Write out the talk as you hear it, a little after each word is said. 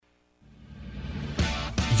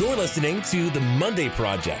You're listening to The Monday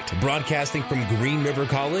Project, broadcasting from Green River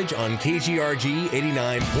College on KGRG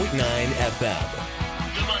 89.9 FM.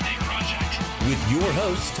 The Monday Project. With your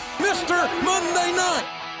host, Mr. Monday Night.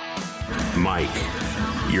 Mike,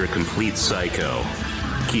 you're a complete psycho.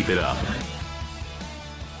 Keep it up.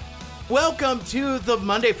 Welcome to The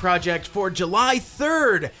Monday Project for July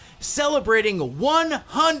 3rd. Celebrating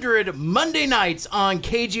 100 Monday nights on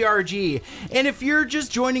KGRG. And if you're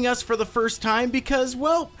just joining us for the first time because,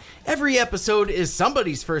 well, every episode is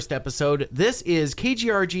somebody's first episode, this is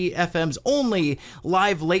KGRG FM's only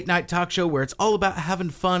live late night talk show where it's all about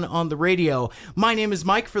having fun on the radio. My name is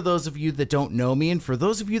Mike, for those of you that don't know me, and for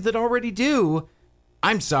those of you that already do,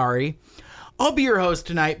 I'm sorry. I'll be your host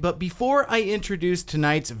tonight, but before I introduce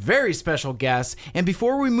tonight's very special guest, and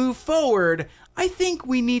before we move forward, I think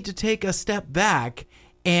we need to take a step back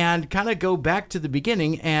and kind of go back to the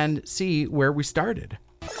beginning and see where we started.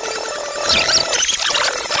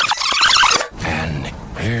 And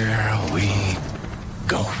here we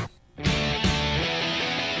go.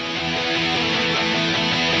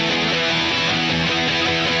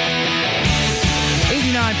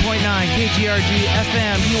 KGRG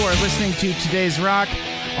FM. You are listening to Today's Rock,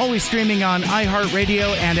 always streaming on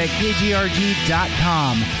iHeartRadio and at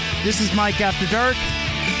KGRG.com. This is Mike After Dark.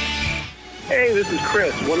 Hey, this is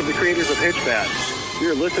Chris, one of the creators of Hitchbat.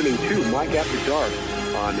 You're listening to Mike After Dark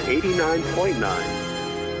on 89.9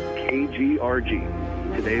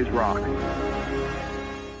 KGRG. Today's Rock.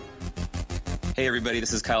 Hey everybody,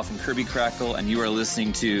 this is Kyle from Kirby Crackle, and you are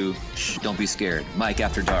listening to Shh, Don't Be Scared, Mike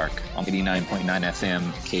After Dark on 89.9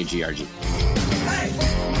 FM KGRG.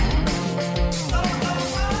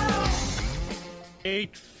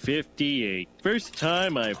 8:58. First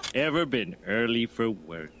time I've ever been early for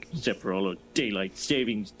work, except for all those daylight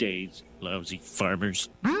savings days. Lousy farmers.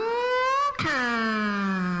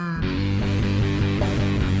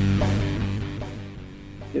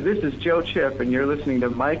 This is Joe Chip, and you're listening to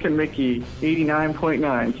Mike and Mickey,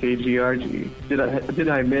 89.9 KGRG. Did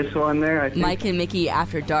I miss one there? I think. Mike and Mickey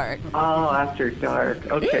After Dark. Oh, After Dark.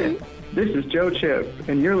 Okay. This is Joe Chip,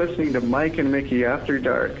 and you're listening to Mike and Mickey After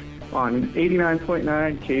Dark on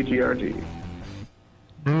 89.9 KGRG.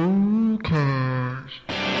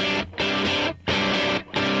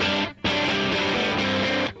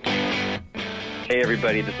 Hey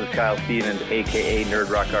everybody, this is Kyle Stevens, aka Nerd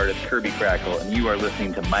Rock Artist Kirby Crackle, and you are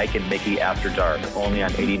listening to Mike and Mickey After Dark, only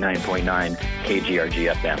on 89.9 KGRG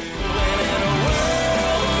FM.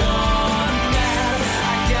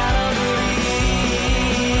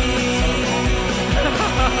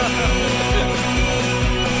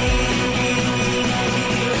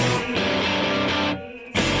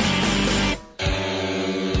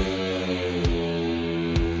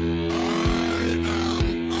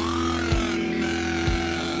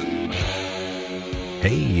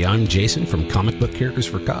 Hey, I'm Jason from Comic Book Characters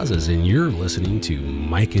for Causes, and you're listening to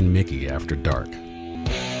Mike and Mickey After Dark.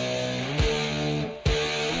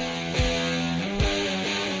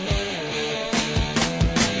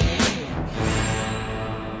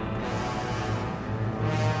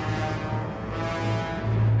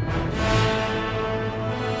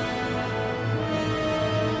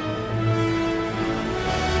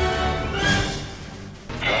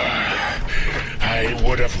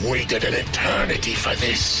 Waited an eternity for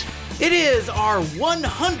this. It is our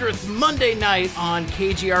 100th Monday night on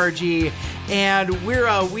KGRG, and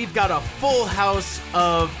we've got a full house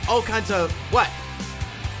of all kinds of what?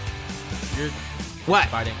 You're what?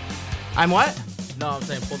 Fighting. I'm what? No, I'm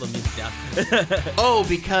saying pull the music down. Oh,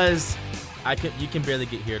 because you can barely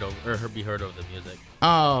be heard over the music.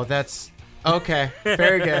 Oh, that's okay.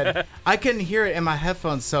 Very good. I couldn't hear it in my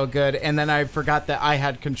headphones so good, and then I forgot that I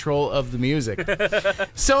had control of the music.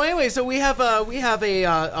 So anyway, we have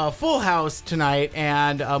a full house tonight,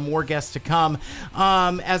 and more guests to come.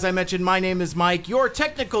 As I mentioned, my name is Mike, your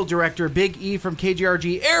technical director, Big E from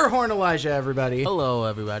KGRG. Air horn Elijah, everybody. Hello,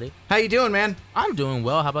 everybody. How you doing, man? I'm doing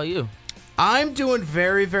well. How about you? I'm doing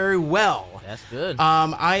very, very well. That's good.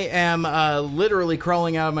 I am literally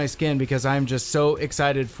crawling out of my skin because I'm just so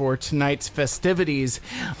excited for tonight's festivities.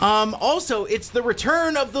 Also, it's the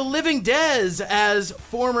return of the Living Des as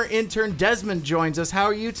former intern Desmond joins us. How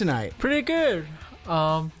are you tonight? Pretty good.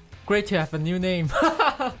 Great to have a new name.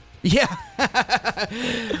 Yeah.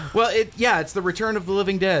 Well, it's the return of the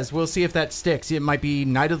Living Des. We'll see if that sticks. It might be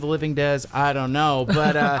Night of the Living Des. I don't know,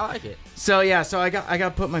 but I like it. So I got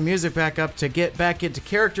to put my music back up to get back into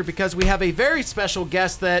character because we have a very special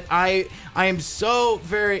guest that I am so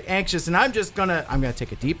very anxious, and I'm gonna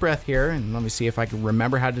take a deep breath here and let me see if I can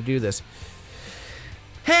remember how to do this.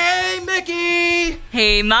 Hey, Hey, Mickey!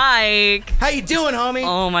 Hey, Mike! How you doing, homie?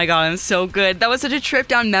 Oh my god, I'm so good. That was such a trip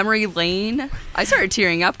down memory lane. I started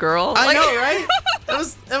tearing up, girl. I know, right?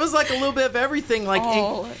 That was like a little bit of everything. Like,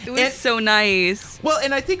 it was so nice. Well,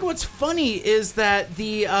 and I think what's funny is that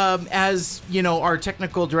the as you know, our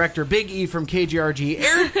technical director, Big E from KGRG,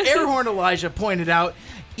 Airhorn Elijah pointed out,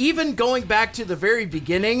 even going back to the very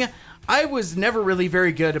beginning, I was never really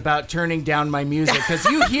very good about turning down my music because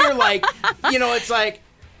you hear like, you know, it's like.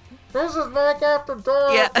 This is Mike After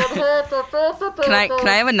Dark. Yeah. Can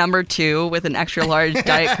I have a number 2 with an extra large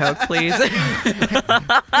Diet Coke, please? Your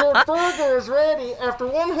burger is ready. After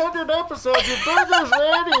 100 episodes, your burger is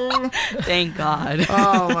ready. Thank God.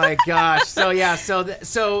 Oh my gosh. So yeah.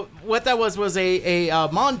 So what that was a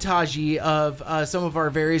montage of some of our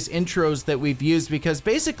various intros that we've used because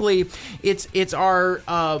basically it's our.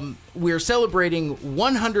 We're celebrating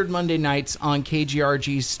 100 Monday nights on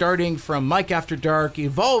KGRG, starting from Mike After Dark,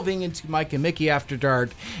 evolving into Mike and Mickey After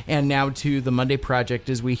Dark, and now to the Monday Project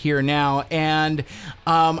as we hear now. And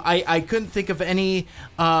I couldn't think of any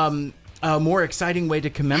more exciting way to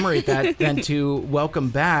commemorate that than to welcome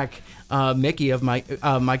back Mickey of Mike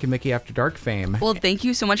and Mickey After Dark fame. Well, thank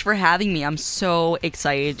you so much for having me. I'm so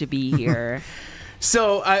excited to be here.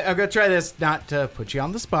 So I'm going to try this, not to put you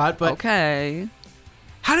on the spot, but... Okay.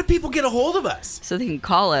 How do people get a hold of us? So they can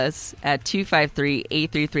call us at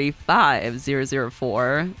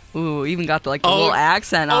 253-833-5004. Ooh, even got the little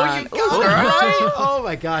accent on. You got it right. Oh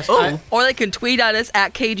my gosh. Or they can tweet at us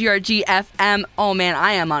at KGRGFM. Oh man,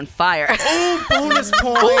 I am on fire. Oh, bonus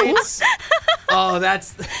points. Oh,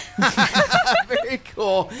 that's very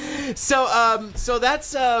cool. So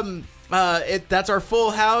that's that's our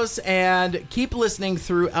full house, and keep listening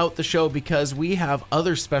throughout the show because we have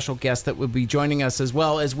other special guests that will be joining us as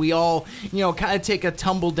well as we all, kind of take a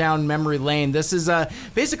tumble down memory lane. This is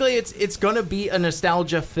basically it's going to be a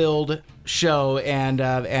nostalgia filled show,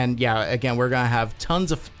 and yeah, again, we're gonna have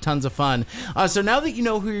tons of fun. So now that you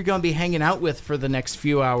know who you're gonna be hanging out with for the next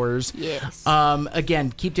few hours, yes.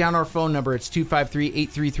 Again, keep down our phone number. It's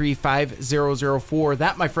 253-833-5004.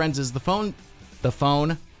 That, my friends, is the phone.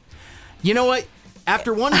 You know what?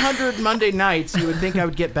 After 100 Monday nights, you would think I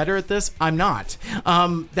would get better at this. I'm not.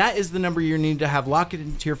 That is the number you need to have locked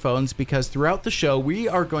into your phones because throughout the show, we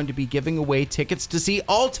are going to be giving away tickets to see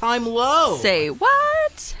All Time Low. Say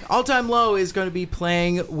what? All Time Low is going to be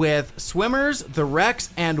playing with Swimmers, The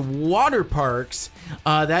Rex, and Water Parks.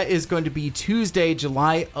 That is going to be Tuesday,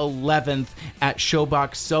 July 11th at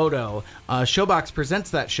Showbox Soto. Showbox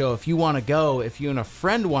presents that show. If you want to go, if you and a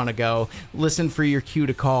friend want to go, listen for your cue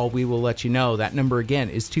to call. We will let you know. That number again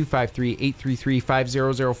is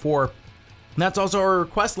 253-833-5004. That's also our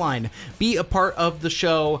request line. Be a part of the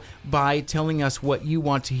show by telling us what you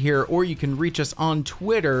want to hear, or you can reach us on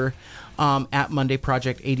Twitter at Monday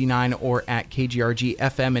Project 89 or at KGRG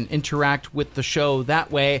FM and interact with the show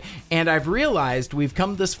that way. And I've realized we've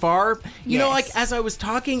come this far. You know, like as I was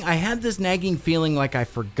talking, I had this nagging feeling like I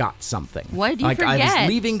forgot something. What did you forget? I was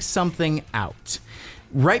leaving something out.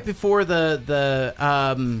 Right before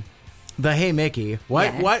the Hey Mickey,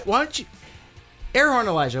 why don't you... Airhorn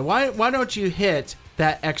Elijah, why don't you hit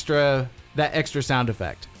that extra sound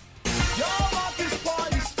effect?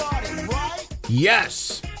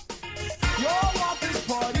 Yes.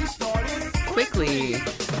 Quickly.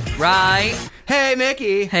 Right. Hey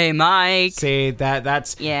Mickey. Hey Mike. See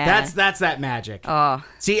that's that magic. Oh.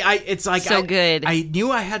 See, it's like so good. I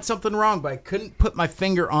knew I had something wrong, but I couldn't put my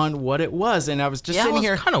finger on what it was, and I was just sitting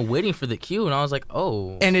here kind of waiting for the cue, and I was like,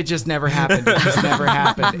 oh. And it just never happened. It just never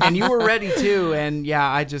happened. And you were ready too, and yeah,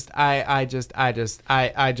 I just don't know.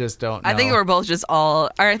 I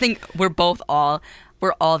think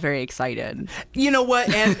we're all very excited. You know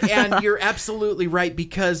what? And you're absolutely right,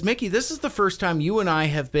 because Mickey, this is the first time you and I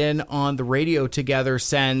have been on the radio together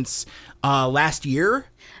since last year,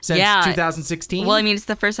 since 2016. Well, I mean, it's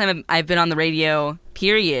the first time I've been on the radio,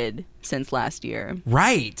 period, since last year.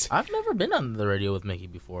 Right. I've never been on the radio with Mickey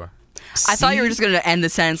before. I thought you were just going to end the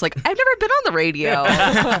sentence like, I've never been on the radio.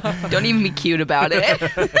 Don't even be cute about it.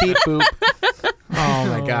 Beep boop. Oh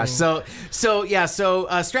my gosh. So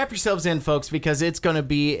strap yourselves in, folks, because it's going to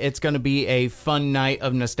be a fun night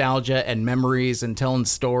of nostalgia and memories and telling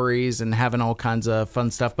stories and having all kinds of fun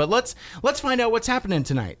stuff. But let's find out what's happening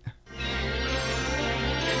tonight.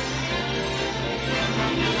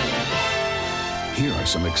 Here are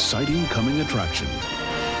some exciting coming attractions.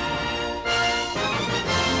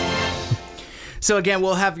 So again,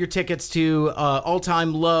 we'll have your tickets to All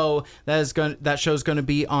Time Low. That show's going to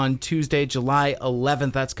be on Tuesday, July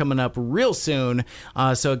 11th. That's coming up real soon.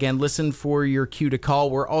 So again, listen for your cue to call.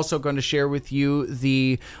 We're also going to share with you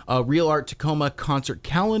the Real Art Tacoma concert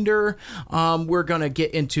calendar. We're going to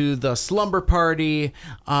get into the Slumber Party.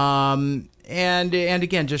 And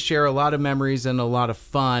again, just share a lot of memories and a lot of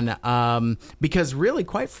fun. Because really,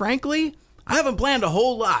 quite frankly, I haven't planned a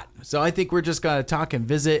whole lot, so I think we're just going to talk and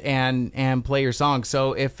visit and play your songs.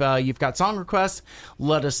 So if you've got song requests,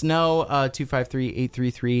 let us know,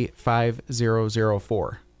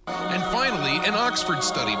 253-833-5004. And finally, an Oxford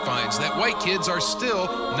study finds that white kids are still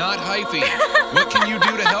not hyphy. What can you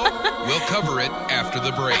do to help? We'll cover it after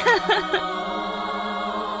the break.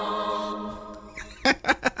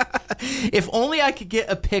 If only I could get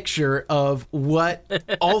a picture of what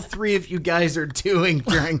all three of you guys are doing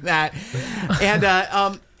during that.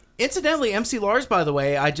 And incidentally, MC Lars, by the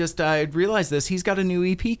way, I realized this. He's got a new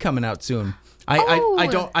EP coming out soon.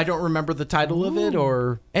 I don't remember the title of it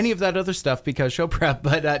or any of that other stuff because show prep.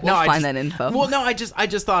 But we'll find that info. Well, no, I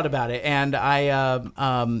just thought about it, and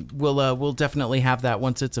we'll definitely have that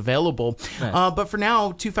once it's available. Right. But for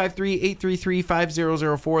now,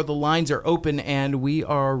 253-833-5004. The lines are open, and we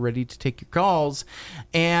are ready to take your calls.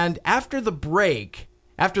 And after the break,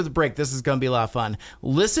 this is going to be a lot of fun.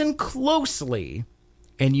 Listen closely,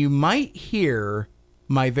 and you might hear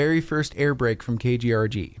my very first air break from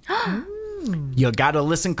KGRG. You got to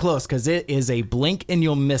listen close because it is a blink and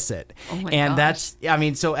you'll miss it. Oh my gosh.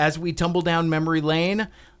 So as we tumble down memory lane,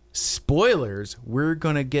 spoilers, we're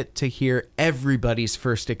going to get to hear everybody's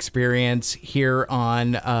first experience here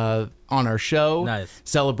on our show. Nice.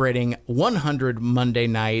 Celebrating 100 Monday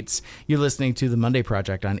nights. You're listening to The Monday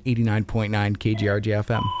Project on 89.9 KGRG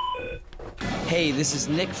FM. Hey, this is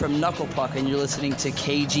Nick from Knuckle Puck, and you're listening to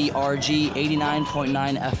KGRG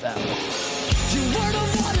 89.9 FM.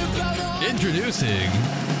 Introducing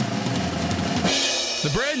the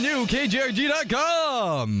brand new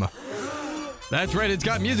KGRG.com. That's right, it's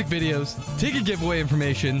got music videos, ticket giveaway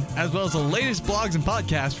information, as well as the latest blogs and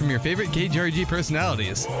podcasts from your favorite KGRG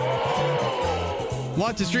personalities.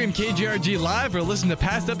 Want to stream KGRG live or listen to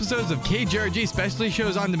past episodes of KGRG specialty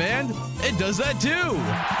shows on demand? It does that too.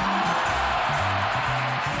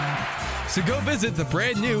 So go visit the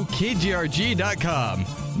brand new KGRG.com,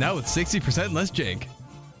 now with 60% less jank.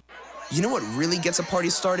 You know what really gets a party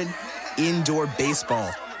started? Indoor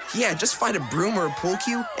baseball. Yeah, just find a broom or a pool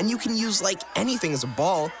cue, and you can use, anything as a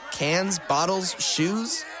ball. Cans, bottles,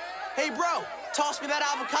 shoes. Hey, bro, toss me that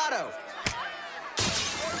avocado.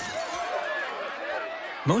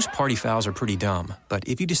 Most party fouls are pretty dumb, but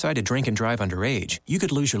if you decide to drink and drive underage, you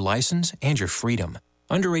could lose your license and your freedom.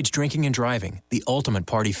 Underage drinking and driving, the ultimate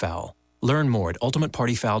party foul. Learn more at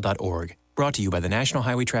ultimatepartyfoul.org. Brought to you by the National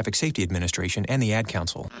Highway Traffic Safety Administration and the Ad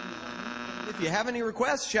Council. If you have any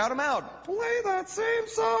requests, shout them out. Play that same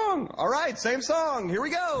song. All right, same song. Here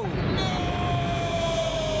we go.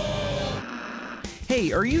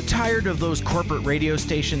 Hey, are you tired of those corporate radio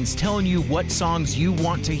stations telling you what songs you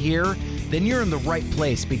want to hear? Then you're in the right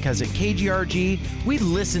place because at KGRG, we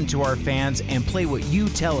listen to our fans and play what you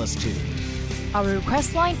tell us to. Our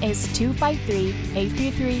request line is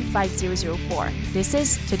 253-833-5004. This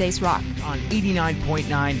is Today's Rock on 89.9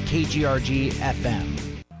 KGRG FM.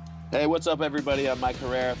 Hey, what's up, everybody? I'm Mike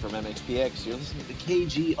Herrera from MXPX. You're listening to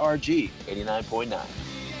KGRG 89.9.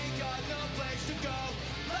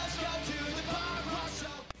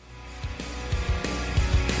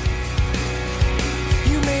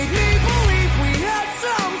 You made me believe we had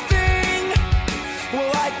something.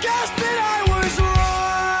 Well, I guess that I was wrong.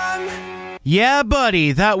 Yeah,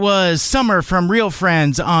 buddy, that was Summer from Real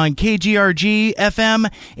Friends on KGRG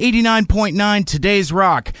FM 89.9 Today's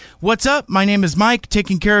Rock. What's up? My name is Mike,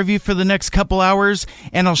 taking care of you for the next couple hours,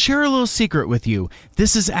 and I'll share a little secret with you.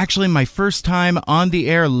 This is actually my first time on the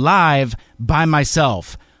air live by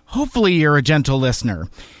myself. Hopefully you're a gentle listener.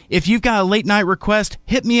 If you've got a late night request,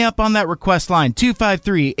 hit me up on that request line,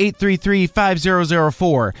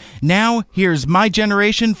 253-833-5004. Now, here's My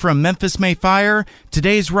Generation from Memphis May Fire.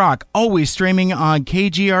 Today's Rock, always streaming on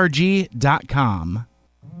KGRG.com.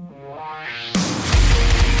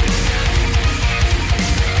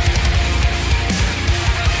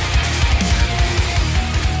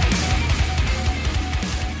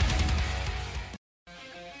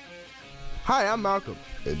 Hi, I'm Malcolm,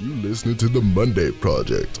 and you listening to The Monday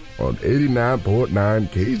Project on 89.9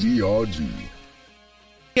 KGRG.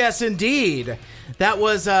 Yes, indeed. That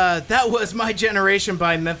was My Generation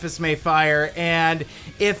by Memphis May Fire, and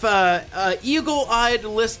if eagle-eyed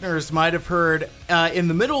listeners might have heard in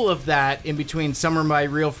the middle of that, in between Summer My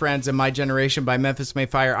Real Friends and My Generation by Memphis May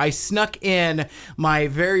Fire, I snuck in my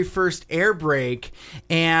very first air break,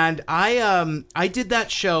 and I did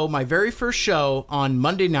that show. My very first show on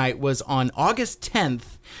Monday night was on August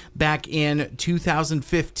 10th back in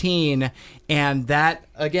 2015, and that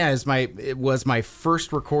again was my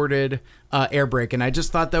first recorded air break, and I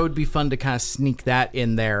just thought that would be fun to kind of sneak that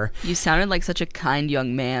in there. You sounded like such a kind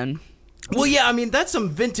young man. Well, yeah, I mean, that's some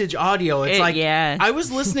vintage audio. It's I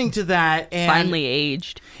was listening to that and finally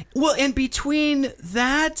aged. Well, and between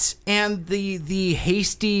that and the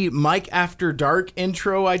hasty Mike After Dark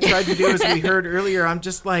intro I tried to do, as we heard earlier, I'm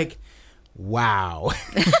just like, wow.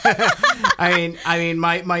 I mean,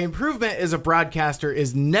 my improvement as a broadcaster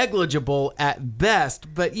is negligible at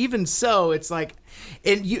best, but even so, it's like,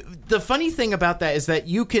 and the funny thing about that is that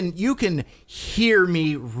you can hear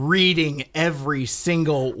me reading every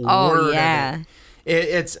single word. Yeah. Of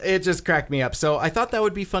it. It just cracked me up. So I thought that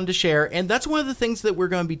would be fun to share, and that's one of the things that we're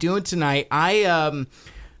going to be doing tonight.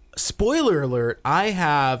 Spoiler alert, I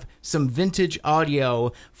have some vintage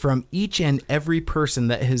audio from each and every person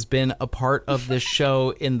that has been a part of this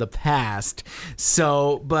show in the past.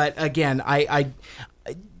 So, but again, I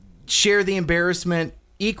share the embarrassment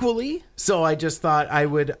equally, so I just thought I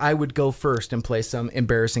would go first and play some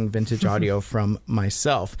embarrassing vintage audio from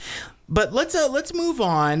myself. But let's move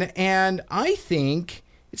on, and I think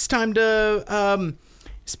it's time to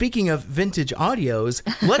speaking of vintage audios,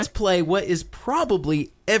 let's play what is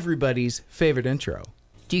probably everybody's favorite intro.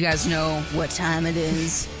 Do you guys know what time it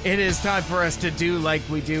is? It is time for us to do like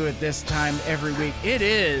we do at this time every week. It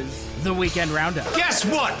is the Weekend Roundup. Guess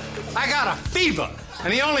what? I got a fever,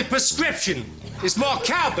 and the only prescription is more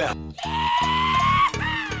cowbell.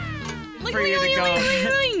 For you to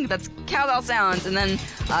go. That's cowbell sounds, and then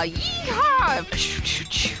yeehaw,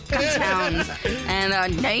 gun sounds,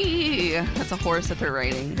 and neigh. That's a horse that they're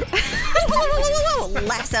riding.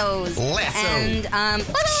 Lassos. And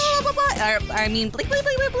I mean, bling bling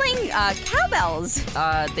bling bling bling. Cowbells.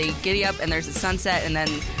 They giddy up, and there's a sunset, and then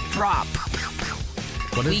drop.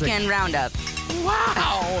 What is Weekend Roundup.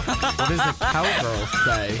 Wow! What does the cowgirl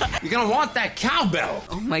say? You're gonna want that cowbell.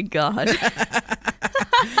 Oh my god.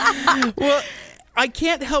 Well, I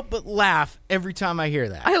can't help but laugh every time I hear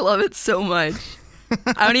that. I love it so much.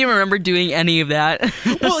 I don't even remember doing any of that.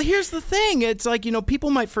 Well, here's the thing. It's like, people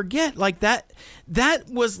might forget, like that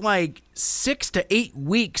was like 6 to 8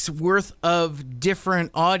 weeks worth of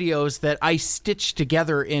different audios that I stitched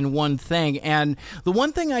together in one thing. And the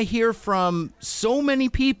one thing I hear from so many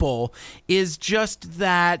people is just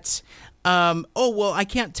that, I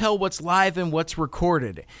can't tell what's live and what's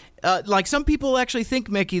recorded. Like some people actually think,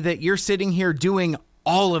 Mickey, that you're sitting here doing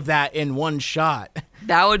all of that in one shot.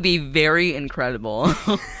 That would be very incredible.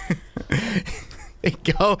 They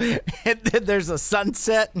go, and then there's a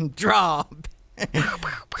sunset and drop.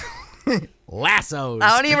 Lassos.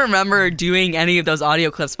 I don't even remember doing any of those audio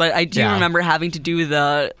clips, but I do remember having to do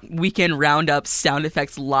the Weekend Roundup sound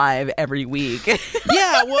effects live every week.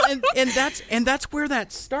 Yeah, well, and that's where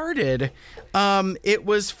that started. It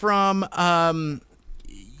was from I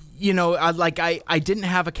didn't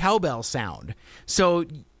have a cowbell sound, so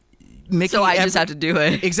Mickey, so I just have to do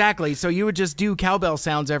it. Exactly. So you would just do cowbell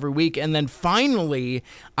sounds every week, and then finally,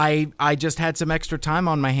 I just had some extra time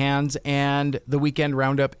on my hands, and the Weekend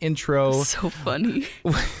Roundup intro. So funny.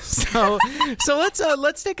 So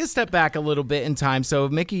let's take a step back a little bit in time. So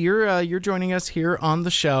Mickey, you're joining us here on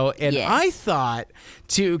the show, and yes. I thought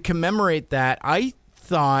to commemorate that, I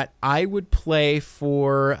would play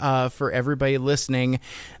for everybody listening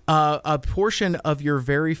a portion of your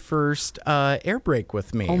very first air break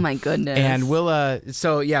with me. Oh my goodness! And we'll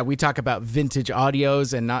we talk about vintage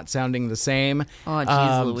audios and not sounding the same. Oh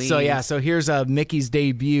geez Louise. So here's Mickey's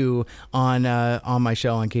debut on my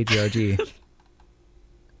show on KGRG.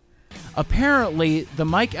 Apparently, the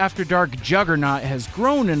Mike After Dark juggernaut has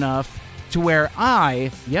grown enough to where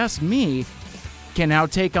me, can now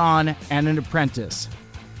take on an apprentice.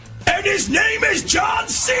 And his name is John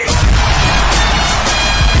Cena!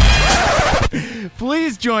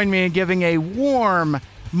 Please join me in giving a warm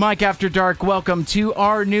Mike After Dark welcome to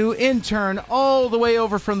our new intern all the way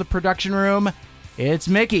over from the production room. It's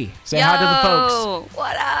Mickey. Say hi to the folks.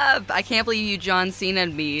 What up? I can't believe you John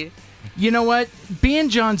Cena'd me. You know what? Being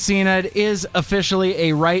John Cena is officially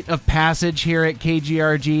a rite of passage here at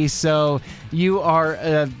KGRG, so you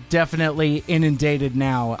are definitely inundated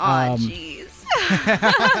now. Oh, jeez.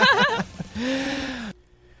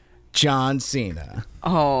 John Cena.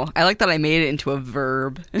 Oh, I like that I made it into a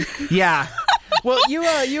verb. Yeah. Well, you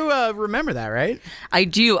remember that, right? I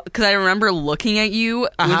do, because I remember looking at you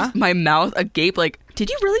with my mouth agape, like, did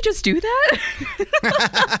you really just do that?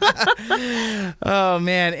 Oh,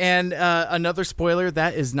 man. And another spoiler,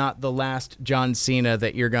 that is not the last John Cena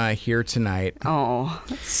that you're going to hear tonight. Oh,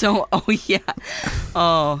 yeah.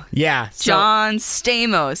 Oh. Yeah. John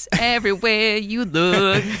Stamos, everywhere you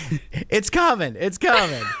look. It's coming.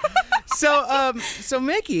 So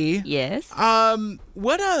Mickey. Yes?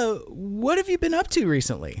 What have you been up to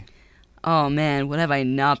recently? Oh, man, what have I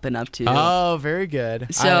not been up to? Oh, very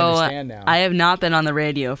good. So, I understand now. I have not been on the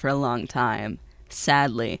radio for a long time,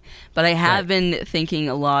 sadly. But I have been thinking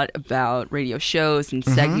a lot about radio shows and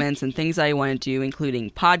segments and things I want to do,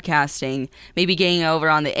 including podcasting, maybe getting over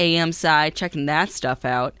on the AM side, checking that stuff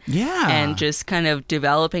out. Yeah. And just kind of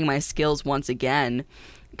developing my skills once again.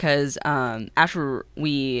 Because after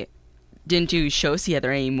we didn't do shows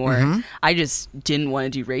together anymore, I just didn't want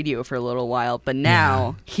to do radio for a little while, but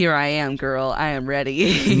now here I am, girl. I am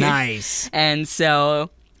ready. Nice. And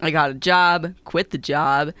so I got a job, quit the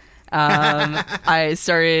job. I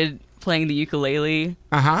started playing the ukulele.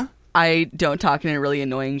 I don't talk in a really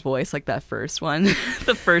annoying voice like that first one,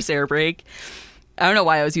 the first air break. I don't know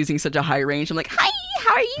why I was using such a high range. I'm like, hi,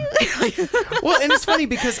 how are you? Well, and it's funny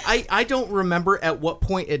because I don't remember at what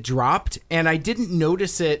point it dropped, and I didn't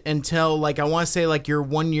notice it until, like, I want to say, like, your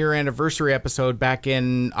 1 year anniversary episode back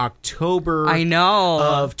in October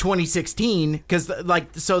of 2016. Because, like,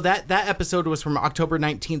 so that episode was from October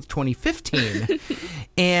 19th, 2015.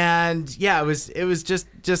 And, yeah, it was just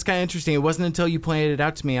kind of interesting. It wasn't until you pointed it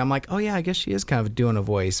out to me, I'm like, oh, yeah, I guess she is kind of doing a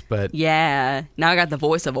voice, but... Yeah, now I got the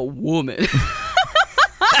voice of a woman.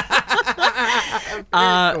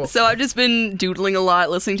 Cool. So I've just been doodling a lot,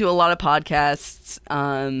 listening to a lot of podcasts,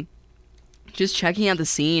 just checking out the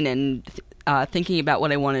scene and thinking about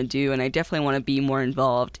what I want to do, and I definitely want to be more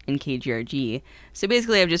involved in KGRG. So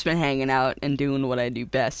basically I've just been hanging out and doing what I do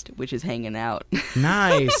best, which is hanging out.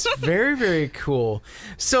 Nice. Very, very cool.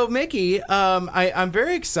 So, Mickey, I'm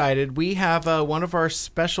very excited. We have one of our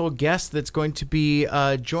special guests that's going to be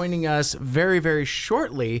joining us very, very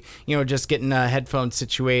shortly, just getting headphones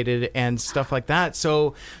situated and stuff like that.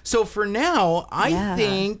 So for now, I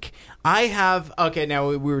think... I have, okay, now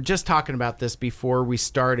we were just talking about this before we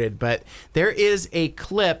started, but there is a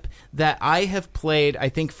clip that I have played, I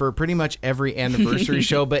think, for pretty much every anniversary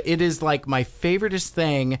show, but it is like my favoriteest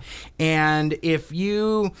thing. And if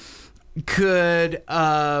you could,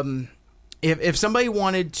 if somebody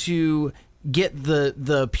wanted to get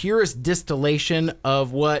the purest distillation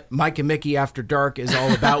of what Mike and Mickey After Dark is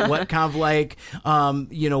all about, what kind of like,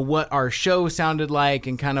 what our show sounded like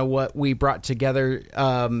and kind of what we brought together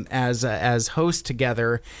as hosts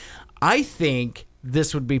together, I think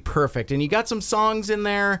this would be perfect. And you got some songs in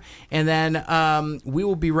there, and then we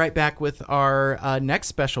will be right back with our next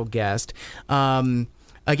special guest. Again,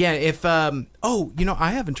 if, I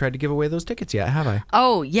haven't tried to give away those tickets yet, have I?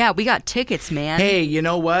 Oh, yeah, we got tickets, man. Hey, you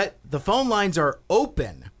know what? The phone lines are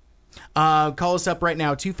open. Call us up right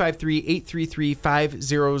now,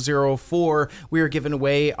 253-833-5004. We are giving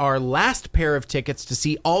away our last pair of tickets to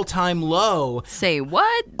see All Time Low. Say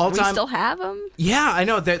what? We still have them? Yeah, I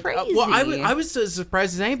know. That. Crazy. Well, I was as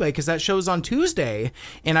surprised as anybody because that show's on Tuesday,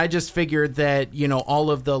 and I just figured that,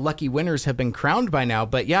 all of the lucky winners have been crowned by now.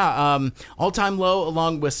 But yeah, All Time Low,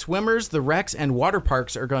 along with Swimmers, the Rex, and Water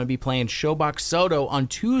Parks are going to be playing Showbox Soto on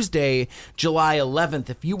Tuesday, July 11th.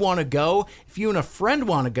 If you want to go, if you and a friend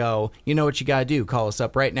want to go, you know what you got to do. Call us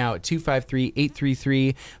up right now at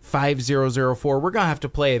 253-833-5004. We're going to have to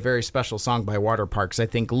play a very special song by Water Parks, I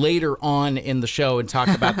think, later on in the show and talk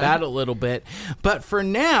about that a little bit. But for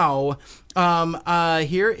now,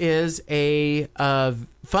 here is a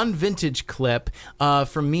fun vintage clip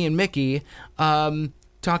from me and Mickey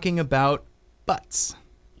talking about butts.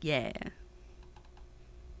 Yeah.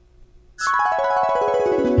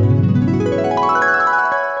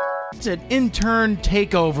 It's an intern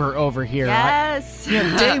takeover over here. Yes.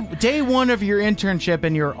 Day one of your internship,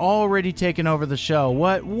 and you're already taking over the show.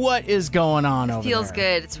 What is going on over Feels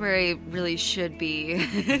there? good. It's where I really should be.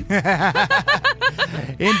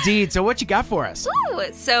 Indeed. So what you got for us? Ooh,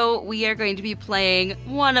 so we are going to be playing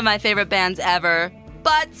one of my favorite bands ever,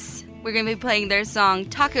 Butts. We're going to be playing their song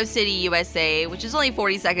Taco City, USA, which is only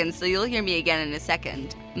 40 seconds, so you'll hear me again in a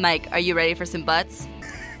second. Mike, are you ready for some butts?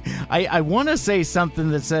 I want to say something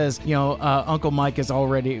that says, Uncle Mike is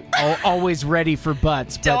always ready for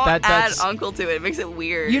butts. But Don't that's add uncle to it. It makes it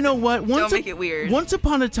weird. You know what? Don't make it weird. Once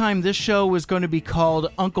upon a time, this show was going to be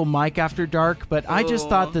called Uncle Mike After Dark, but I just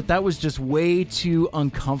thought that was just way too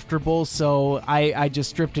uncomfortable, so I just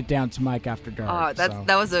stripped it down to Mike After Dark. Oh,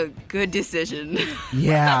 that was a good decision.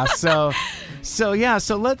 Yeah, so So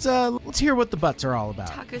let's hear what the butts are all about.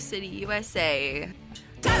 Taco City, USA.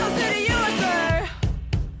 Taco City, USA.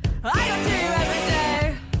 I go to you every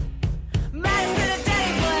day. Madison and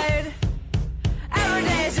Denny Blade. Every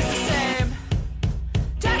day is just the same.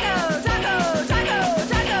 Taco, taco, taco,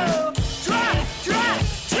 taco. Drop, drop,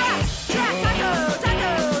 drop, drop. Taco,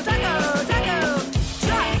 taco, taco, taco.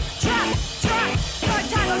 Drop, drop, drop. From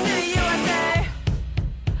Taco City, USA.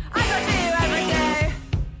 I go to you every day.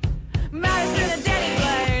 Madison and Denny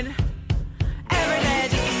Blade. Every day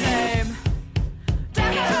is just the same.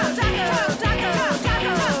 Taco, taco, taco,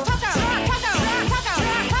 taco,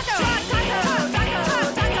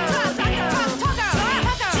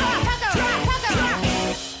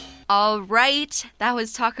 All right, that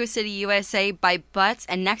was Taco City, USA by Butts.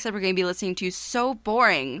 And next up, we're going to be listening to So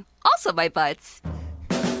Boring, also by Butts.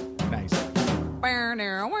 Nice.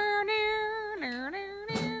 I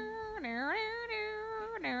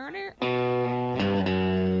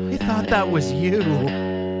thought that was you.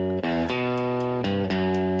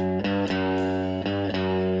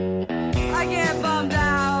 I get bummed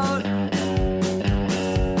out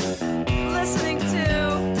listening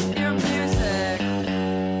to your music.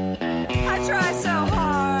 I try so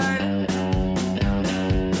hard,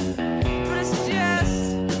 but it's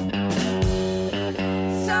just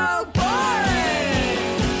so boring.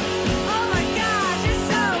 Oh my gosh, you're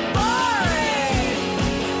so boring.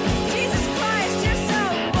 Jesus Christ, you're so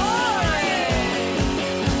boring.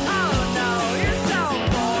 Oh no, you're so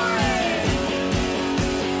boring.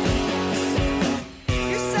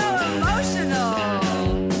 You're so emotional.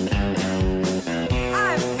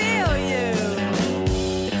 I feel you.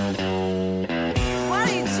 Why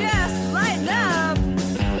don't you just lighten up?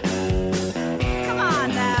 Come on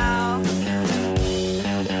now.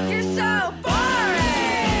 You're so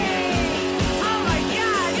boring. Oh my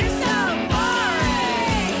God, you're so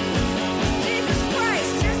boring. Jesus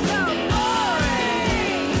Christ, you're so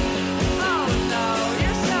boring. Oh no,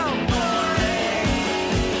 you're so boring.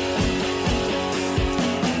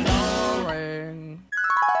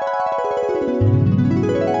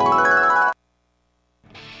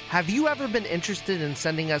 Have you ever been interested in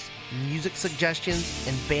sending us music suggestions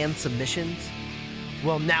and band submissions?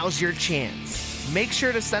 Well, now's your chance. Make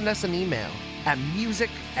sure to send us an email at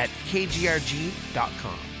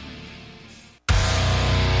music@kgrg.com.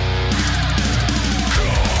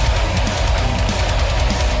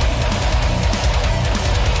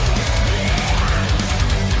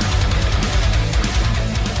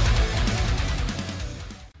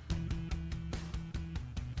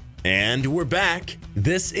 And we're back.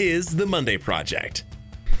 This is the Monday Project.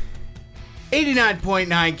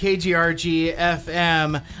 89.9 KGRG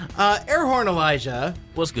FM. Airhorn Elijah.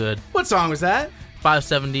 What's good? What song was that?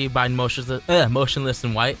 570 by Motionless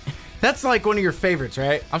in White. That's like one of your favorites,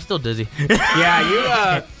 right? I'm still dizzy.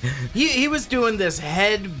 Yeah, he was doing this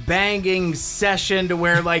head banging session to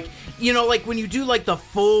where like, you know, like when you do like the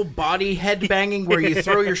full body head banging where you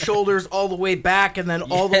throw your shoulders all the way back and then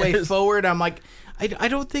all the way forward. I'm like, I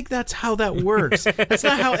don't think that's how that works. That's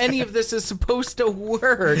not how any of this is supposed to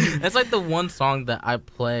work. That's like the one song that I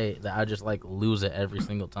play that I just like lose it every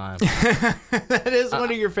single time. That is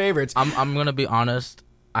one of your favorites. I'm gonna be honest.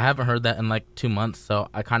 I haven't heard that in like 2 months, so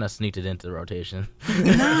I kind of sneaked it into the rotation.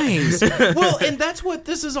 Nice. Well, and that's what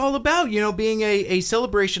this is all about, you know, being a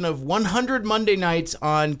celebration of 100 Monday nights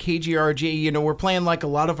on KGRG. You know, we're playing like a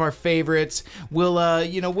lot of our favorites.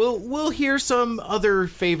 We'll hear some other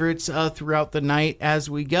favorites throughout the night as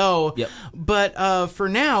we go. Yep. But for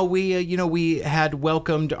now, we had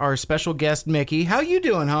welcomed our special guest, Mickey. How you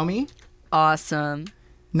doing, homie? Awesome.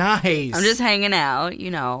 Nice. I'm just hanging out,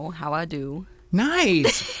 you know, how I do.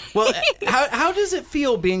 Nice. Well, how does it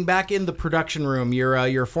feel being back in the production room,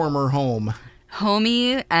 your former home?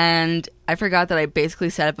 Homie, and I forgot that I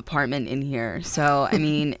basically set up apartment in here. So, I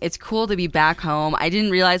mean, it's cool to be back home. I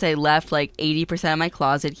didn't realize I left like 80% of my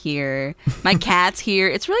closet here. My cat's here.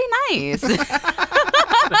 It's really nice.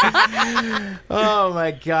 Oh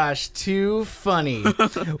my gosh, too funny.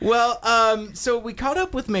 Well, so we caught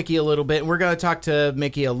up with Mickey a little bit, and we're going to talk to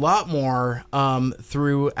Mickey a lot more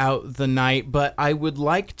throughout the night, but I would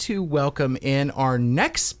like to welcome in our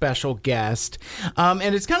next special guest.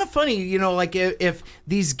 And it's kind of funny, you know, like if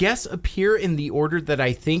these guests appear in the order that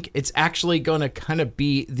I think, it's actually going to kind of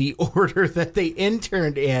be the order that they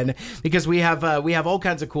interned in, because we have all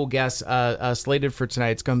kinds of cool guests slated for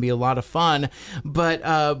tonight. It's going to be a lot of fun, but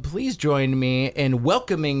please join me in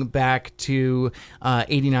welcoming back to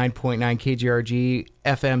 89.9 KGRG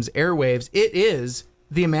FM's airwaves. It is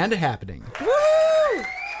the Amanda Happening. Woo!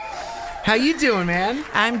 How you doing, man?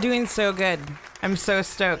 I'm doing so good. I'm so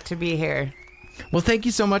stoked to be here. Well, thank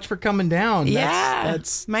you so much for coming down.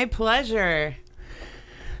 That's my pleasure.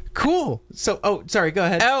 Cool. So, sorry, go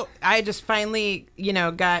ahead. Oh, I just finally,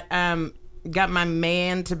 got my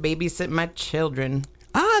man to babysit my children.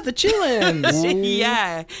 Ah, the chillins.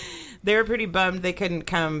 Yeah. They were pretty bummed they couldn't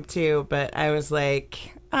come too, but I was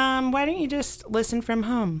like, why don't you just listen from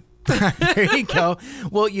home? There you go.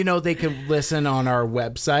 Well, they can listen on our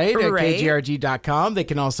website at kgrg.com. They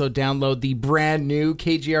can also download the brand new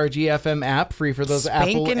KGRG FM app, free for those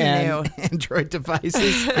Apple and Android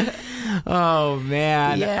devices. Oh,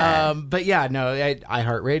 man. Yeah. But yeah, no,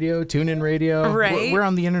 iHeartRadio, TuneIn Radio. Right. We're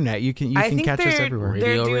on the internet. You can catch us everywhere.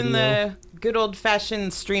 They're doing the good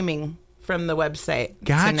old-fashioned streaming from the website.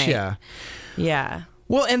 Gotcha. Tonight. Yeah.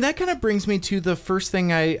 Well, and that kind of brings me to the first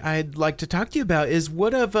thing I'd like to talk to you about is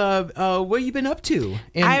what have you been up to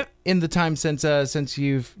in the time since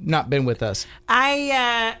you've not been with us?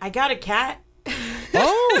 I got a cat.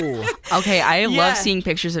 Oh, okay. I love seeing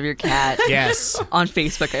pictures of your cat. Yes, on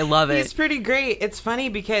Facebook. I love it. He's pretty great. It's funny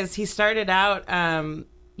because he started out,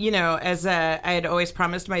 as I had always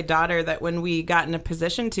promised my daughter that when we got in a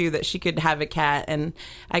position that she could have a cat, and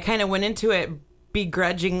I kind of went into it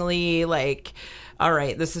begrudgingly, like, all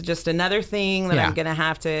right, this is just another thing that I'm going to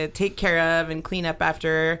have to take care of and clean up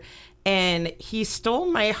after. And he stole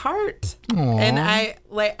my heart. Aww. And I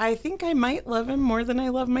think I might love him more than I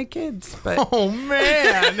love my kids. But oh,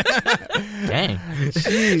 man. Dang.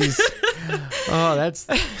 Jeez. Oh, that's...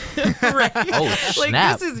 right. Oh,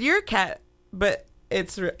 snap. This is your cat. But he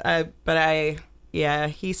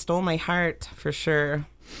stole my heart for sure.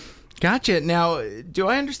 Gotcha. Now, do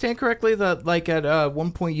I understand correctly that, at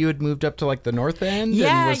one point you had moved up to, the North End?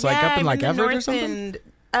 Yeah, and was, up in, Everett or something?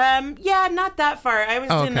 Not that far. I was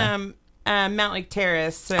in Mount Lake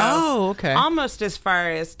Terrace. So okay. Almost as far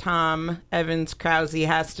as Tom Evans Krause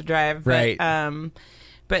has to drive. But, Right.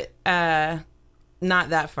 But not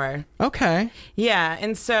that far. Okay. Yeah,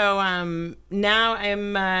 and so now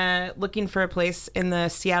I'm looking for a place in the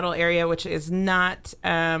Seattle area, which is not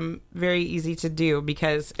very easy to do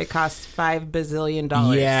because it costs $5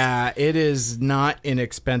 bazillion. Yeah, it is not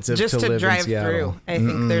inexpensive just to live drive in Seattle. through. I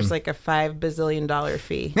think there's like a $5 bazillion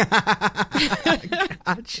fee.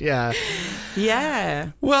 Gotcha.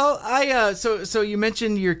 Yeah. Well, so you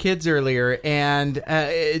mentioned your kids earlier, and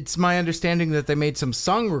it's my understanding that they made some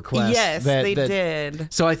song requests. Yes, they did.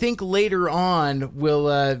 So I think later on we'll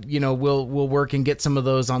work and get some of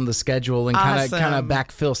those on the schedule and kind of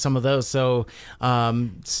backfill some of those. So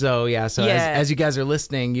as you guys are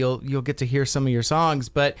listening, you'll get to hear some of your songs.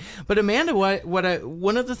 But Amanda,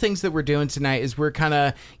 one of the things that we're doing tonight is we're kind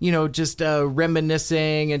of just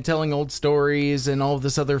reminiscing and telling old stories and all of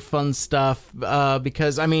this other fun stuff.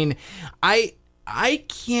 Because I mean, I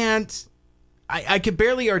could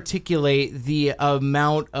barely articulate the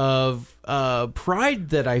amount of pride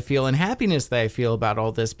that I feel and happiness that I feel about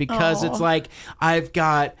all this, because it's like I've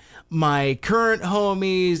got my current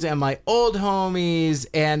homies and my old homies,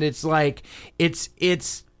 and it's like it's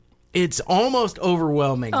almost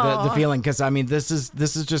overwhelming, the feeling, because I mean this is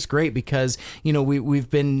just great because we've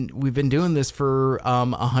been doing this for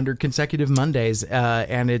 100 consecutive Mondays,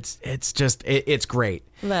 and it's great.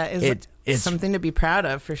 That is it's something to be proud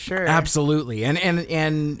of, for sure. Absolutely,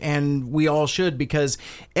 and we all should, because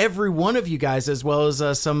every one of you guys, as well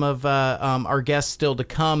as some of our guests still to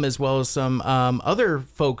come, as well as some other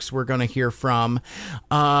folks we're going to hear from,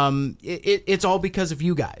 it's all because of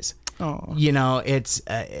you guys. Oh.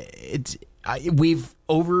 We've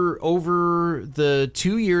over the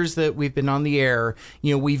 2 years that we've been on the air,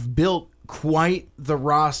 we've built quite the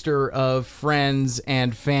roster of friends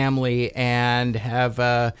and family, and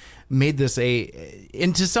have made this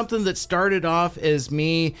into something that started off as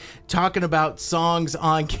me talking about songs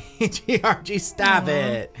on KGRG. Stop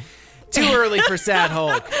it. Too early for Sad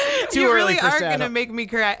Hulk. You really are going to make me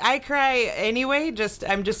cry. I cry anyway.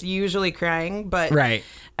 I'm just usually crying, but right.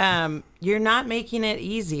 You're not making it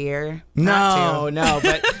easier. No.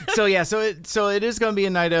 But so it is going to be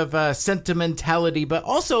a night of sentimentality, but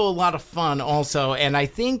also a lot of fun. Also, and I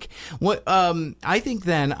think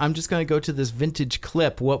then I'm just going to go to this vintage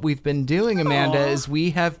clip. What we've been doing, Amanda, is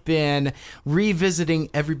we have been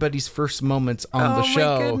revisiting everybody's first moments on the show.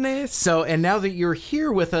 Oh my goodness! So, and now that you're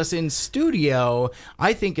here with us in studio,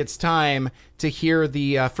 I think it's time to hear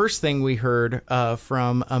the first thing we heard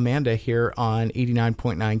from Amanda here on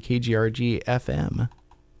 89.9 KGRG FM.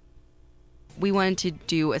 We wanted to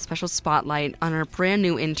do a special spotlight on our brand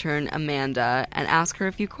new intern, Amanda, and ask her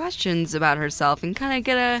a few questions about herself and kind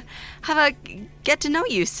of have a get to know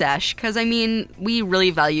you sesh. Because, I mean, we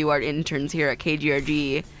really value our interns here at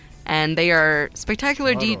KGRG, and they are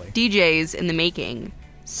spectacular DJs in the making.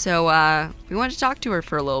 So we wanted to talk to her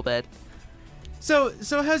for a little bit. So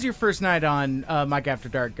how's your first night on Mike After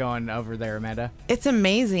Dark going over there, Amanda? It's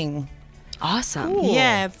amazing. Awesome. Cool.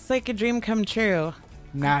 Yeah, it's like a dream come true.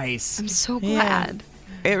 Nice. I'm so glad.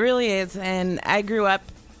 Yeah, it really is. And I grew up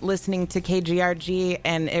listening to KGRG,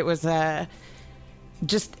 and it was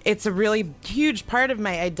it's a really huge part of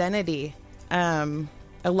my identity. A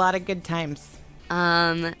lot of good times.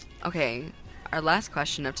 Okay, our last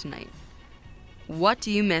question of tonight. What do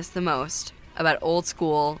you miss the most about old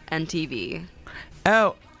school MTV?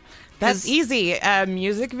 Oh, that's easy.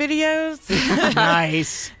 Music videos.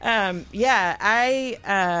 Nice. I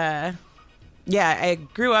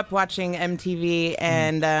grew up watching MTV,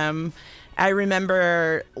 and I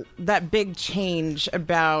remember that big change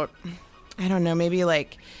about, I don't know, maybe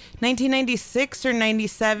like 1996 or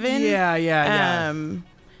 97. Yeah.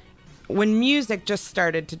 When music just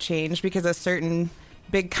started to change because a certain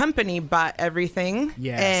big company bought everything.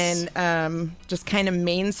 Yes. And just kind of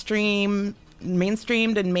mainstreamed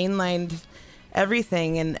and mainlined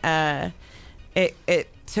everything, and it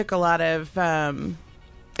took a lot of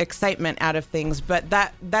excitement out of things. But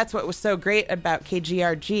that's what was so great about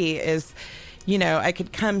KGRG is, I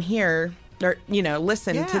could come here or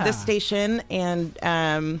listen to this station,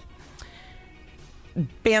 and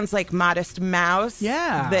bands like Modest Mouse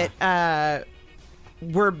that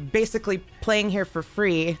were basically playing here for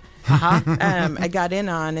free. I got in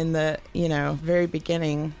on in the very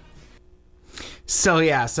beginning. So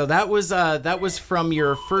that was from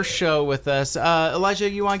your first show with us. Elijah,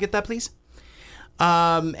 you want to get that, please?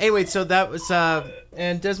 Anyway, so that was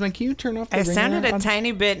and Desmond, can you turn off the I ringer sounded a on?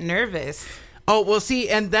 tiny bit nervous. Oh, well, see,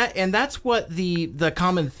 and that's what the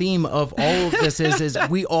common theme of all of this is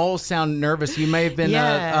we all sound nervous. You may have been,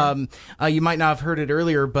 you might not have heard it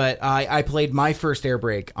earlier, but I played my first air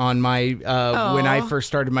break on my, when I first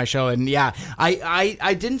started my show. And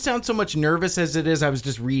I didn't sound so much nervous as it is I was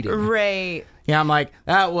just reading. Right. Yeah, I'm like,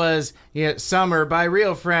 that was Summer by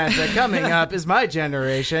Real Friends. Coming up is My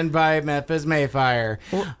Generation by Memphis Mayfire.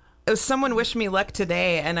 Well, someone wished me luck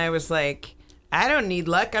today, and I was like, I don't need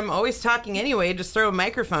luck. I'm always talking anyway. Just throw a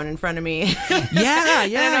microphone in front of me. Yeah.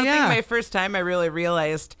 And I don't think my first time I really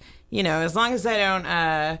realized, as long as I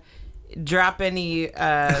don't drop any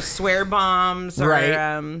swear bombs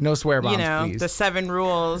or no swear bombs, please. The 7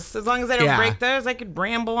 rules. As long as I don't break those, I could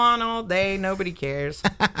ramble on all day. Nobody cares.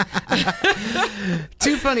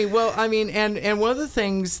 Too funny. Well, I mean, and one of the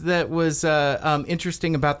things that was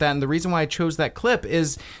interesting about that, and the reason why I chose that clip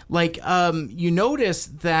is you notice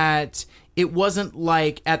that it wasn't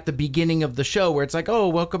like at the beginning of the show where it's like, oh,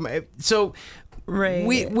 welcome. So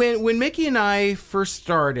when Mickey and I first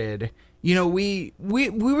started, we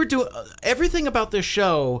were doing everything about this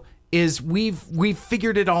show is we've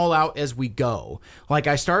figured it all out as we go. Like,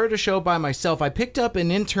 I started a show by myself. I picked up an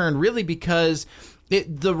intern really because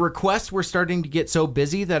the requests were starting to get so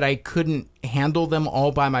busy that I couldn't handle them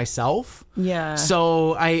all by myself. Yeah.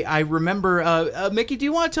 So I remember, Mickey, do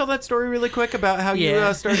you want to tell that story really quick about how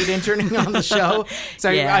you started interning on the show?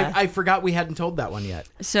 Sorry, I forgot we hadn't told that one yet.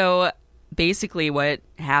 So basically what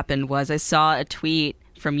happened was I saw a tweet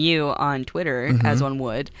from you on Twitter, as one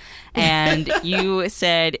would, and you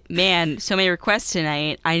said, man, so many requests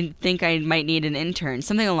tonight, I think I might need an intern,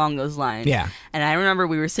 something along those lines. Yeah. And I remember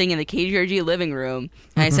we were sitting in the KGRG living room,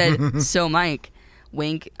 and I said, so Mike,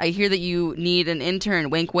 wink, I hear that you need an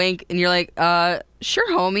intern, wink, wink, and you're like, sure,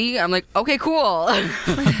 homie. I'm like, okay, cool.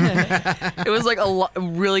 It was like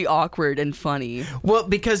really awkward and funny. Well,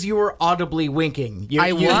 because you were audibly winking. You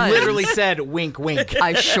was. Literally said wink, wink.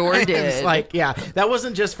 I sure did. It's like, that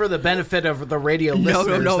wasn't just for the benefit of the radio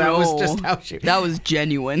listeners. No. That was just how she... That was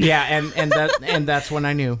genuine. Yeah, and that's when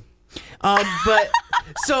I knew. But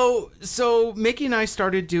so Mickey and I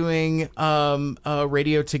started doing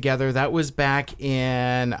radio together. That was back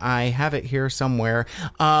in, I have it here somewhere,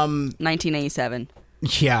 1987.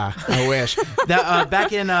 Yeah, I wish.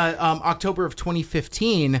 Back in October of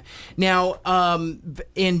 2015. Now,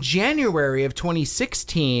 in January of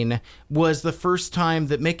 2016 was the first time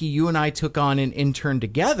that Mickey, you and I took on an intern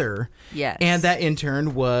together. Yes. And that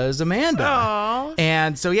intern was Amanda. Aww.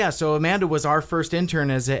 And so Amanda was our first intern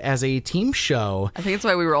as a team show. I think that's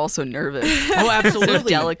why we were all so nervous. Oh, absolutely. So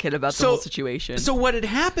delicate about the whole situation. So what had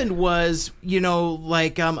happened was,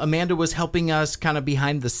 Amanda was helping us kind of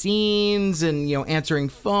behind the scenes and, answering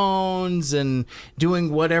phones and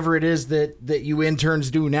doing whatever it is that you interns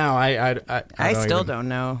do now. I still don't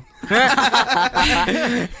know.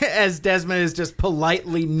 As Desmond is just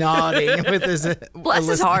politely nodding with his bless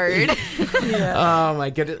his heart. Oh my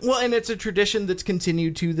goodness. Well, and it's a tradition that's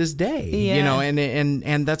continued to this day. Yeah. You know,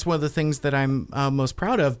 and that's one of the things that I'm most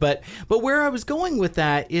proud of. But where I was going with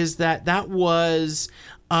that is that was.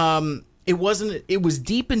 It was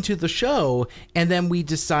deep into the show, and then we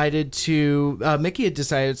decided to, Mickey had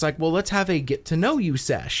decided, it's like, well, let's have a get to know you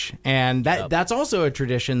sesh. And that's also a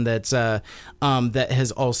tradition that's, that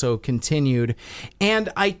has also continued. And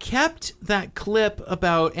I kept that clip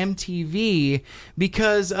about MTV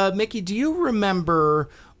because, Mickey, do you remember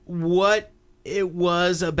what it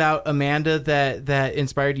was about Amanda that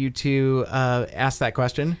inspired you to ask that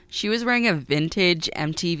question? She was wearing a vintage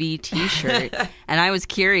MTV t-shirt, and I was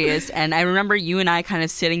curious, and I remember you and I kind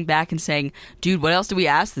of sitting back and saying, dude, what else do we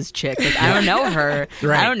ask this chick? Like, I don't know her.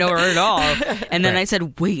 Right. I don't know her at all. And then Right. I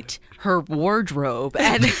said, wait, her wardrobe.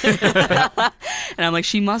 And, and I'm like,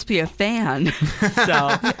 she must be a fan.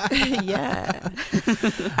 So Yeah.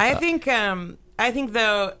 I think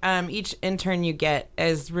though, each intern you get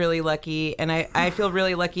is really lucky, and I feel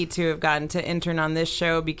really lucky to have gotten to intern on this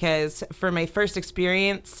show because for my first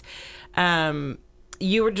experience,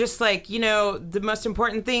 you were just like, you know, the most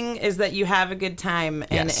important thing is that you have a good time,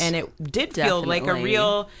 and it did feel like a Definitely.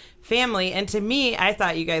 real family. And to me, I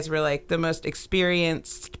thought you guys were like the most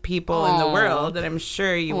experienced people in the Aw. world, and I'm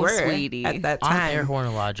sure you Oh, were sweetie. at that I'm time. Air Horn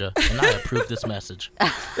Elijah, and I approve this message.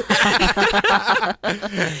 I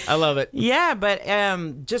love it. Yeah, but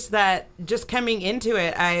just coming into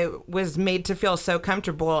it, I was made to feel so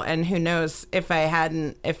comfortable, and who knows if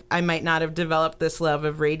I might not have developed this love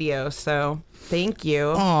of radio. So thank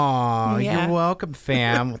you. Aw, Yeah. you're welcome,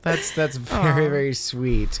 fam. That's very, very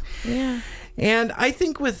sweet. Yeah. And I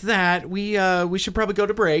think with that, we should probably go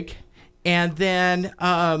to break, and then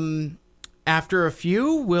after a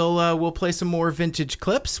few, we'll play some more vintage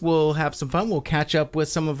clips. We'll have some fun. We'll catch up with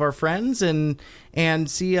some of our friends and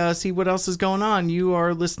see what else is going on. You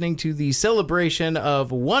are listening to the celebration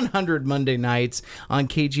of 100 Monday nights on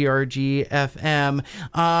KGRG FM.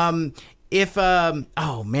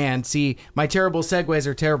 Oh man, see, my terrible segues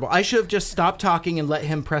are terrible. I should have just stopped talking and let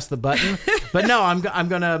him press the button. But no, I'm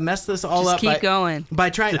gonna mess this all Just up. keep going.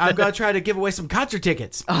 I'm gonna try to give away some concert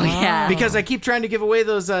tickets. Oh, yeah. Because I keep trying to give away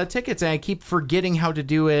those tickets and I keep forgetting how to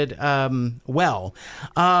do it well.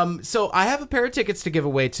 So I have a pair of tickets to give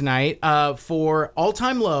away tonight for All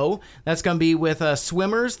Time Low. That's gonna be with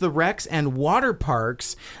Swimmers, the Rex, and Water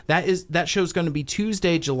Parks. That show's gonna be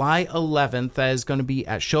Tuesday, July 11th. That is gonna be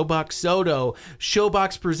at Showbox Soda.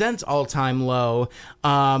 Showbox presents All Time Low.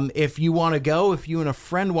 If you want to go, if you and a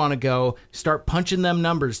friend want to go, start punching them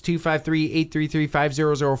numbers,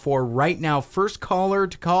 253-833-5004 right now. First caller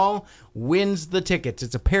to call wins the tickets.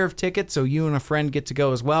 It's a pair of tickets, so you and a friend get to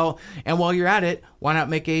go as well. And while you're at it, why not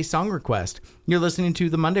make a song request? You're listening to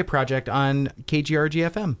The Monday Project on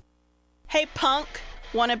KGRG FM. Hey, punk,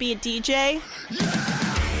 want to be a DJ?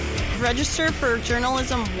 Register for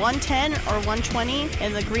Journalism 110 or 120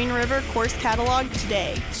 in the Green River course catalog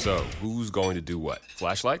today. So, who's going to do what?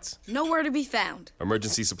 Flashlights? Nowhere to be found.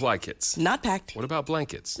 Emergency supply kits? Not packed. What about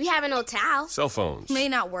blankets? We have an old towel. Cell phones? May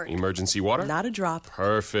not work. Emergency water? Not a drop.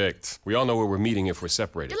 Perfect. We all know where we're meeting if we're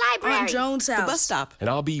separated. The library. On Jones' house. The bus stop. And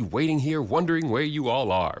I'll be waiting here wondering where you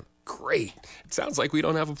all are. Great. It sounds like we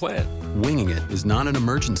don't have a plan. Winging it is not an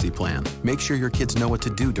emergency plan. Make sure your kids know what to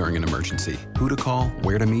do during an emergency, who to call,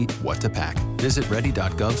 where to meet, what to pack. Visit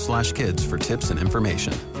ready.gov/kids for tips and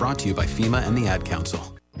information. Brought to you by FEMA and the Ad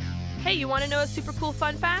Council. Hey, you want to know a super cool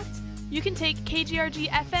fun fact? You can take KGRG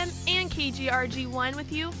FM and KGRG One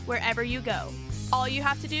with you wherever you go. All you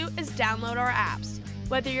have to do is download our apps.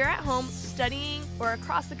 Whether you're at home, studying, or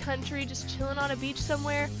across the country just chilling on a beach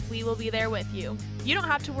somewhere, we will be there with you. You don't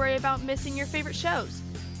have to worry about missing your favorite shows.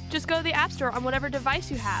 Just go to the App Store on whatever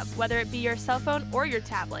device you have, whether it be your cell phone or your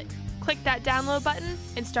tablet. Click that download button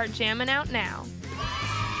and start jamming out now.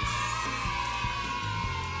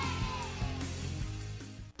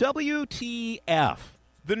 WTF.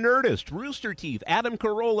 The Nerdist, Rooster Teeth, Adam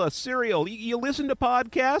Carolla, Serial. You listen to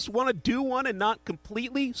podcasts, want to do one and not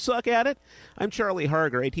completely suck at it? I'm Charlie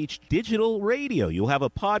Harger. I teach digital radio. You'll have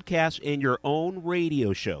a podcast and your own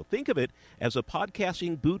radio show. Think of it as a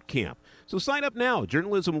podcasting boot camp. So sign up now.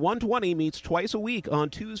 Journalism 120 meets twice a week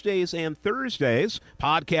on Tuesdays and Thursdays.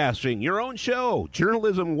 Podcasting, your own show.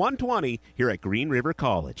 Journalism 120 here at Green River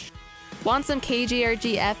College. Want some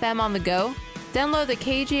KGRG FM on the go? Download the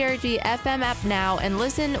KGRG FM app now and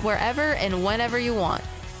listen wherever and whenever you want.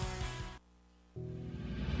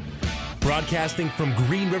 Broadcasting from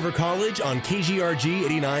Green River College on KGRG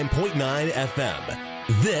 89.9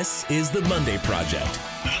 FM. This is The Monday Project.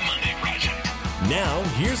 The Monday Project. Now,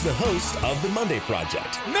 here's the host of the Monday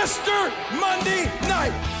Project, Mr. Monday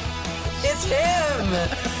Night. It's him.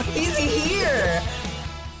 He's here.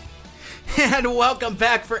 And welcome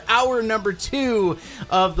back for hour number 2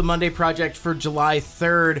 of the Monday Project for July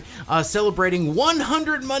 3rd, celebrating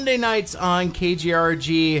 100 Monday nights on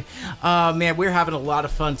KGRG. Man, we're having a lot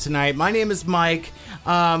of fun tonight. My name is Mike.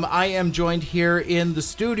 I am joined here in the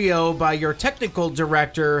studio by your technical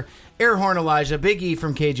director, Airhorn Elijah, Big E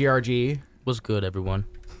from KGRG. What's good, everyone?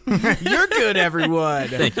 You're good, everyone.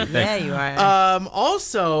 Thank you. Yeah, you are.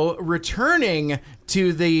 Also, returning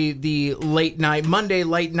to the Monday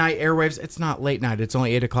late night airwaves. It's not late night. It's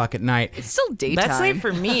only 8 o'clock at night. It's still daytime. That's late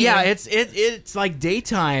for me. Yeah, it's like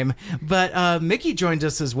daytime. But Mickey joined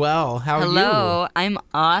us as well. How are you? Hello, I'm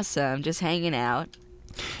awesome. Just hanging out.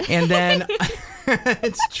 And then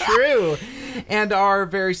it's true. And our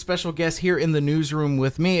very special guest here in the newsroom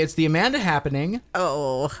with me, it's the Amanda Happening.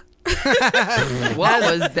 Oh. What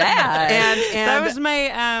was that? And that was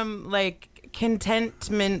my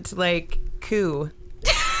contentment coup.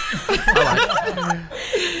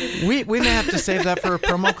 We may have to save that for a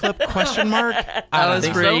promo clip, question mark. That was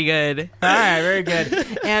pretty good. All right, very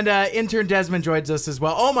good. And intern Desmond joins us as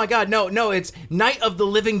well. Oh my God, no, it's Night of the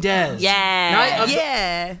Living Des. Yeah.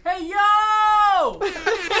 Hey, yo!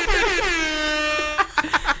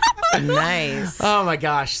 Nice. Oh my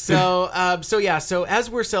gosh. So as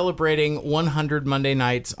we're celebrating 100 Monday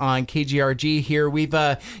nights on KGRG here, we've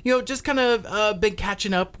just kind of been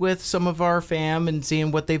catching up with some of our fam and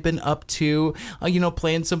seeing what they've been up to,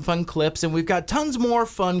 playing some fun clips, and we've got tons more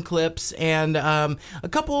fun clips and a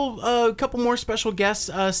couple more special guests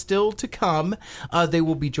still to come. They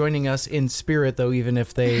will be joining us in spirit though, even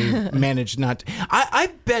if they manage not to.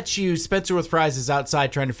 I bet you Spencer with Fries is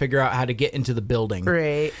outside trying to figure out how to get into the building.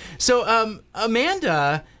 Great. So,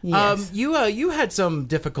 Amanda, Yes. you had some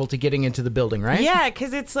difficulty getting into the building, right? Yeah,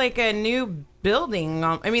 because it's like a new building.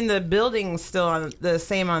 I mean, the building's still on the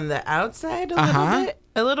same on the outside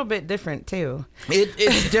a little bit different too.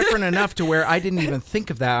 It's different enough to where I didn't even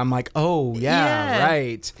think of that. I'm like, oh yeah.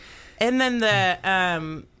 Right. And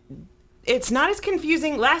then it's not as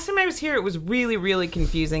confusing. Last time I was here, it was really, really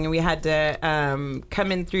confusing, and we had to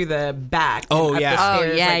come in through the back. Oh, and yeah. up the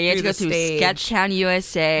stairs, You like, had to go the through stage. Sketchtown,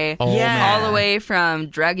 USA. Oh, Yeah. All the way from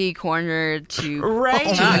Druggy Corner to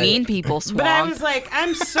Right. to Mean People Swamp. But I was like,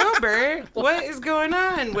 I'm sober. What is going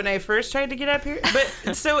on? When I first tried to get up here,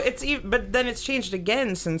 but then it's changed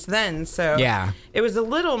again since then. So Yeah. it was a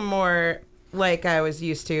little more like I was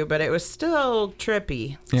used to, but it was still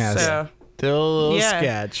trippy. Yes. So. Still a little Yeah.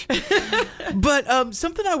 sketch. But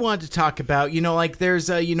something I wanted to talk about, there's,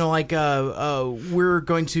 we're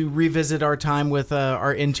going to revisit our time with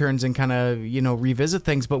our interns and kind of, revisit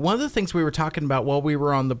things. But one of the things we were talking about while we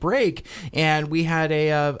were on the break, and we had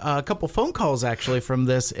a couple phone calls actually from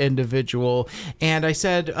this individual, and I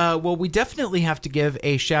said, well, we definitely have to give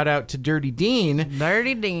a shout out to Dirty Dean.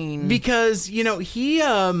 Dirty Dean. Because, he...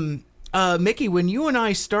 Mickey, when you and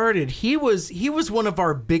I started, he was one of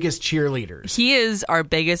our biggest cheerleaders. He is our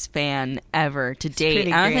biggest fan ever to date.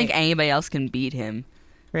 pretty I don't great. think anybody else can beat him.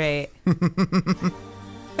 Right.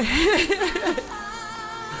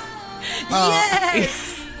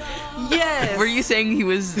 Yes. Yes. Were you saying he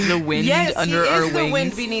was the wind Yes, under he our is wings? the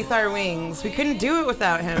wind beneath our wings. We couldn't do it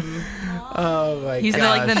without him. Oh my He's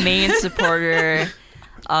gosh. the main supporter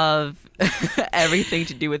of everything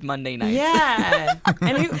to do with Monday nights. Yeah.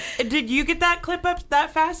 And did you get that clip up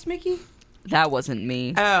that fast, Mickey? That wasn't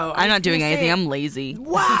me. Oh, I'm not doing anything. I'm lazy.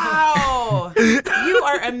 Wow. You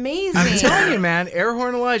are amazing. I'm telling you, man,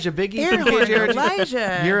 Airhorn Elijah, Big E from Airhorn KGRG.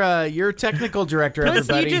 Elijah. You're technical director, Plus,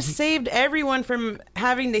 everybody. you just saved everyone from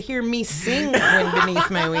having to hear me sing Wind Beneath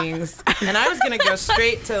My Wings. And I was going to go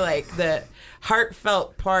straight to, like, the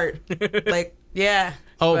heartfelt part. Like, yeah.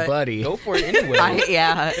 Oh, but- buddy. Go for it anyway.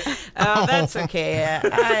 Yeah. Oh, that's okay.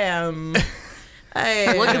 I am...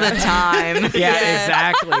 Look at the time. Yeah,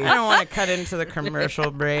 exactly. I don't want to cut into the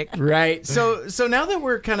commercial break. Right. So now that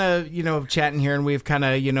we're kind of, chatting here and we've kind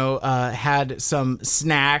of, had some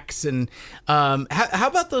snacks and how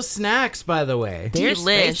about those snacks, by the way? They're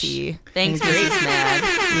Delish. spicy. Thanks, And Mrs. Mad.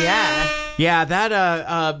 Yeah. Yeah,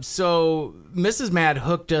 that so Mrs. Mad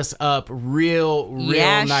hooked us up real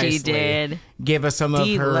Yeah, nicely. she did. Gave us some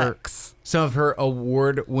Deluxe. of her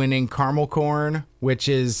award-winning caramel corn, which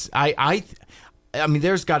is I mean,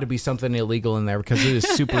 there's got to be something illegal in there because it is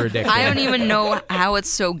super addictive. I don't even know how it's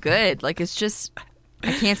so good. Like, it's just,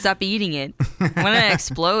 I can't stop eating it. I'm going to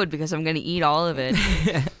explode because I'm going to eat all of it.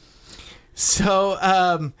 So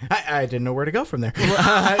I didn't know where to go from there.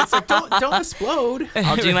 It's like, don't explode.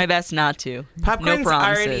 I'll do my best not to. Popcorn's no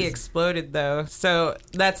promises. already exploded, though. So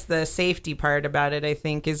that's the safety part about it, I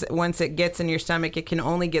think, is once it gets in your stomach, it can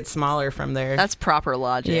only get smaller from there. That's proper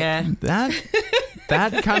logic. Yeah.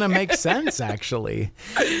 That kind of makes sense, actually.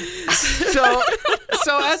 So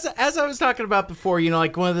as I was talking about before,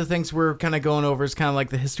 like one of the things we're kind of going over is kind of like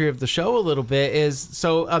the history of the show a little bit is,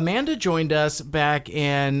 so Amanda joined us back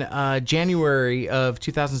in January of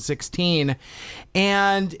 2016,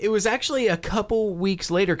 and it was actually a couple weeks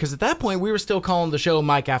later, because at that point we were still calling the show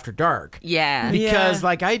Mike After Dark. Yeah. Because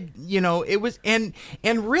it was, and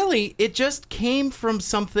really it just came from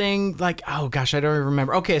something like, oh gosh, I don't even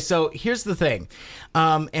remember. Okay, so here's the thing.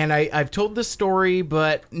 And I've told this story,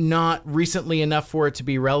 but not recently enough for it to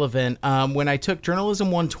be relevant. When I took Journalism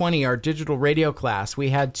 120, our digital radio class, we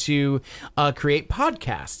had to create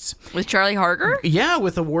podcasts. With Charlie Harger? Yeah,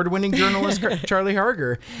 with award-winning journalist Charlie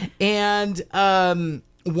Harger. And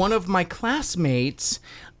one of my classmates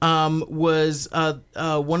was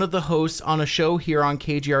one of the hosts on a show here on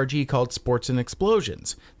KGRG called Sports and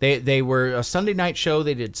Explosions. They were a Sunday night show.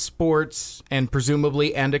 They did sports and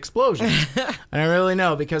presumably and explosions. I don't really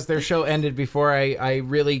know, because their show ended before I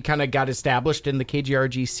really kind of got established in the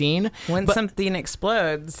KGRG scene. When something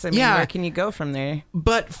explodes, where can you go from there?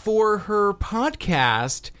 But for her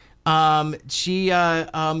podcast, she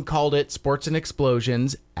called it Sports and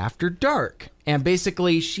Explosions After Dark. And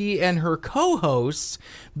basically, she and her co-hosts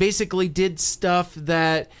basically did stuff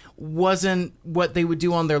that wasn't what they would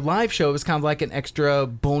do on their live show. It was kind of like an extra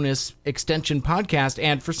bonus extension podcast.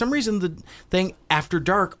 And for some reason, the thing After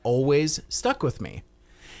Dark always stuck with me.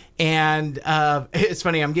 And it's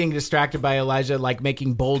funny, I'm getting distracted by Elijah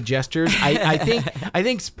making bold gestures. I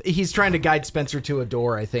think he's trying to guide Spencer to a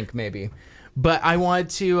door, I think, maybe. But I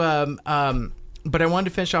wanted to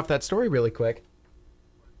finish off that story really quick.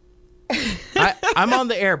 I'm on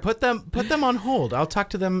the air. Put them on hold. I'll talk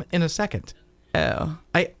to them in a second. Oh.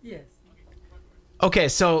 Yes. Okay,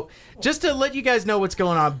 so just to let you guys know what's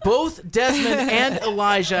going on, both Desmond and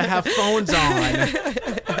Elijah have phones on.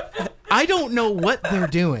 I don't know what they're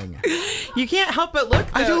doing. You can't help but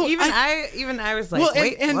look, though. I was like, well,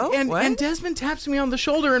 wait, what? And Desmond taps me on the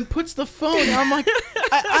shoulder and puts the phone. And I'm like,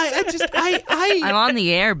 I'm on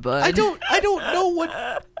the air, bud. I don't know what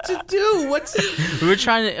to do. We were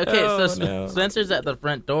trying to. Okay, Spencer's at the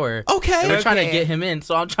front door. Okay, we're trying to get him in.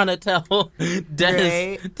 So I'm trying to tell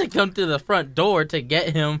Des to come to the front door to get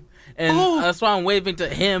him. And that's why I'm waving to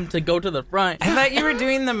him to go to the front. I thought you were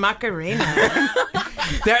doing the Macarena.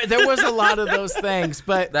 There was a lot of those things,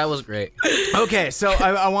 but that was great. Okay, so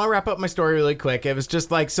I want to wrap up my story really quick. It was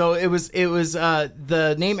just it was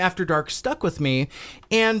the name After Dark stuck with me,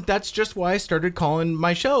 and that's just why I started calling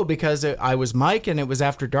my show, because I was Mike and it was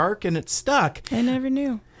After Dark and it stuck. I never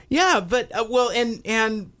knew. Yeah, but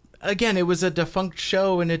and again, it was a defunct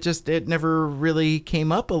show, and it never really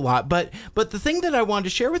came up a lot. But the thing that I wanted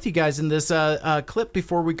to share with you guys in this clip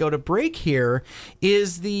before we go to break here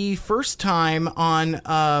is the first time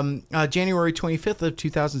on January 25th of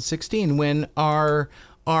 2016 when our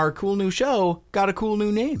cool new show got a cool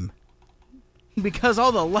new name. Because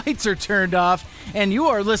all the lights are turned off, and you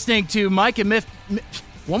are listening to Mike and Miff.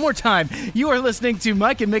 One more time, you are listening to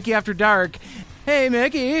Mike and Mickey After Dark. Hey,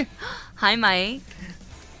 Mickey. Hi, Mike.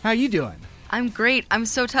 How you doing? I'm great. I'm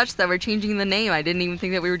so touched that we're changing the name. I didn't even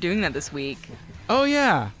think that we were doing that this week. Oh,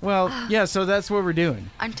 yeah. Well, yeah, so that's what we're doing.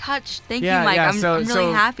 I'm touched. Thank you, Mike. I'm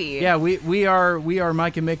really happy. Yeah, we are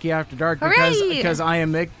Mike and Mickey After Dark because I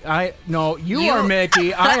am Mick. You are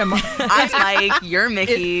Mickey. I'm Mike. You're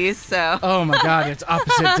Mickey. So. Oh my God, it's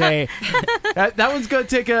opposite day. that one's gonna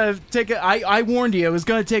take a. I warned you. It was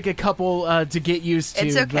gonna take a couple to get used to.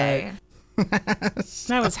 It's okay.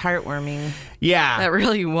 That was heartwarming. Yeah, that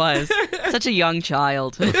really was. Such a young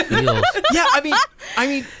child. It feels. Yeah, I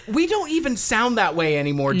mean, we don't even sound that way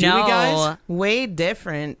anymore, do we, guys? Way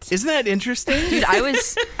different. Isn't that interesting? Dude,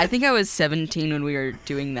 I think I was 17 when we were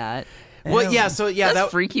doing that. Well, yeah, so yeah,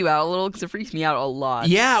 that freak you out a little, because it freaks me out a lot.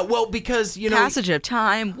 Yeah, well, because passage of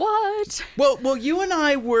time. What? Well, you and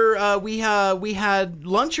I were we had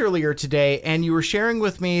lunch earlier today, and you were sharing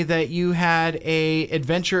with me that you had a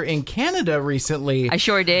adventure in Canada recently. I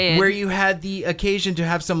sure did. Where you had the occasion to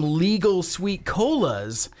have some legal sweet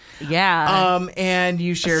colas. Yeah. And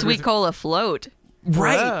you shared a sweet cola float.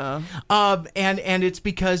 Right. And it's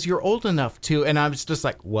because you're old enough to, and I was just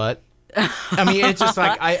like, what? I mean, it's just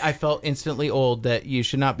like I felt instantly old that you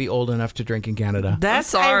should not be old enough to drink in Canada.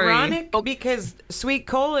 That's ironic because sweet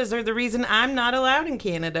colas are the reason I'm not allowed in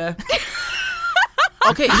Canada.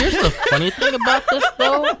 Okay, here's the funny thing about this,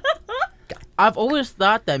 though. I've always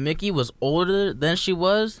thought that Mickey was older than she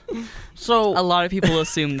was. So a lot of people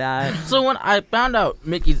assume that. So when I found out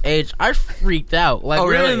Mickey's age, I freaked out. Like, we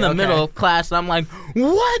were in the middle of class, and I'm like,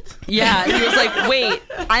 what? Yeah, he was like, wait,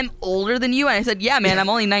 I'm older than you? And I said, yeah, man, I'm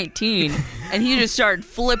only 19. And he just started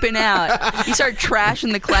flipping out. He started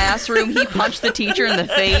trashing the classroom. He punched the teacher in the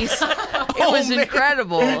face. It was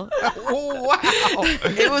incredible. Wow.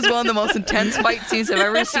 It was one of the most intense fight scenes I've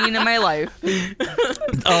ever seen in my life.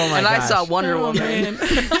 Oh, my And gosh. I saw Wonder Woman.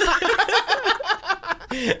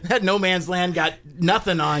 That No Man's Land got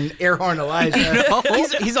nothing on Air Horn Elijah.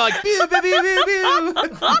 He's all like, pew, pew, pew, pew, pew.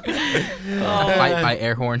 By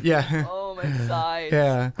Air Horn. Yeah. Oh, my sides.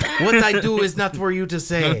 Yeah. What I do is not for you to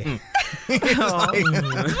say. Like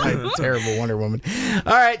terrible Wonder Woman.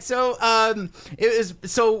 All right, so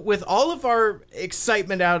with all of our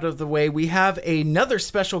excitement out of the way, we have another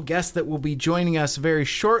special guest that will be joining us very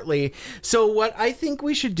shortly. So what I think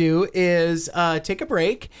we should do is take a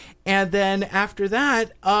break, and then after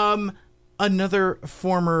that, another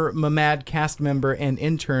former Mamad cast member and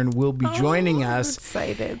intern will be joining us.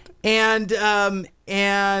 Excited. And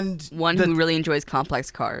one who really enjoys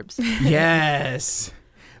complex carbs. Yes.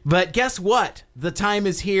 But guess what? The time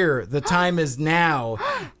is here. The time is now.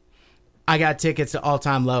 I got tickets to All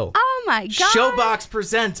Time Low. Oh my God. Showbox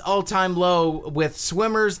presents All Time Low with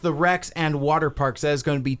Swimmers, the Rex, and Water Parks. That is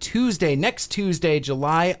going to be next Tuesday,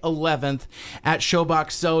 July 11th at Showbox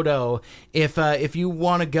Soto. If you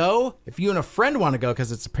want to go, if you and a friend want to go,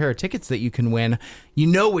 because it's a pair of tickets that you can win, you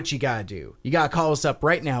know what you got to do. You got to call us up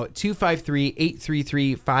right now at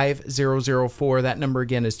 253-833-5004. That number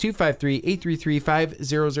again is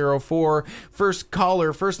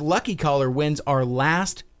 253-833-5004. First lucky caller wins our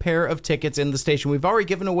last pair of tickets in the station. We've already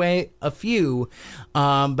given away a few,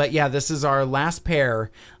 but yeah, this is our last pair.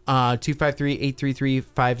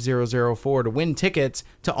 253-833-5004 to win tickets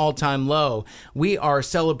to All Time Low. We are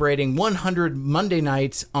celebrating 100 Monday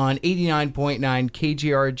nights on 89.9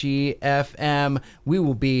 KGRG FM. We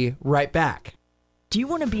will be right back. Do you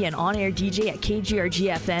want to be an on-air DJ at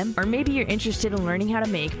KGRG FM? Or maybe you're interested in learning how to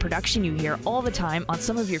make production you hear all the time on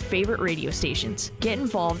some of your favorite radio stations. Get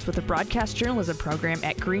involved with the broadcast journalism program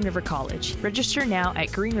at Green River College. Register now at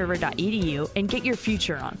greenriver.edu and get your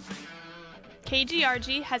future on.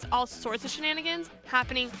 KGRG has all sorts of shenanigans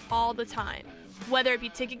happening all the time. Whether it be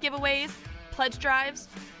ticket giveaways, pledge drives,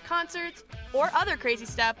 concerts, or other crazy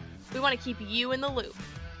stuff, we want to keep you in the loop.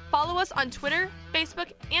 Follow us on Twitter,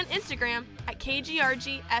 Facebook, and Instagram at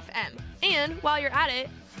KGRG-FM. And while you're at it,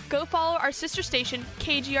 go follow our sister station,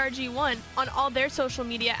 KGRG1, on all their social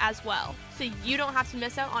media as well, so you don't have to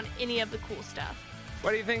miss out on any of the cool stuff.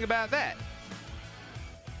 What do you think about that?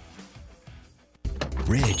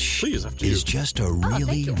 Rich is just a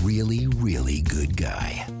really, really, really good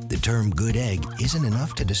guy. The term good egg isn't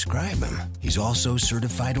enough to describe him. He's also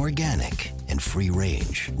certified organic and free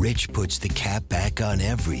range. Rich puts the cap back on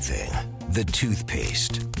everything. The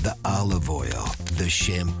toothpaste, the olive oil, the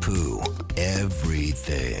shampoo,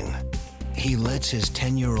 everything. He lets his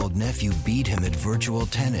 10-year-old nephew beat him at virtual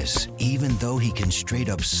tennis, even though he can straight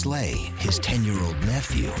up slay his 10-year-old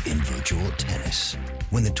nephew in virtual tennis.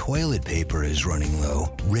 When the toilet paper is running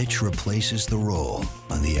low, Rich replaces the roll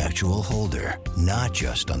on the actual holder, not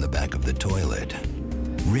just on the back of the toilet.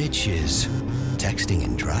 Rich is texting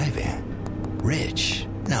and driving. Rich?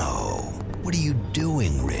 No. What are you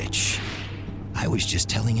doing, Rich? I was just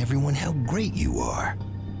telling everyone how great you are.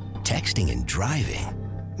 Texting and driving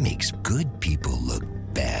makes good people look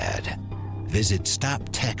bad. Visit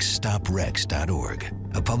StopTextStopWrecks.org.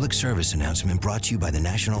 A public service announcement brought to you by the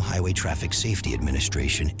National Highway Traffic Safety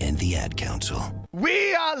Administration and the Ad Council.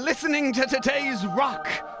 We are listening to today's rock.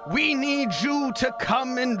 We need you to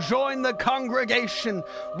come and join the congregation.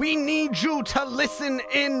 We need you to listen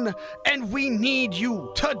in, and we need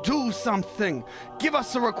you to do something. Give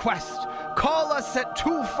us a request. Call us at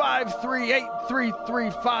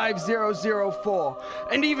 253-833-5004.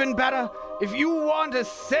 And even better, if you want a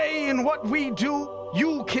say in what we do,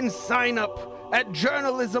 you can sign up at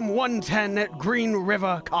Journalism 110 at Green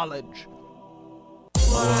River College.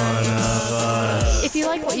 If you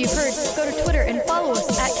like what you've heard, go to Twitter and follow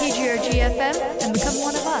us at KGRG-FM and become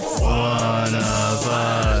one of us. One of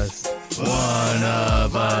us. One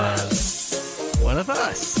of us. One of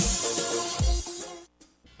us.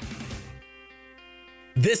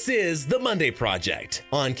 This is The Monday Project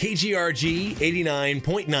on KGRG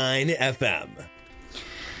 89.9 FM.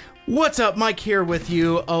 What's up? Mike here with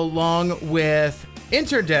you, along with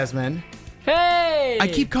intern Desmond Hey! I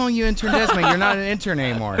keep calling you Intern Desmond. You're not an intern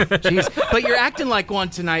anymore. Jeez. But you're acting like one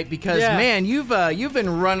tonight because, man, you've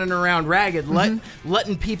been running around ragged,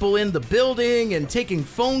 letting people in the building and taking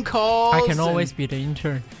phone calls. I can always be the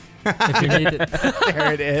intern. If you need it.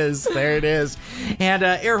 There it is. There it is. And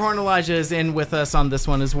Air Horn Elijah is in with us on this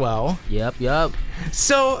one as well. Yep.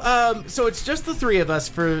 So it's just the three of us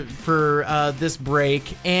for this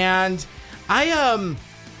break, and I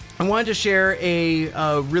wanted to share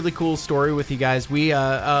a really cool story with you guys. We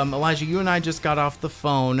Elijah, you and I just got off the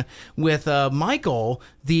phone with Michael,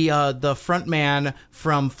 the front man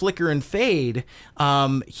from Flicker and Fade,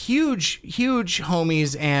 huge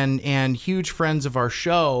homies and huge friends of our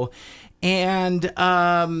show, and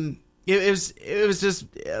it was just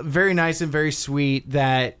very nice and very sweet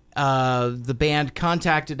that the band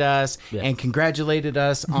contacted us and congratulated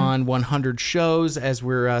us on 100 shows as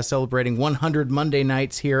we're celebrating 100 Monday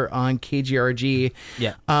nights here on KGRG.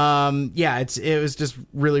 It was just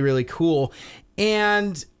really, really cool.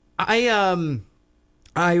 And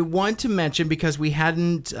I want to mention, because we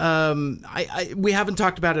hadn't we haven't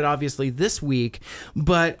talked about it obviously this week,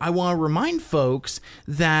 but I want to remind folks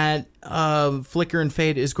that Flicker and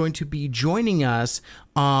Fade is going to be joining us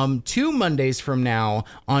 2 Mondays from now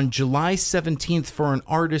on July 17th for an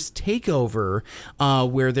artist takeover,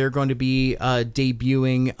 where they're going to be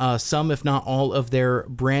debuting some, if not all, of their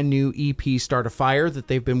brand new EP, Start a Fire, that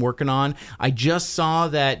they've been working on. I just saw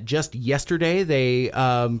that just yesterday they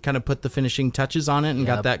kind of put the finishing touches on it and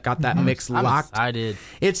got that mix locked. I'm excited.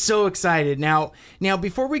 It's so excited. Now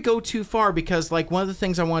before we go too far, because like one of the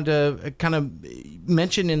things I wanted to kind of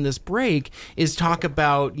mention in this break is talk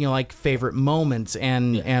about, like favorite moments and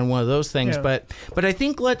one of those things. But I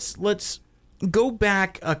think let's go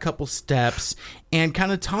back a couple steps and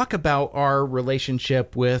kind of talk about our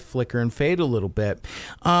relationship with Flicker and Fade a little bit.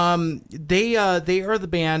 They are the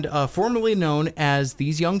band formerly known as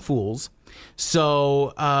These Young Fools.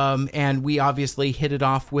 So, and we obviously hit it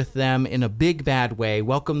off with them in a big bad way,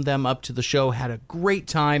 welcomed them up to the show, had a great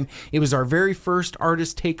time. It was our very first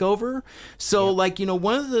artist takeover. So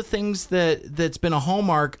one of the things that's been a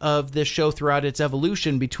hallmark of this show throughout its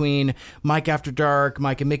evolution between Mike After Dark,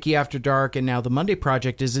 Mike and Mickey After Dark, and now the Monday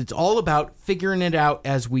Project is it's all about figuring it out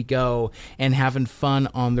as we go and having fun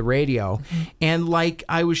on the radio. Mm-hmm. And like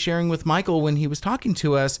I was sharing with Michael when he was talking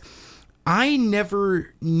to us, I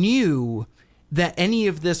never knew that any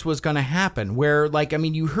of this was going to happen, where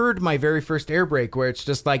you heard my very first air break where it's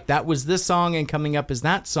just like that was this song and coming up is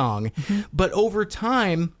that song. Mm-hmm. But over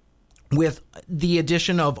time, with the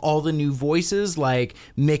addition of all the new voices like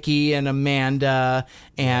Mickey and Amanda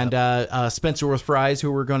and Spencer with Fries,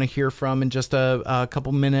 who we're going to hear from in just a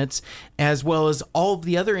couple minutes, as well as all of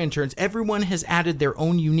the other interns, everyone has added their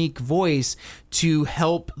own unique voice to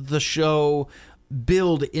help the show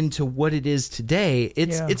build into what it is today.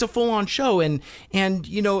 It's a full-on show, and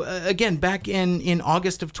again, back in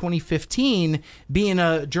August of 2015, being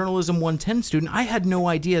a journalism 110 student, I had no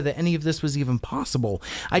idea that any of this was even possible.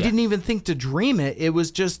 I didn't even think to dream it. It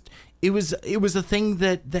was just it was a thing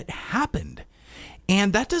that happened.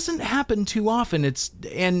 And that doesn't happen too often.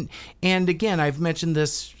 And again, I've mentioned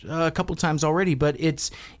this a couple times already, but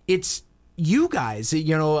it's you guys,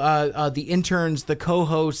 the interns, the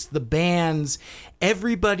co-hosts, the bands,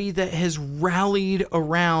 everybody that has rallied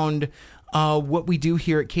around what we do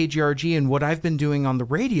here at KGRG and what I've been doing on the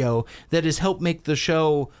radio that has helped make the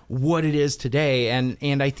show what it is today.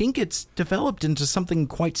 And I think it's developed into something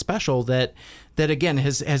quite special that again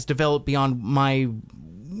has developed beyond my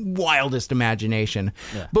wildest imagination.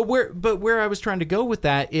 Yeah. But where I was trying to go with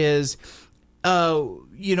that is,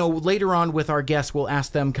 later on with our guests, we'll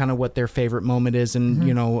ask them kind of what their favorite moment is.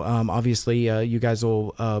 And, obviously you guys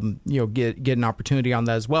will, get an opportunity on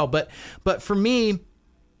that as well. But for me,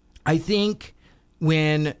 I think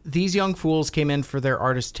when These Young Fools came in for their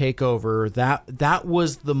artist takeover, that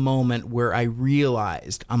was the moment where I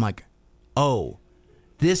realized, I'm like, oh,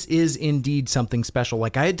 this is indeed something special.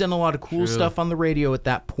 Like I had done a lot of cool stuff on the radio at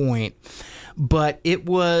that point, but it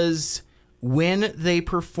was when they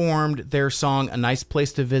performed their song A Nice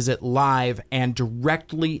Place to Visit live and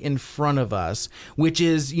directly in front of us, which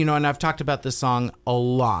is, and I've talked about this song a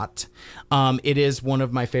lot. It is one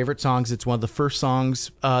of my favorite songs. It's one of the first songs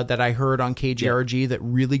that I heard on KGRG that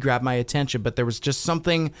really grabbed my attention. But there was just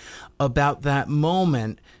something about that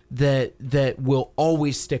moment that will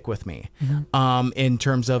always stick with me, in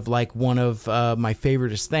terms of like one of my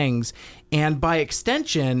favoriteest things. And by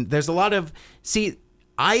extension, there's a lot of,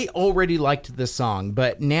 I already liked this song,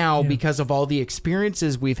 but now because of all the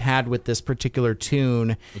experiences we've had with this particular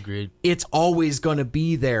tune, Agreed. It's always going to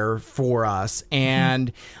be there for us.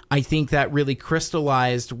 And I think that really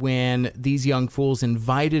crystallized when These Young Fools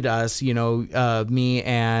invited us, me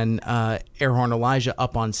and Air Horn Elijah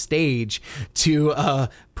up on stage to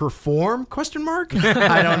perform, ?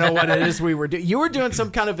 I don't know what it is we were doing. You were doing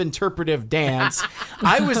some kind of interpretive dance.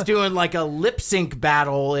 I was doing like a lip sync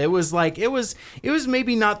battle. It was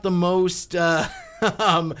maybe not the most I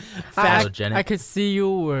could see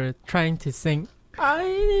you were trying to sing I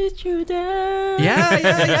Need You There.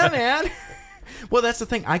 Yeah, man. Well, that's the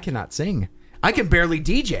thing. I cannot sing. I can barely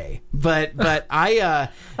DJ, but I'm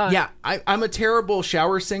a terrible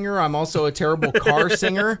shower singer. I'm also a terrible car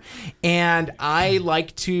singer, and I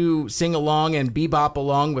like to sing along and bebop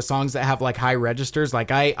along with songs that have like high registers.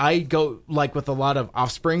 Like I go like with a lot of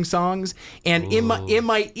Offspring songs, and in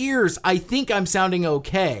my ears, I think I'm sounding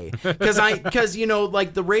okay because like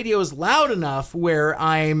the radio is loud enough where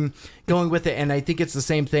I'm going with it, and I think it's the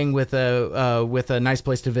same thing with a Nice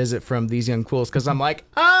Place to Visit from These Young Fools, because I'm like,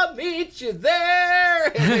 I'll meet you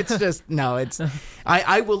there, and it's just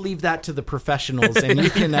I will leave that to the professionals, and you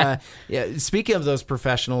can speaking of those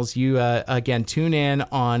professionals, you again tune in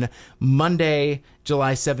on Monday,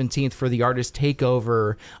 July 17th for the Artist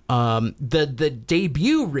Takeover, the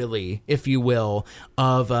debut, really, if you will,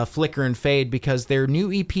 of Flicker and Fade, because their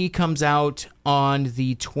new EP comes out on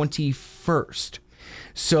the 21st.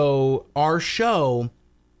 So our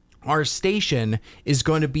station is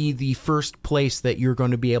going to be the first place that you're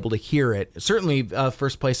going to be able to hear it. Certainly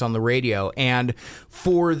first place on the radio. And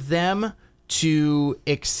for them to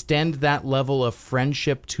extend that level of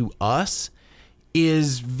friendship to us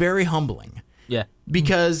is very humbling. Yeah.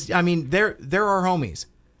 Because, I mean, they're our homies.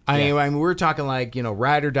 I mean, we're talking like,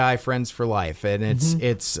 ride or die friends for life. And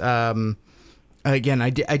it's again, I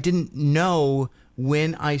didn't know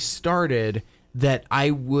when I started that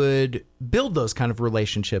I would build those kind of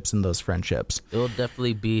relationships and those friendships. It'll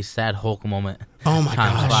definitely be sad Hulk moment. Oh my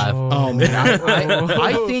gosh! 5. Oh man,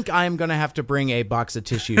 I think I'm gonna have to bring a box of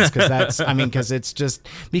tissues because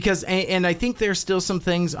and I think there's still some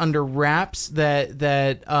things under wraps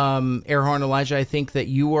that Air Horn Elijah, I think that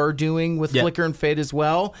you are doing with Flicker and Fade as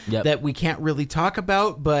well that we can't really talk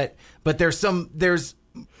about, but there's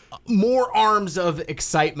more arms of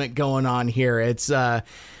excitement going on here. It's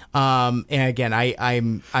and again,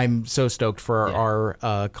 I'm so stoked for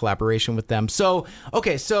our collaboration with them. So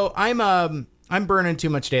okay, so I'm burning too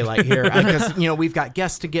much daylight here because we've got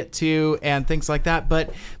guests to get to and things like that.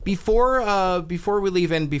 But before we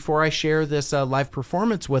leave and before I share this live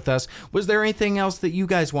performance with us, was there anything else that you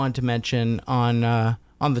guys wanted to mention on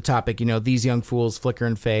the topic? These Young Fools, Flicker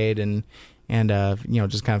and Fade, and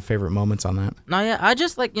just kind of favorite moments on that. No, yeah, I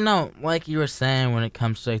just like you were saying when it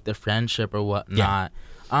comes to like the friendship or whatnot.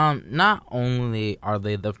 Not only are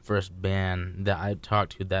they the first band that I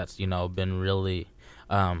talked to that's been really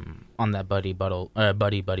on that buddy level,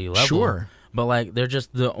 sure, but like they're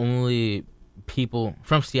just the only people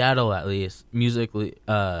from Seattle, at least musically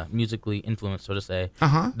influenced, so to say,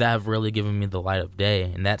 that have really given me the light of day,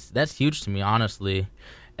 and that's huge to me, honestly.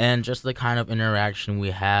 And just the kind of interaction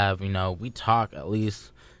we have, we talk at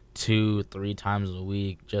least 2-3 times a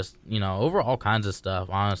week, just over all kinds of stuff,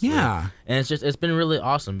 honestly. Yeah. And it's been really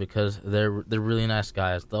awesome because they're really nice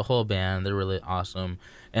guys. The whole band, they're really awesome,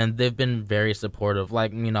 and they've been very supportive.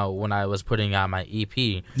 Like when I was putting out my EP,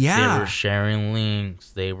 they were sharing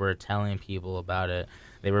links, they were telling people about it,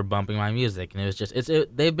 they were bumping my music, and it was just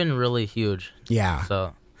they've been really huge. Yeah.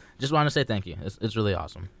 So just want to say thank you. It's really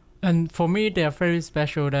awesome. And for me, they're very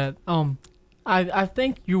special. That I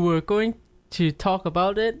think you were going to talk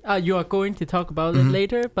about it. You are going to talk about it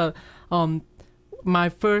later. But my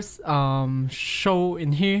first show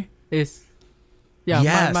in here is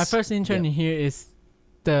my first intern in here is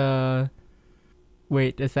the.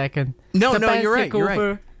 Wait a second. No, the you're right. You're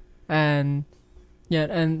right. And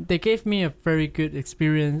they gave me a very good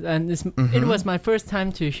experience, and it was my first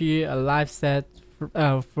time to hear a live set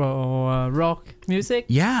for rock music.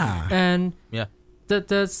 Yeah. And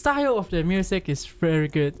the style of the music is very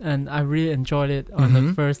good, and I really enjoyed it on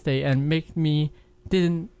the first day, and make me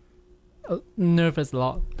didn't nervous a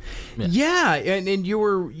lot. Yeah, and you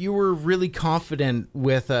were really confident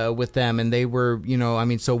with them, and they were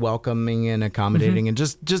so welcoming and accommodating, and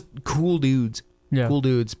just cool dudes. Yeah. Cool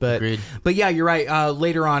dudes, but yeah, you're right.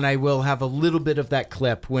 Later on, I will have a little bit of that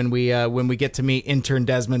clip when we get to meet intern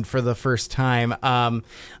Desmond for the first time. But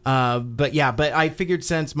I figured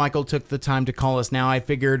since Michael took the time to call us now, I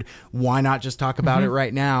figured why not just talk about it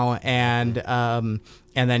right now. And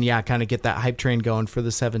then kind of get that hype train going for the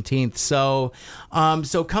 17th.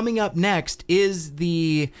 So coming up next is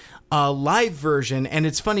the live version, and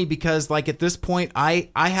it's funny because like at this point I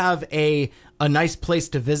have a nice place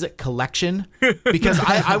to visit collection because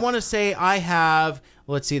I want to say I have,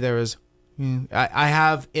 let's see, I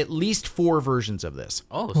have at least 4 versions of this.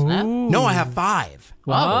 Oh, snap. Ooh. No, I have 5.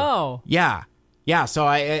 Wow. Yeah. So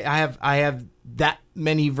I have that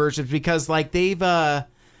many versions because like they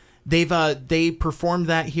performed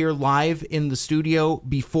that here live in the studio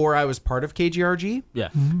before I was part of KGRG. Yeah.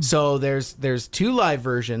 Mm-hmm. So there's 2 live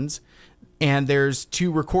versions and there's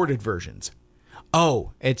 2 recorded versions.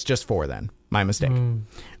 Oh, it's just 4 then. My mistake.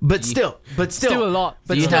 But still a lot.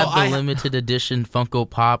 But Do you still, have the limited edition Funko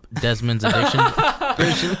Pop Desmond's Addiction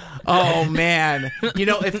version? Oh man,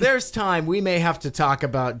 if there's time, we may have to talk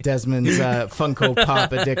about Desmond's Funko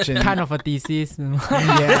Pop addiction. Kind of a disease.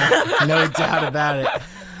 Yeah, no doubt about it.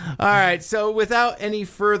 All right, so without any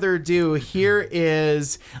further ado, here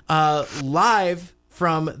is live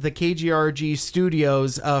from the KGRG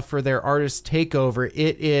studios for their artist takeover.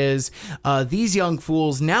 It is These Young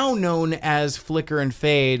Fools, now known as Flicker and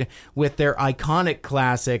Fade, with their iconic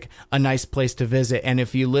classic, A Nice Place to Visit. And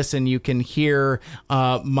if you listen, you can hear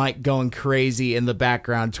Mike going crazy in the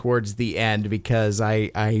background towards the end because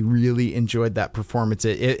I really enjoyed that performance.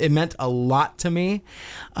 It meant a lot to me.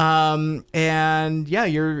 And yeah,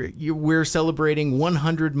 we're celebrating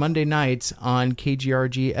 100 Monday nights on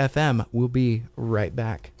KGRG FM. We'll be right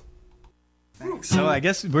back. So I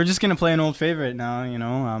guess we're just gonna play an old favorite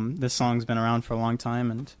now. This song's been around for a long time,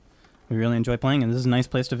 and we really enjoy playing. And this is a nice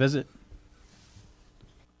place to visit.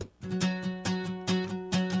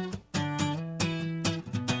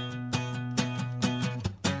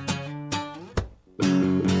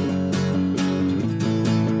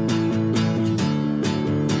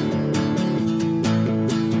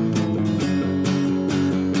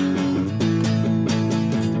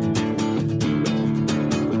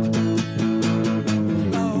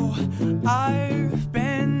 I've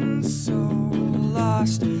been so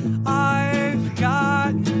lost. I've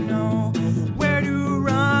got nowhere to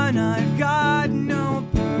run. I've got no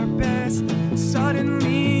purpose.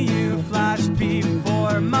 Suddenly you flashed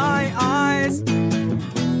before my eyes.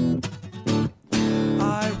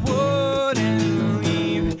 I wouldn't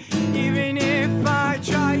leave even if I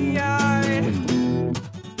tried.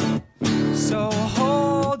 So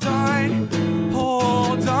hold on.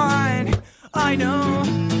 I know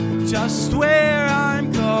just where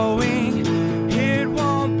I'm going. It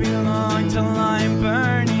won't be long till I'm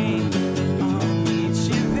burning. I'll meet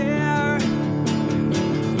you there.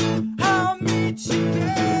 I'll meet you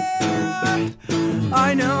there.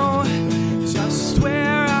 I know just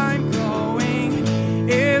where I'm going.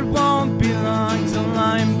 It won't be long till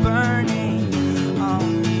I'm burning. I'll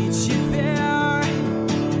meet you there.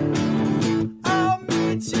 I'll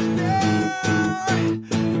meet you there.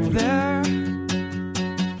 There.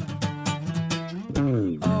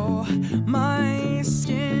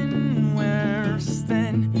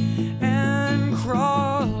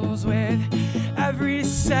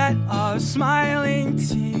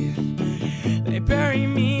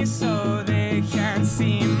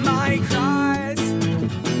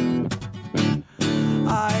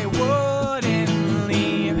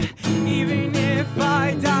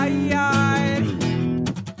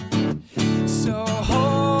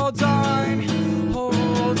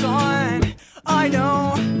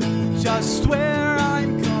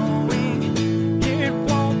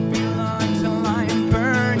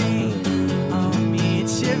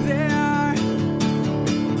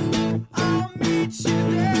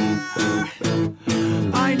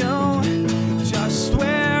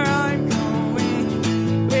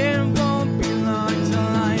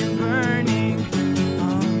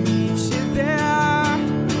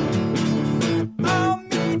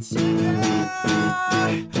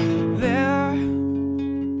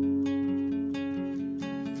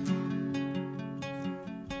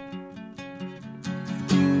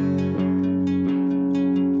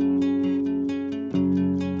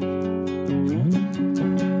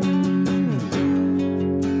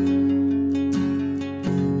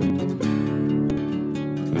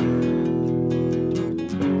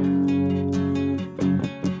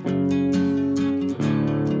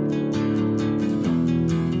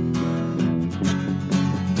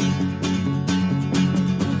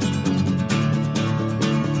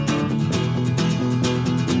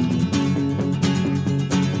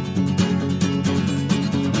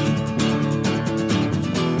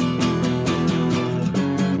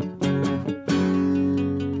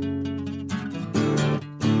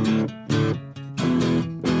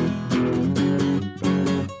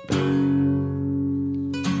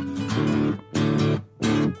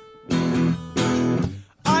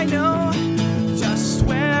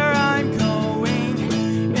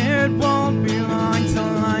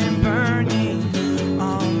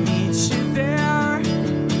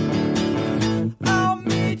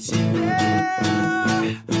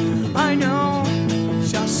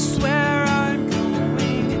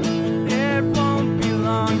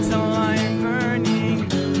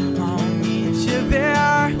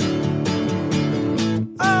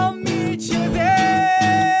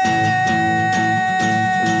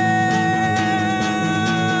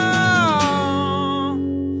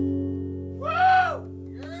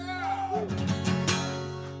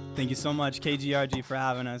 so much, KGRG, for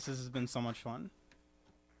having us. This has been so much fun.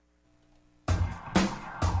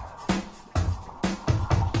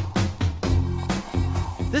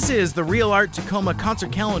 This is the Real Art Tacoma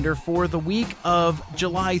concert calendar for the week of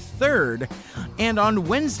July 3rd. And on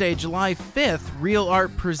Wednesday, July 5th, Real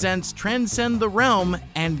Art presents Transcend the Realm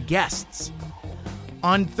and guests.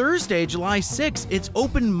 On Thursday, July 6th, it's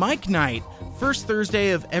open mic night. First Thursday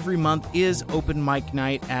of every month is open mic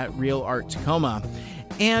night at Real Art Tacoma.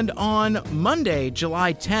 And on Monday,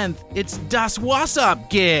 July 10th, it's Das Wassup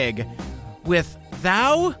gig with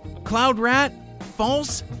Thou, Cloud Rat,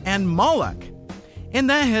 False, and Moloch. And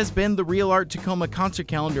that has been the Real Art Tacoma concert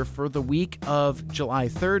calendar for the week of July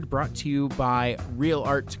 3rd, brought to you by Real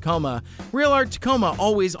Art Tacoma. Real Art Tacoma,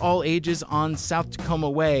 always all ages on South Tacoma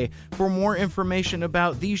Way. For more information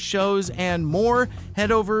about these shows and more,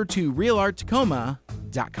 head over to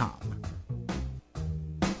realarttacoma.com.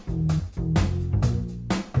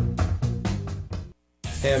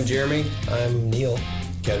 Hey, I'm Jeremy. I'm Neil.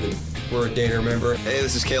 Kevin. We're a Dana member. Hey,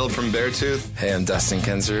 this is Caleb from Beartooth. Hey, I'm Dustin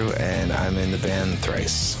Kensru, and I'm in the band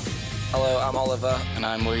Thrice. Hello, I'm Oliver. And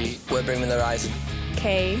I'm Lee. We're Bring Me the Horizon.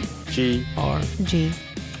 K. G. R. G.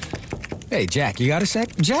 Hey, Jack, you got a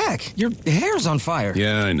sec? Jack, your hair's on fire.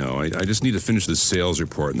 Yeah, I know. I just need to finish this sales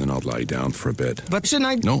report, and then I'll lie down for a bit. But shouldn't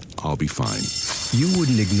I? No, I'll be fine. You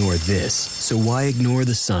wouldn't ignore this, so why ignore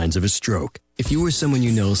the signs of a stroke? If you or someone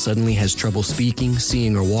you know suddenly has trouble speaking,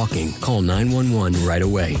 seeing, or walking, call 911 right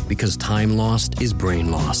away, because time lost is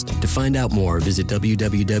brain lost. To find out more, visit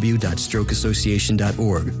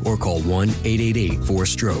www.strokeassociation.org or call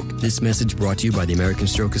 1-888-4STROKE. This message brought to you by the American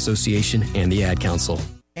Stroke Association and the Ad Council.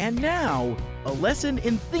 And now, a lesson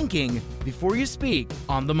in thinking before you speak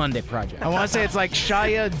on the Monday Project. I want to say it's like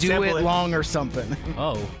Shia, do it long or something.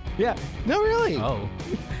 Oh. Yeah. No, really. Oh.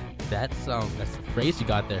 That's a phrase you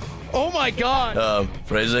got there. Oh my God.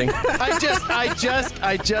 Phrasing. I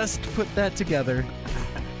just put that together.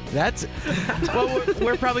 That's well,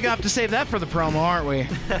 we're probably gonna have to save that for the promo, aren't we?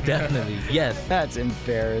 Definitely, yes. That's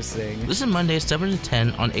embarrassing. Listen Mondays 7 to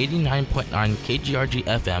 10 on 89.9 KGRG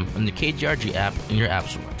FM and the KGRG app in your app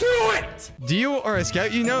store. Do it! Do you or a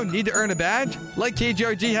scout you know need to earn a badge? Let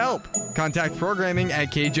KGRG help. Contact programming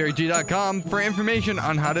at kgrg.com for information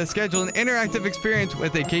on how to schedule an interactive experience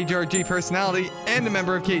with a KGRG personality and a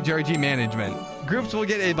member of KGRG management. Groups will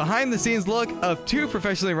get a behind-the-scenes look of 2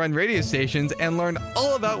 professionally run radio stations and learn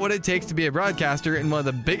all about what it takes to be a broadcaster in one of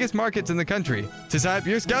the biggest markets in the country. To sign up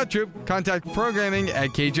your scout troop, contact programming at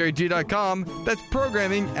kgrg.com. That's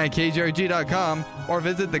programming at kgrg.com, or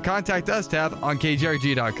visit the Contact Us tab on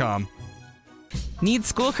kgrg.com. Need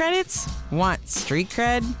school credits? Want street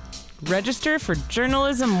cred? Register for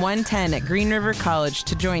Journalism 110 at Green River College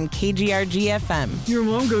to join KGRG FM. Your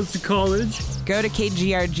mom goes to college. Go to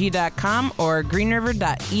kgrg.com or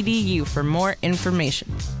greenriver.edu for more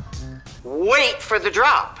information. Wait for the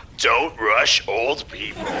drop. Don't rush old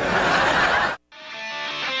people.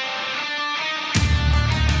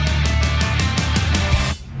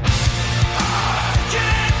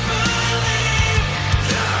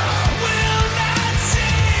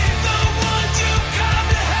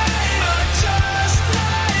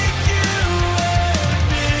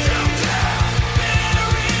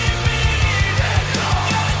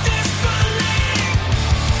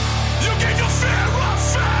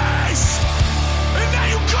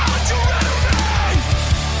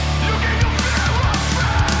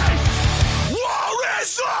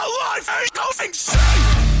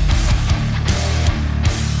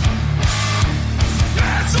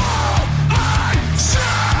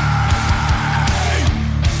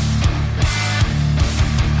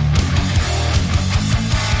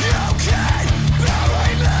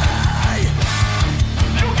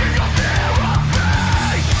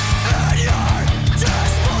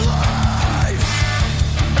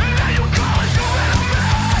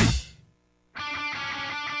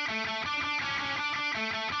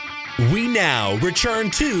 We now return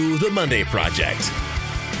to the Monday Project.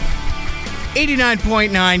 89.9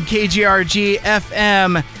 KGRG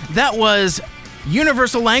FM. That was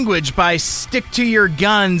Universal Language by Stick to Your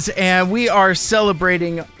Guns, and we are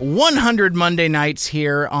celebrating 100 Monday nights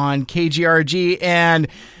here on KGRG, and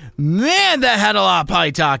man, that had a lot of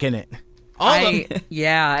potty talk in it.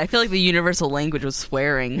 Yeah, I feel like the universal language was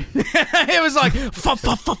swearing. It was like, fup,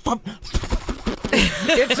 fup, fup, fup.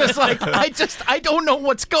 It's just like, I don't know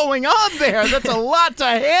what's going on there. That's a lot to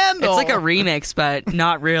handle. It's like a remix, but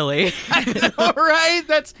not really. I know, right?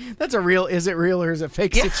 That's a real, is it real or is it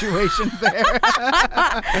fake situation there?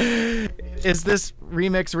 Is this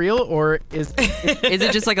remix real or is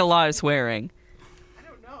it just like a lot of swearing?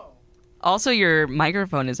 Also, your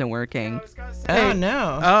microphone isn't working. Oh,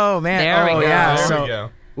 no. Oh, man. There we go. Yeah. There So, we go.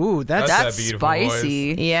 ooh, that's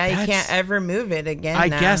spicy. Yeah, you can't ever move it again. I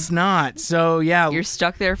now. guess not. So, yeah. You're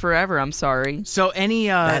stuck there forever. I'm sorry. So any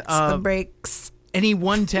That's the breaks. Any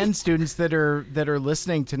 110 students that are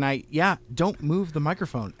listening tonight, don't move the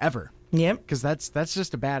microphone ever. Yep. Because that's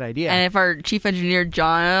just a bad idea. And if our chief engineer,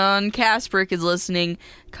 John Kasprick, is listening,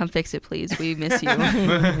 come fix it, please. We miss you.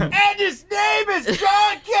 And his name is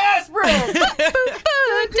John Kasprick!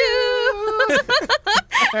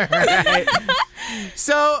 All right.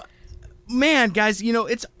 So, man, guys,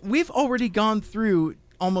 we've already gone through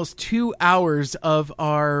almost 2 hours of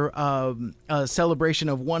our celebration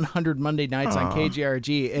of 100 Monday nights on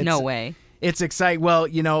KGRG. No way. It's exciting. Well,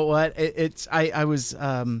 you know what? I was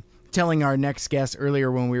telling our next guest earlier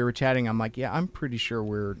when we were chatting, I'm like, I'm pretty sure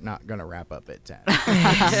we're not going to wrap up at 10.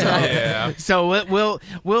 So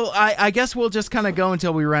I guess we'll just kind of go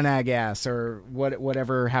until we run out of gas or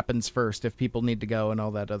whatever happens first if people need to go and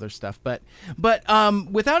all that other stuff. But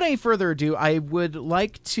without any further ado, I would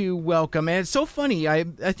like to welcome, and it's so funny, I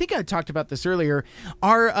think I talked about this earlier,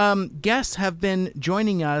 our guests have been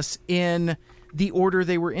joining us in the order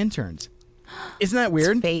they were interns. Isn't that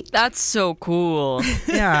weird? That's so cool.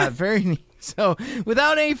 Yeah, very neat. So,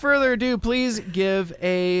 without any further ado, please give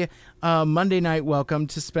a Monday night welcome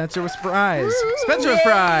to Spencer with Fries. Spencer with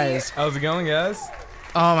Fries. How's it going, guys?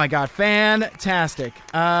 Oh my God, fantastic!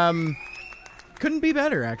 Couldn't be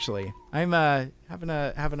better, actually. I'm having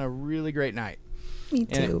a really great night. Me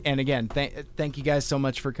too. And again, thank you guys so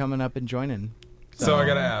much for coming up and joining. So I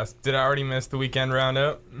gotta ask, did I already miss the weekend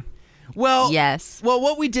roundup? Well, yes. Well,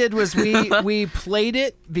 what we did was we played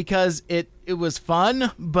it because it was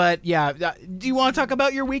fun. But yeah, do you want to talk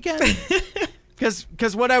about your weekend?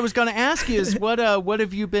 Because what I was going to ask you is what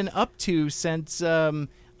have you been up to since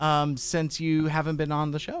you haven't been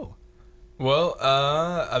on the show? Well,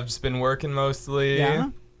 I've just been working mostly. Yeah.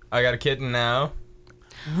 I got a kitten now.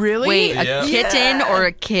 Really? Wait, a kitten or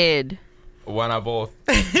a kid? Why not both?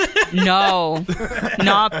 No,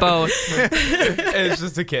 not both. It's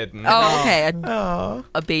just a kitten. Oh, okay.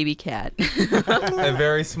 A baby cat. A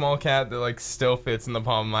very small cat that still fits in the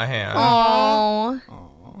palm of my hand.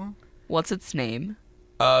 Aww. What's its name?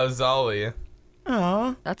 Zolly.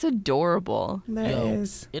 Aw. That's adorable. That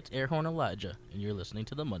is. It's Airhorn Elijah, and you're listening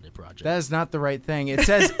to the Monday Project. That is not the right thing. It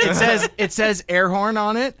says air horn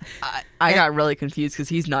on it. I got really confused because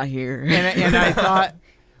he's not here. And I thought,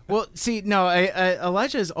 well, see, no,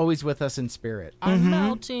 Elijah is always with us in spirit. I'm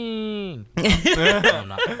melting. No, I'm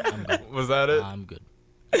not. I'm good. Was that it? I'm good.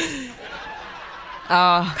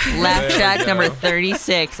 Laugh Track number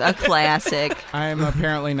 36, a classic. I am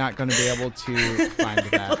apparently not going to be able to find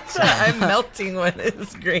that. So. I'm melting one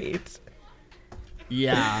is great.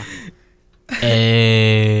 Yeah.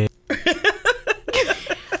 Hey.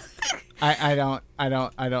 I don't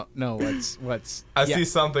know what's. I see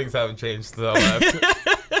some things haven't changed to the left.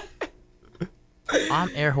 I'm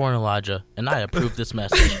Airhorn Elijah, and I approve this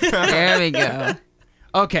message. There we go.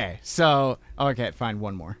 Okay, fine,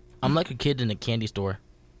 one more. I'm like a kid in a candy store,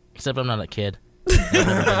 except I'm not a kid. I've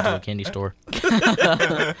never been to a candy store.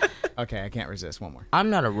 Okay, I can't resist. One more. I'm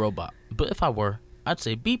not a robot, but if I were, I'd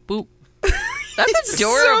say beep boop. That's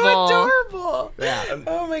adorable. So adorable. Yeah.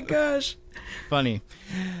 Oh my gosh. Funny.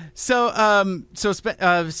 So,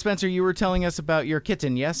 Spencer, you were telling us about your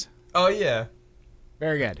kitten, yes? Oh yeah.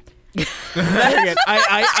 Very good. Very good.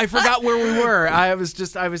 I forgot where we were. I was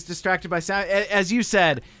distracted by sound. As you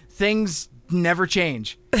said, things never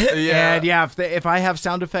change. Yeah. And yeah, if I have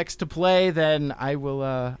sound effects to play, then I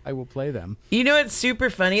will play them. You know what's super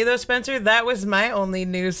funny though, Spencer? That was my only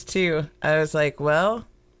news too. I was like, well,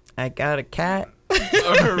 I got a cat.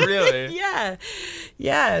 Oh, really? Yeah.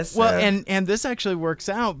 Yeah. So. Well, and this actually works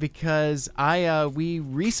out because we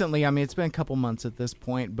recently, I mean, it's been a couple months at this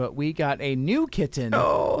point, but we got a new kitten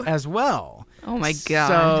as well. Oh my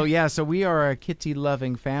God. So we are a kitty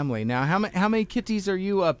loving family. Now, how many kitties are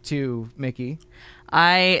you up to, Mickey?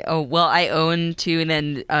 I own 2 and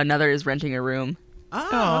then another is renting a room.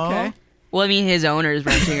 Oh, okay. Well, I mean, his owner is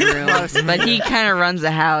renting a room, but he kind of runs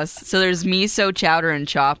the house. So there's Miso, Chowder, and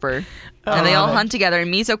Chopper. And they all hunt together.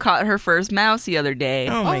 And Miso caught her first mouse the other day.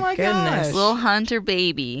 Oh my goodness. gosh. Little hunter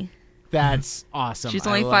baby. That's awesome. She's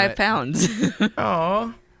only 5 pounds.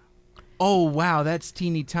 Aw. Oh, wow. That's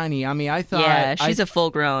teeny tiny. I mean, I thought... Yeah, she's a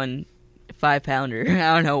full-grown 5-pounder.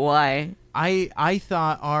 I don't know why. I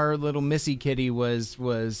thought our little Missy kitty was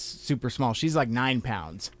super small. She's like 9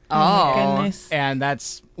 pounds. Oh. Goodness. And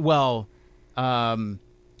that's,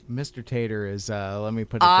 Mr. Tater is, let me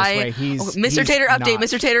put it this way. Mr. Tater update, not.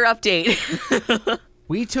 Mr. Tater update.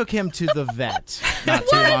 We took him to the vet not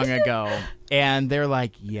too long ago, and they're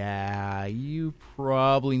like, yeah, you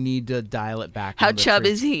probably need to dial it back. How chub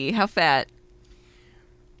is he? How fat?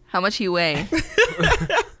 How much he weigh?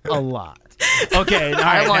 A lot. Okay,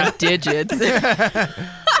 I want digits.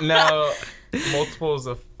 No, multiples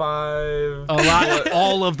of 5. A lot.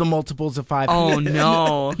 All of the multiples of 5. Oh,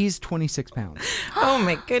 no. He's 26 pounds. Oh,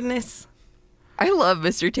 my goodness. I love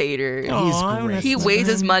Mr. Tater. He's great. He weighs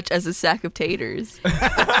as much as a sack of taters.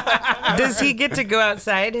 Does he get to go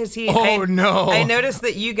outside? Has he? No. I noticed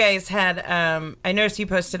that you guys had. I noticed you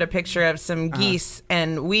posted a picture of some geese,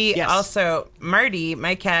 and we also, Marty,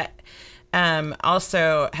 my cat,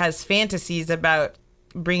 also has fantasies about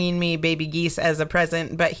bringing me baby geese as a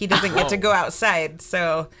present, but he doesn't get to go outside.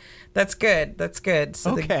 So that's good. That's good.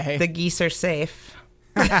 So the geese are safe.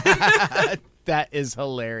 That is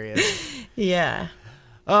hilarious. Yeah.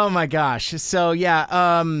 Oh my gosh. So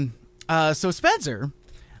yeah. So Spencer,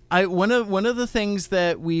 one of the things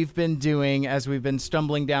that we've been doing as we've been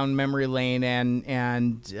stumbling down memory lane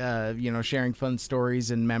and sharing fun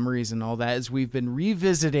stories and memories and all that is we've been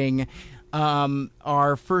revisiting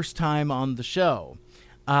our first time on the show.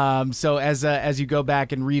 So as you go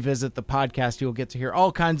back and revisit the podcast, you'll get to hear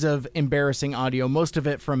all kinds of embarrassing audio, most of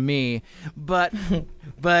it from me, but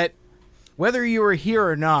whether you were here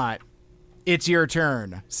or not, it's your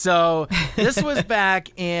turn. So this was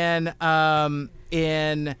back in February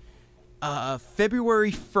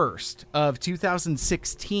 1st of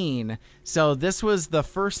 2016. So this was the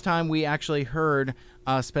first time we actually heard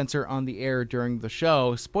Spencer on the air during the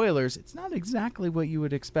show. Spoilers, it's not exactly what you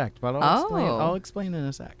would expect, but I'll explain in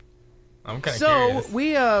a sec. I'm kind of curious.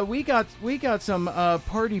 So we got some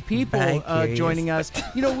party people joining us.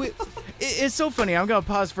 You know, it's so funny. I'm gonna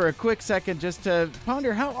pause for a quick second just to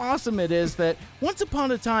ponder how awesome it is that once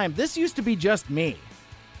upon a time this used to be just me.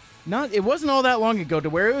 It wasn't all that long ago to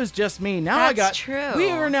where it was just me. Now That's true.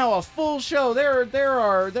 We are now a full show. There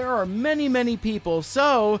are many people.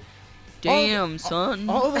 So. Damn, son.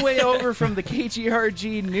 All the way over from the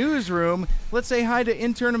KGRG newsroom, let's say hi to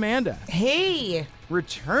intern Amanda. Hey.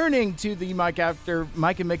 Returning to the Mike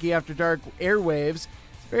and Mickey After Dark airwaves.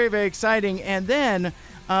 It's very, very exciting. And then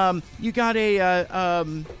you got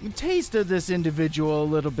a taste of this individual a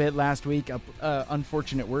little bit last week.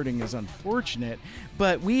 Unfortunate wording is unfortunate.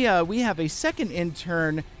 But we have a second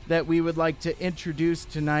intern that we would like to introduce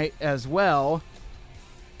tonight as well.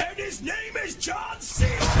 And his name is John C.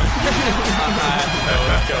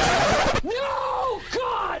 No,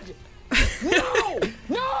 God! No!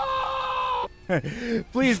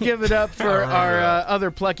 Please give it up for our other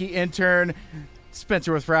plucky intern,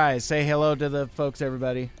 Spencer with Fries. Say hello to the folks,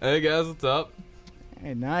 everybody. Hey, guys, what's up?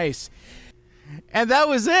 Hey, nice. And that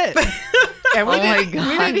was it. And we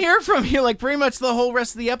didn't hear from you like pretty much the whole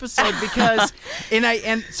rest of the episode because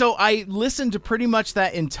so I listened to pretty much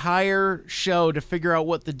that entire show to figure out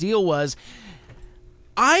what the deal was.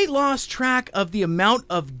 I lost track of the amount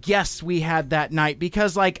of guests we had that night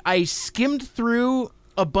because I skimmed through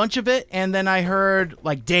a bunch of it and then I heard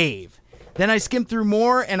Dave. Then I skimmed through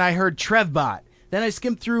more and I heard Trevbot. Then I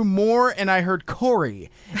skimmed through more and I heard Corey.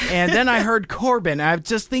 And then I heard Corbin. I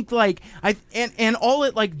just think and all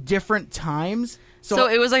at different times. So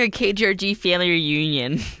it was like a KGRG family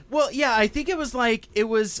reunion. Well, yeah, I think it was a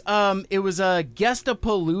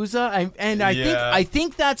guest-a-palooza. I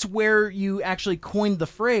think that's where you actually coined the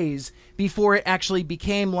phrase before it actually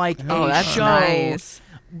became a that's show. Nice.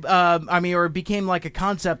 Or it became like a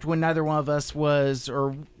concept when neither one of us was,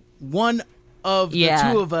 or one of the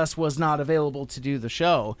two of us was not available to do the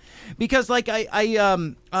show, because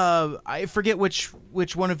I forget which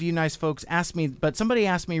one of you nice folks asked me, but somebody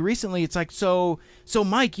asked me recently. It's so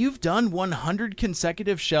Mike, you've done 100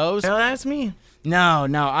 consecutive shows. No, that's me. No,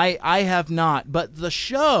 I have not. But the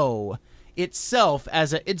show itself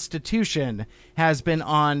as an institution has been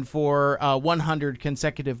on for 100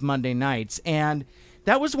 consecutive Monday nights, and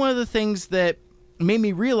that was one of the things that made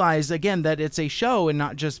me realize again that it's a show and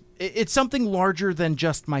not just, it's something larger than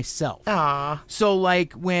just myself. So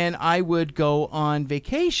when I would go on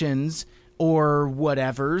vacations or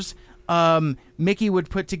whatever's, Mickey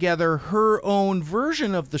would put together her own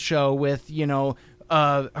version of the show with,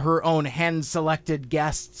 her own hand-selected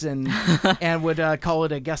guests and would call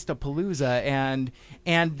it a guest-a-palooza.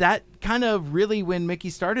 And that kind of really, when Mickey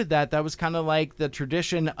started that was kind of like the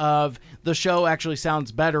tradition of the show actually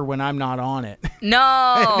sounds better when I'm not on it.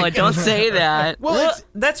 No, don't say that. Well,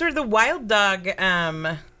 that's where the Wild Dog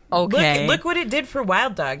Okay. Look what it did for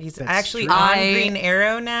Wild Dog. He's actually true. on Green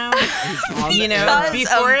Arrow now. You know,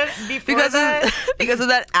 because of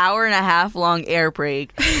that hour and a half long air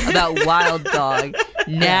break about Wild Dog.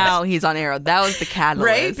 Now he's on Arrow. That was the catalyst.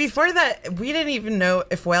 Right? Before that, we didn't even know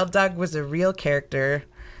if Wild Dog was a real character.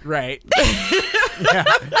 Right.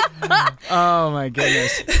 Oh my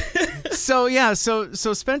goodness. So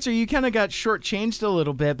Spencer, you kind of got shortchanged a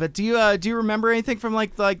little bit, but do you remember anything from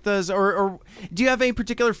like those, or do you have any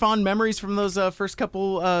particular fond memories from those first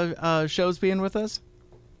couple shows being with us?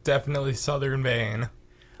 Definitely Southern Bane.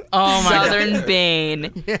 Oh my Southern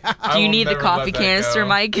Bane. Yeah. Do you need the coffee canister,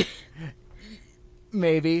 Mike?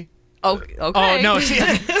 Maybe. Oh, okay. Oh no!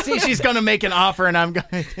 She's gonna make an offer, and I'm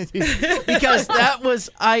gonna because that was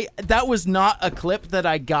not a clip that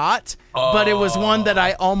I got, but it was one that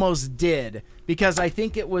I almost did because I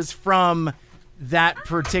think it was from that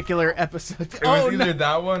particular episode. It was either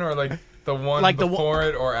that one or like the one like before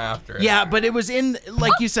it or after it. Yeah, but it was in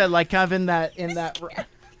like you said, like kind of in that. Oh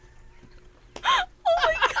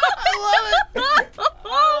my god! I love it.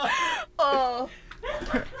 Oh.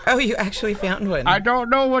 Oh, you actually found one. I don't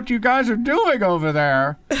know what you guys are doing over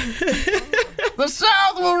there. The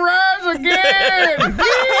South will rise again!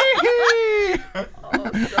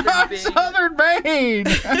 I'm Southern Bane!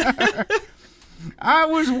 I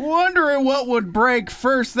was wondering what would break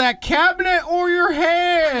first, that cabinet or your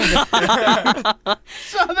head?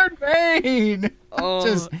 Southern Bane!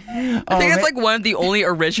 I think it's like one of the only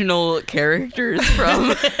original characters from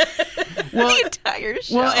the entire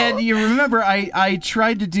show. Well, and you remember I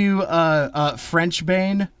tried to do French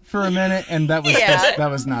Bane for a minute, and that was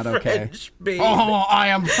that was not okay. Oh, I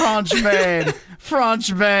am French Bane,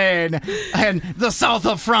 French Bane, and the south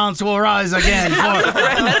of France will rise again. For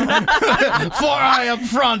I am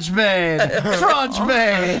French Bane, French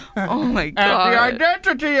Bane. Oh my god! And the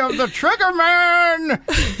identity of the Trigger Man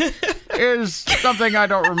is something I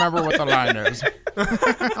don't remember what the line is.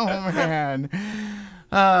 Oh man.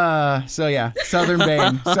 So yeah, Southern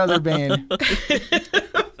Bane.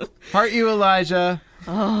 Heart you, Elijah.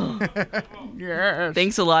 Oh. Yes.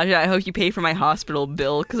 Thanks, Elijah. I hope you pay for my hospital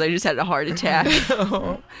bill because I just had a heart attack.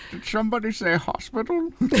 Did somebody say hospital?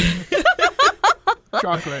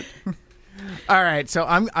 Chocolate. All right, so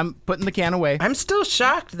I'm putting the can away. I'm still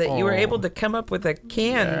shocked that you were able to come up with a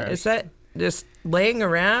can. Yes. Is that just laying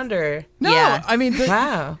around or? No, yeah. I mean,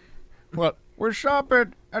 wow. Well, we're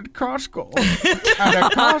shopping at Costco. And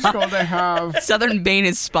at Costco they have... Southern Bane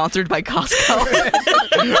is sponsored by Costco.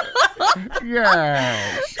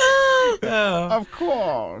 Yes. Oh. Of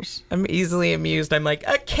course. I'm easily amused. I'm like,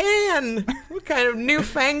 a can? What kind of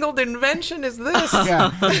newfangled invention is this? Yeah.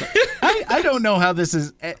 I don't know how this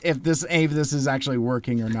is, if this is actually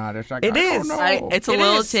working or not. It's like, It is. It's a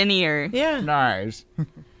little tinnier. Yeah. Nice.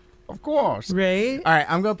 Of course. Right? All right,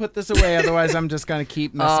 I'm going to put this away. Otherwise, I'm just going to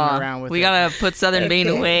keep messing around with it. We got to put Southern Bane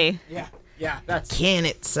away. Yeah, that's... Can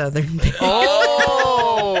it, Southern Bane?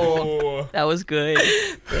 Oh! That was good.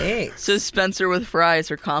 Thanks. So Spencer with fries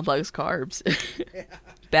or complex carbs.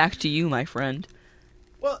 Back to you, my friend.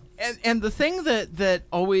 Well, and the thing that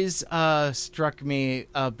always struck me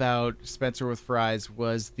about Spencer with fries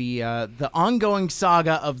was the ongoing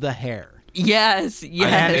saga of the hair. Yes.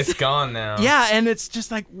 And it's gone now. Yeah, and it's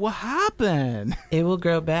just like, what happened? It will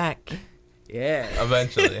grow back. Yeah.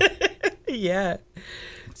 Eventually. Yeah.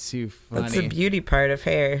 It's too funny. That's the beauty part of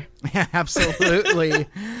hair. Yeah, absolutely.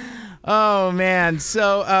 Oh, man.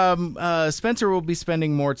 So Spencer will be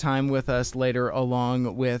spending more time with us later,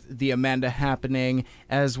 along with the Amanda Happening,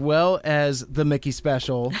 as well as the Mickey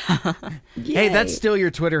Special. Hey, that's still your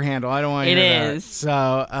Twitter handle. I don't want to hear that. It is.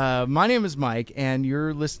 So my name is Mike, and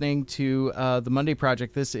you're listening to The Monday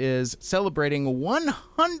Project. This is celebrating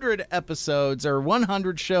 100 episodes, or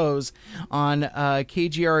 100 shows on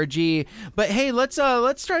KGRG. But hey, let's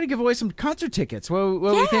try to give away some concert tickets. What do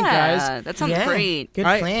we think, guys? That sounds great. Good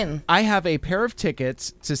plan. I have a pair of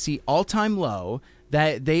tickets to see All Time Low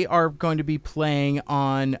that they are going to be playing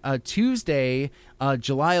on Tuesday,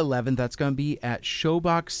 July 11th. That's going to be at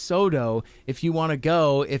Showbox Sodo. If you want to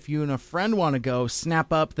go, if you and a friend want to go,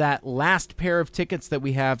 snap up that last pair of tickets that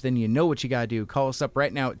we have, then you know what you got to do. Call us up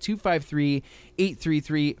right now at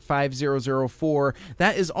 253-833-5004.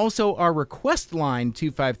 That is also our request line,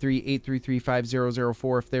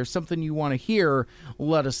 253-833-5004. If there's something you want to hear,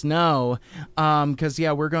 let us know. Because,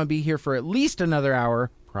 we're going to be here for at least another hour.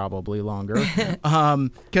 Probably longer.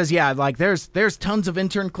 Because, there's tons of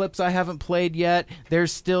intern clips I haven't played yet.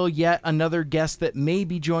 There's still yet another guest that may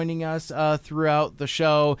be joining us throughout the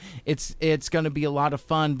show. It's going to be a lot of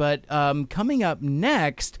fun. But coming up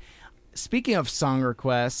next, speaking of song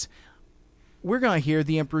requests, we're going to hear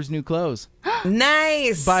The Emperor's New Clothes.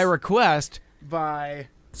 Nice. By request by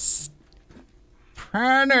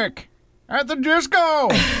Panic at the Disco.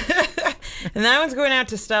 And that one's going out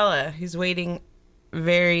to Stella, who's waiting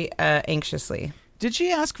very anxiously. Did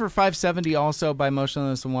she ask for 570 also by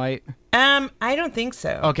Motionless in White? I don't think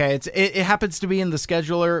so. Okay, it happens to be in the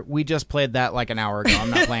scheduler. We just played that like an hour ago.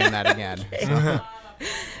 I'm not playing that again.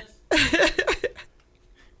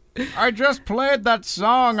 I just played that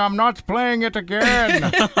song. I'm not playing it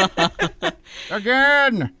again.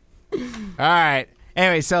 Again. All right.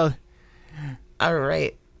 Anyway, so. All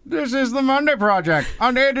right. This is the Monday Project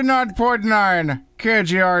on 89.9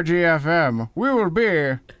 KGRG FM. We will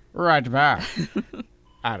be right back.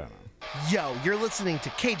 I don't know. Yo, you're listening to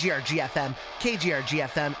KGRG FM, KGRG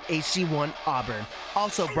FM, HC1 Auburn.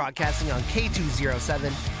 Also broadcasting on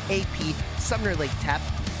K207 AP Sumner Lake Tap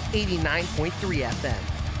 89.3 FM.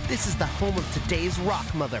 This is the home of today's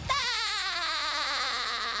rock, mother.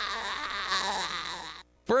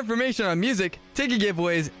 For information on music, ticket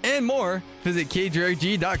giveaways, and more, visit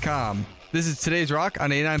KGRG.com. This is Today's Rock on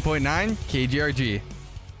 89.9 KGRG.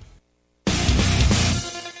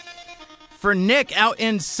 For Nick out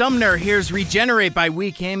in Sumner, here's Regenerate by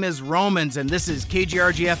We Came as Romans, and this is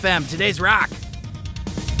KGRG FM, Today's Rock.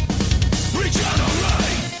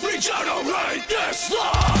 Regenerate this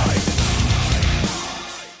life!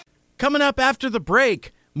 Coming up after the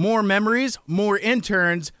break, more memories, more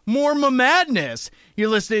interns, more madness. You're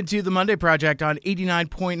listening to The Monday Project on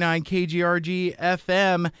 89.9 KGRG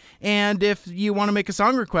FM. And if you want to make a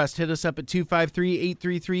song request, hit us up at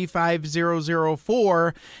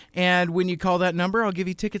 253-833-5004. And when you call that number, I'll give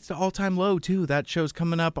you tickets to All Time Low, too. That show's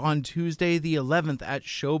coming up on Tuesday the 11th at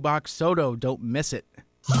Showbox Soto. Don't miss it.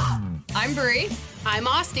 I'm Brie. I'm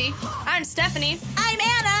Austin. I'm Stephanie. I'm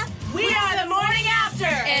Anna. We are the Morning After.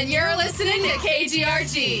 And you're listening to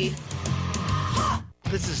KGRG.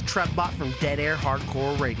 This is Trepbot from Dead Air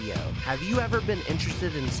Hardcore Radio. Have you ever been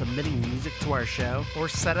interested in submitting music to our show or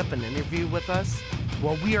set up an interview with us?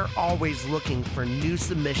 Well, we are always looking for new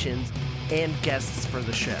submissions and guests for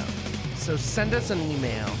the show. So send us an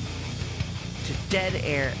email to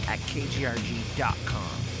deadair@kgrg.com.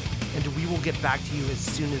 and we will get back to you as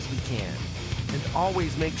soon as we can. And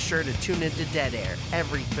always make sure to tune into Dead Air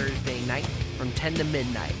every Thursday night from 10 to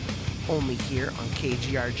midnight, only here on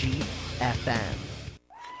KGRG FM.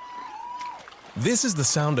 This is the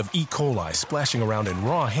sound of E. coli splashing around in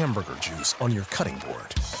raw hamburger juice on your cutting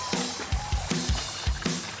board.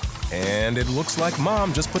 And it looks like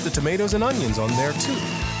Mom just put the tomatoes and onions on there too.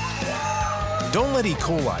 Don't let E.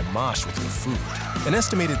 coli mosh with your food. An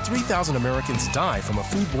estimated 3,000 Americans die from a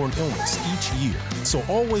foodborne illness each year. So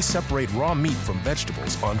always separate raw meat from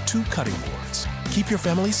vegetables on 2 cutting boards. Keep your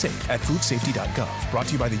family safe at foodsafety.gov. Brought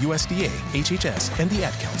to you by the USDA, HHS, and the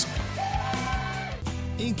Ad Council.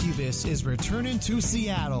 Incubus is returning to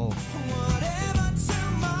Seattle.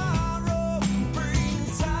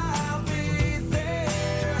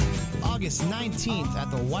 August 19th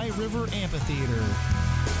at the White River Amphitheater.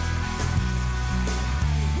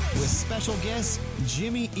 With special guests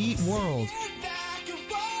Jimmy Eat World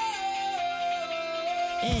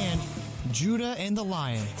and Judah and the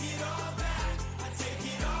Lion.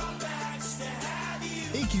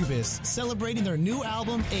 Incubus, celebrating their new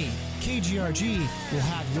album 8. KGRG will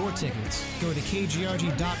have your tickets. Go to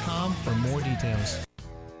kgrg.com for more details.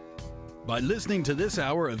 By listening to this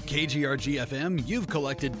hour of KGRG FM, you've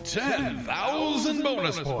collected 10,000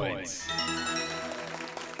 bonus points.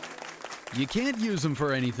 You can't use them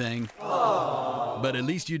for anything, but at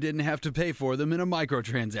least you didn't have to pay for them in a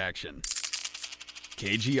microtransaction.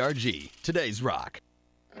 KGRG, Today's Rock.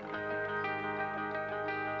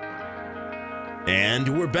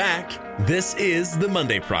 And we're back. This is The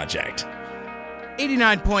Monday Project.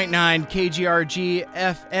 89.9 KGRG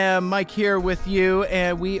FM. Mike here with you,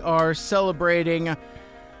 and we are celebrating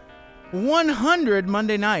 100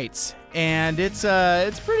 Monday nights. And it's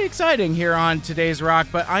pretty exciting here on Today's Rock,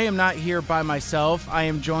 but I am not here by myself. I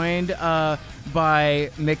am joined by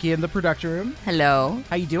Mickey in the production room. Hello.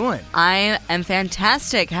 How you doing? I am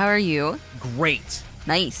fantastic. How are you? Great.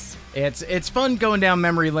 Nice. It's fun going down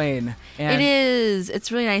memory lane. And it is.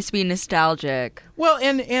 It's really nice to be nostalgic. Well,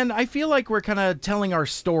 and I feel like we're kind of telling our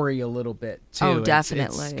story a little bit, too. Oh,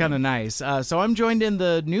 definitely. It's kind of nice. So I'm joined in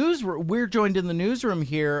the we're joined in the newsroom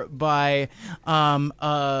here by Shaun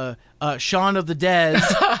of the Dead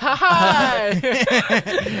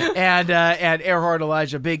and Earhart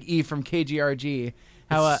Elijah, Big E from KGRG.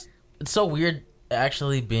 It's so weird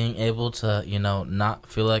actually being able to, not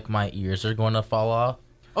feel like my ears are going to fall off.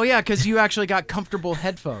 Oh yeah, because you actually got comfortable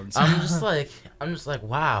headphones. I'm just like,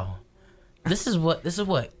 wow. This is what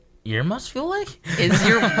your must feel like? Is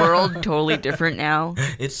your world totally different now?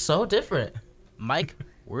 It's so different. Mike,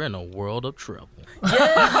 we're in a world of trouble.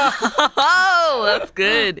 Yeah. Oh, that's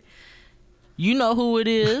good. You know who it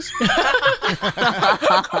is.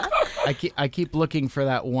 I keep looking for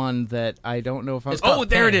that one that I don't know if I'm... Oh,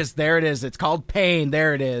 there it is. There it is. It's called Pain.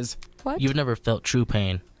 There it is. What? You've never felt true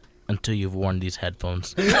pain until you've worn these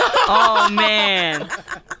headphones. Oh, man.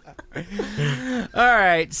 All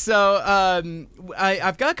right, so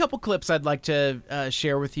I've got a couple clips I'd like to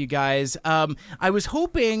share with you guys. I was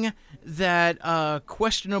hoping that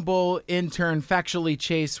questionable intern Factually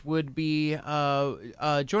Chase would be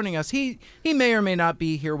joining us. He may or may not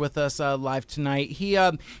be here with us live tonight. He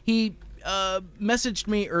messaged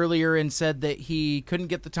me earlier and said that he couldn't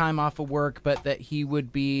get the time off of work, but that he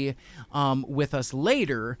would be with us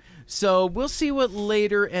later. So we'll see what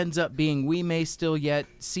later ends up being. We may still yet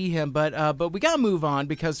see him, but we gotta move on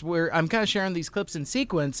because I'm kind of sharing these clips in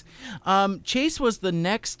sequence. Chase was the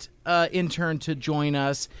next intern to join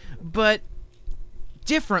us, but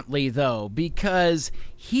differently though, because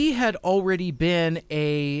he had already been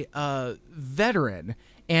a veteran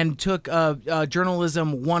and took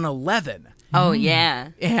Journalism 111. Oh, yeah.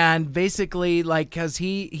 And basically, like, because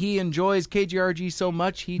he enjoys KGRG so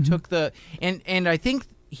much, he took the... And I think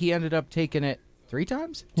he ended up taking it 3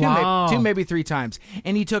 times? Two, maybe 3 times.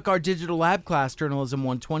 And he took our digital lab class, Journalism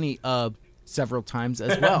 120, several times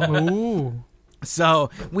as well. Ooh. So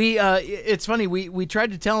it's funny, we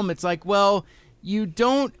tried to tell him, it's like, well... You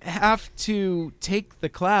don't have to take the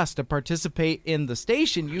class to participate in the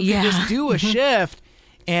station. You can just do a shift.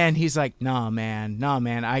 And he's like, nah, man,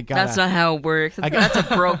 I gotta... That's not how it works. That's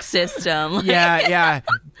a broke system. Yeah.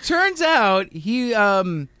 Turns out he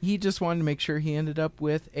just wanted to make sure he ended up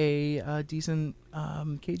with a decent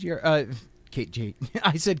KGR...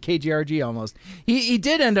 I said KGRG almost. He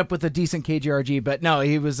did end up with a decent KGRG, but no,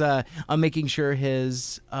 he was making sure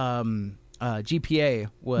his... GPA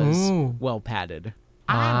was well padded.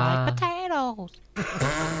 I like potatoes.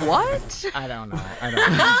 What? I don't know.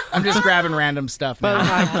 I'm just grabbing random stuff now. But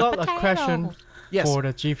I've got a question for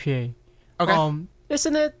the GPA. Okay.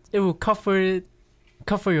 Isn't it will cover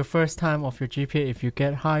your first time of your GPA if you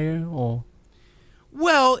get higher or?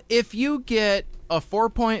 Well, if you get a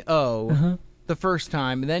 4.0 the first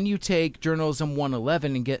time, then you take Journalism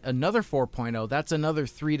 111 and get another 4.0. That's another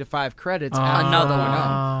 3 to 5 credits. Another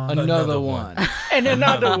one. And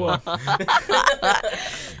another one.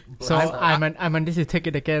 So I'm on this to take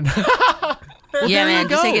it again. Yeah, man,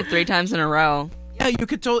 just take it 3 times in a row. Yeah, you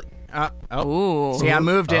could totally... Ooh. See, I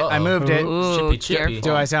moved it. Ooh, Chippy.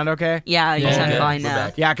 Do I sound okay? Yeah, you sound fine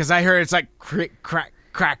now. Yeah, because I heard it's like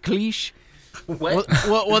crackleash. What?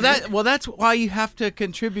 Well, that's why you have to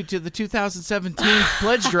contribute to the 2017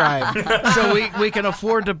 pledge drive, so we can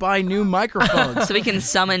afford to buy new microphones. So we can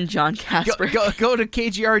summon John Casper. Go to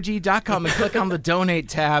kgrg.com and click on the donate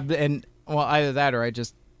tab, and either that or I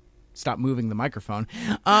just stop moving the microphone.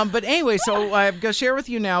 But anyway, so I'm gonna share with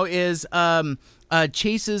you now is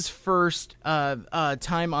Chase's first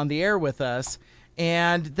time on the air with us.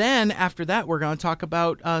 And then after that, we're going to talk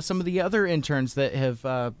about some of the other interns that have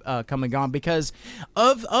come and gone. Because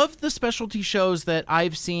of the specialty shows that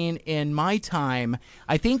I've seen in my time,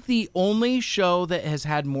 I think the only show that has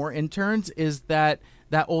had more interns is that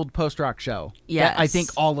old post-rock show. Yes. I think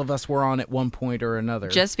all of us were on at one point or another.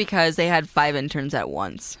 Just because they had 5 interns at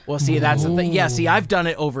once. Well, see, that's the thing. Yeah, see, I've done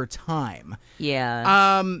it over time.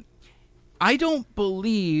 Yeah. I don't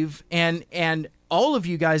believe, and all of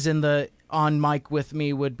you guys on mic with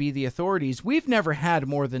me would be the authorities. We've never had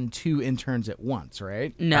more than 2 interns at once,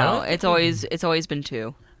 right? No, it's always been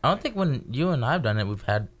 2. I don't think when you and I have done it, we've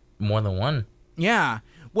had more than 1. Yeah.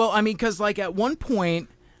 Well, I mean, because like at one point,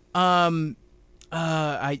 I'd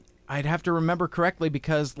have to remember correctly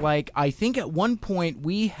because like I think at one point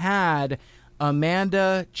we had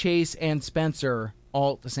Amanda, Chase, and Spencer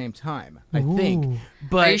all at the same time, I think.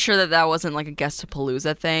 But are you sure that wasn't like a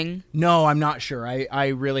Guest-a-Palooza thing? No, I'm not sure. I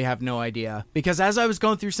really have no idea. Because as I was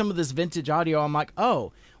going through some of this vintage audio, I'm like,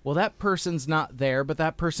 oh, well, that person's not there, but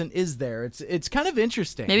that person is there. It's kind of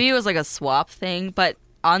interesting. Maybe it was like a swap thing, but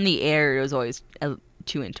on the air, it was always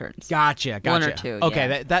 2 interns. Gotcha. 1 or 2.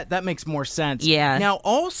 Okay, yeah. that makes more sense. Yeah. Now,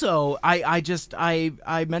 also,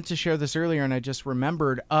 I meant to share this earlier, and I just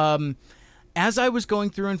remembered. As I was going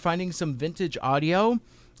through and finding some vintage audio,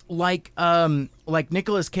 like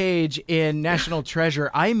Nicolas Cage in National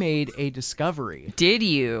Treasure, I made a discovery. Did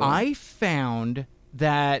you? I found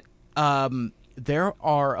that there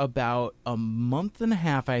are about a month and a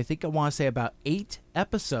half, I think I want to say about 8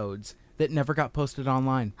 episodes that never got posted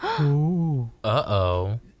online. Ooh.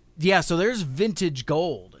 Uh-oh. Yeah, so there's vintage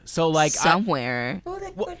gold. So like somewhere.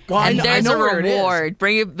 I there's know a where it is. reward.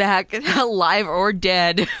 Bring it back alive or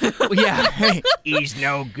dead. Yeah. He's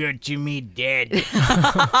no good to me dead.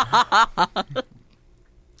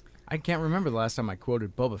 I can't remember the last time I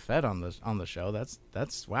quoted Boba Fett on the show.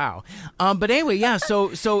 That's wow. But anyway, yeah.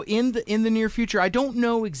 So in the near future, I don't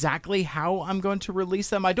know exactly how I'm going to release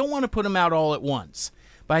them. I don't want to put them out all at once,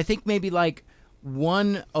 but I think maybe like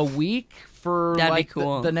one a week for That'd like be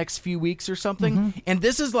cool. the next few weeks or something. And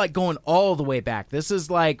this is like going all the way back. This is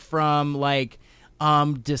like from like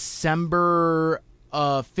December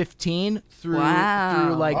 15 through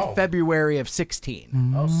like February of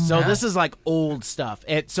 16. So this is like old stuff.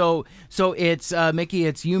 So it's Mickey,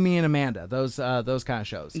 it's you, me, and Amanda. Those kind of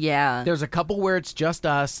shows. Yeah. There's a couple where it's just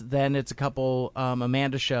us. Then it's a couple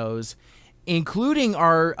Amanda shows, including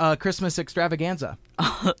our Christmas extravaganza.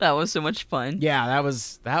 Oh, that was so much fun. Yeah, that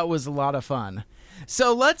was a lot of fun.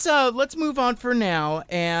 So let's move on for now.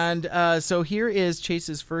 And so here is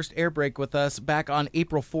Chase's first air break with us back on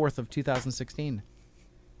April 4th of 2016.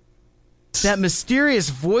 That mysterious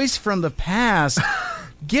voice from the past.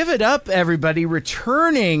 Give it up, everybody,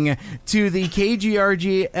 returning to the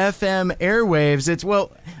KGRG FM airwaves. It's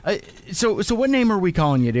so what name are we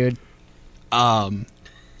calling you, dude?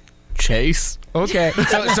 Chase. Okay.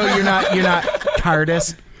 So you're not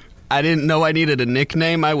Cardis? I didn't know I needed a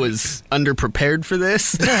nickname. I was underprepared for this.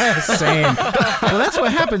 Same. Well, that's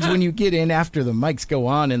what happens when you get in after the mics go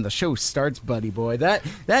on and the show starts, buddy boy. That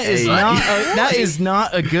is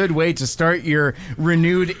not a good way to start your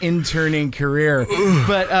renewed interning career.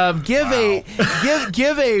 But give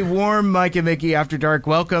a warm Mike and Mickey After Dark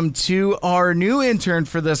welcome to our new intern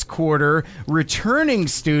for this quarter, returning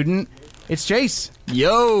student. It's Chase.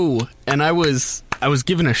 Yo, and I was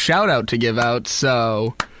given a shout out to give out,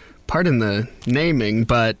 so pardon the naming,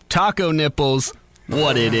 but Taco Nipples,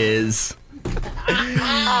 what it is.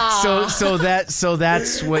 So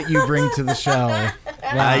that's what you bring to the show. Wow,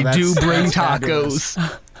 I do bring tacos.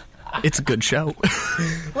 tacos. It's a good show.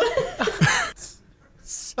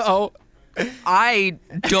 So I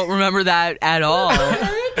don't remember that at all.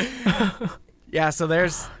 Yeah, so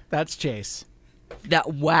that's Chase.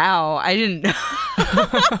 Wow, I didn't.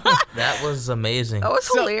 That was amazing. That was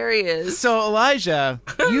hilarious. So Elijah,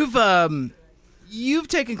 you've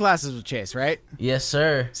taken classes with Chase, right? Yes,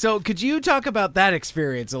 sir. So could you talk about that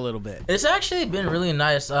experience a little bit? It's actually been really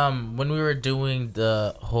nice. When we were doing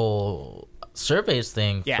the whole surveys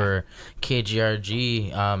thing for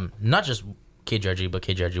KGRG, not just KGRG, but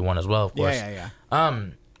KGRG1 as well, of course. Yeah.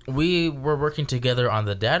 We were working together on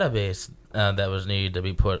the database that was needed to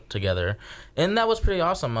be put together, and that was pretty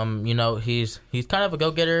awesome. He's kind of a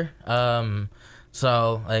go-getter.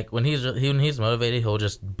 So like when he's motivated, he'll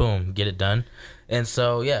just boom get it done. And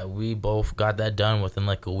so yeah, we both got that done within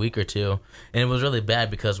like a week or two, and it was really bad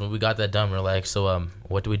because when we got that done, we were like, so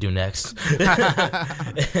what do we do next?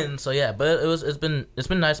 And so yeah, but it's been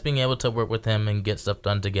nice being able to work with him and get stuff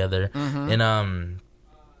done together. And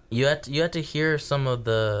You had to hear some of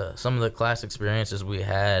the class experiences we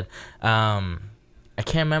had. I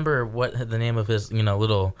can't remember what the name of his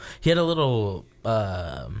little. He had a little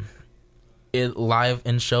live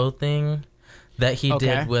in show thing that he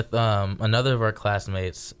did with another of our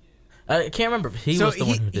classmates. I can't remember. He was the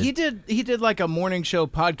one who did. He did like a morning show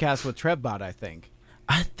podcast with Trebbot, I think.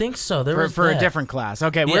 I think so. For a different class.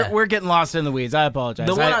 Okay, Yeah. we're getting lost in the weeds. I apologize.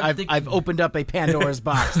 The one I've opened up a Pandora's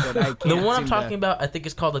box that I can't. The one I'm seem talking about, I think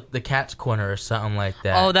it's called the Cat's Corner or something like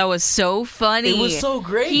that. Oh, that was so funny. It was so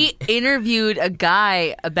great. He interviewed a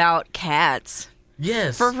guy about cats.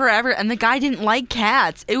 Yes. For forever, and the guy didn't like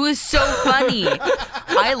cats. It was so funny.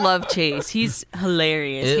 I love Chase. He's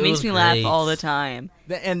hilarious. He makes me laugh all the time.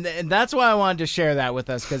 And that's why I wanted to share that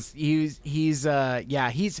with us, because he is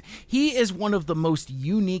one of the most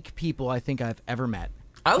unique people I think I've ever met.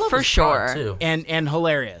 I love for his sure pod, too. And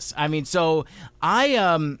hilarious. I mean, so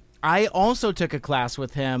I also took a class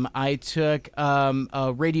with him. I took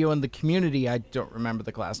radio in the community. I don't remember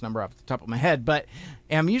the class number off the top of my head, but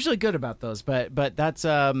I'm usually good about those. But that's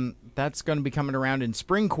going to be coming around in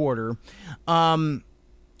spring quarter.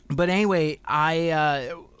 But anyway,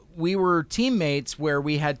 we were teammates where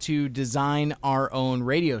we had to design our own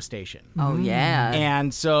radio station. Oh yeah.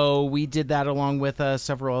 And so we did that along with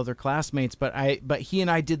several other classmates. But he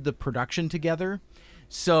and I did the production together.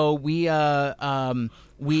 So we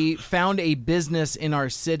found a business in our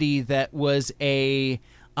city that was a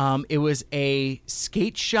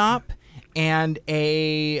skate shop and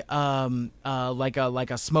a like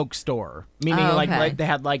a smoke store, meaning like they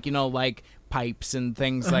had like pipes and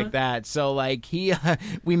things like that. So like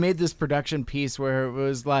we made this production piece where it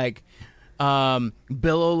was like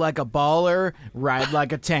billow like a baller, ride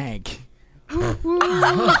like a tank.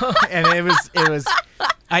 And it was.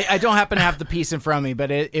 I don't happen to have the piece in front of me, but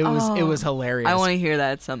it was hilarious. I want to hear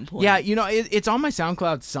that at some point. Yeah, it's on my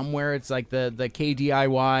SoundCloud somewhere. It's like the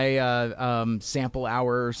KDIY sample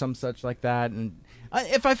hour or some such like that. And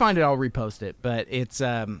if I find it, I'll repost it. But it's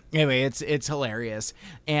anyway, it's hilarious.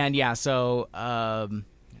 And yeah, so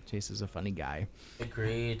Chase is a funny guy.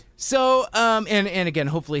 Agreed. So and again,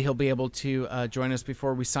 hopefully he'll be able to join us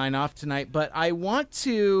before we sign off tonight. But I want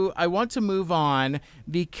to move on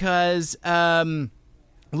because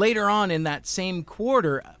later on in that same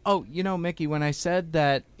quarter, Mickey, when I said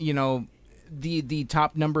that, the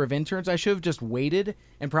top number of interns, I should have just waited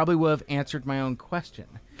and probably would have answered my own question.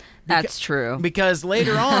 That's true. Because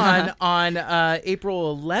later on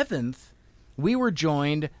April 11th, we were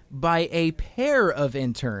joined by a pair of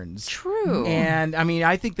interns. True. And,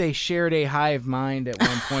 I think they shared a hive mind at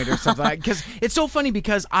one point or something. Because it's so funny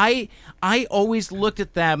because I always looked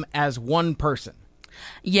at them as one person.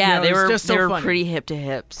 Yeah, they were funny. Pretty hip to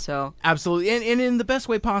hip. So absolutely, and in the best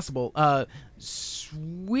way possible.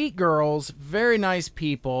 Sweet girls, very nice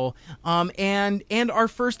people, and our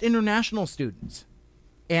first international students,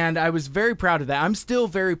 and I was very proud of that. I'm still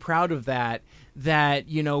very proud of that. That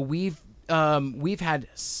we've had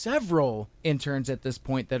several interns at this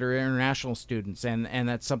point that are international students, and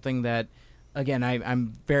that's something that, again,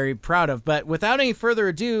 I'm very proud of. But without any further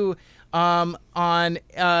ado. On April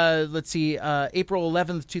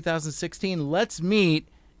 11th, 2016, let's meet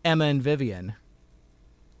Emma and Vivian.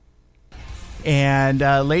 And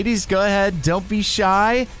ladies, go ahead. Don't be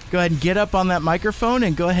shy. Go ahead and get up on that microphone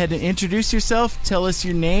and go ahead and introduce yourself. Tell us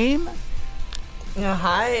your name.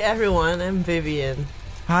 Hi, everyone. I'm Vivian.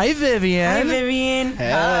 Hi, Vivian. Hi, Vivian.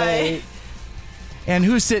 Hey. Hi. And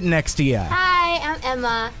who's sitting next to you? Hi, I'm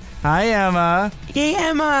Emma. Hi, Emma. Hey,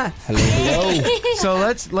 Emma. Hello. So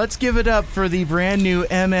let's give it up for the brand new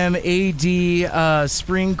MMAD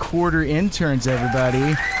spring quarter interns,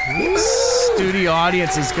 everybody. Studio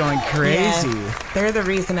audience is going crazy. Yeah, they're the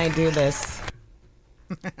reason I do this.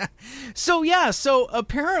 So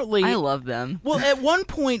apparently I love them. Well, at one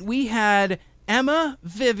point we had Emma,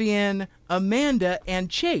 Vivian, Amanda, and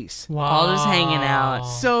Chase. Wow. All just hanging out.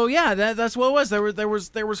 So yeah, that's what it was. There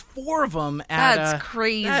was 4 of them. That's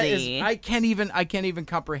crazy. I can't even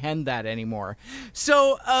comprehend that anymore.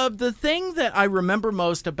 So the thing that I remember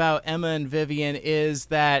most about Emma and Vivian is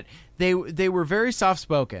that they were very soft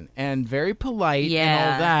spoken and very polite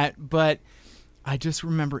and all that, but I just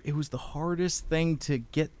remember it was the hardest thing to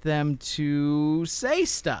get them to say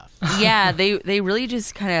stuff. Yeah, they really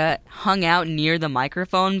just kind of hung out near the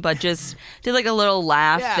microphone, but just did like a little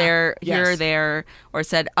laugh here or there, or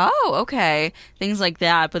said, "Oh, okay," things like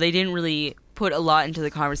that. But they didn't really put a lot into the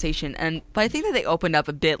conversation. But I think that they opened up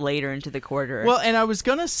a bit later into the quarter. Well, and I was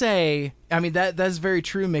gonna say, that's very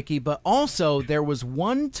true, Mickey. But also there was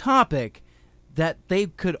one topic that they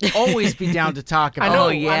could always be down to talk about. I know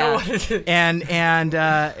what it is. And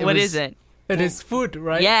what is it? It is food,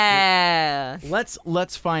 right? Yeah.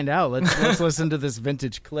 Let's find out. Let's listen to this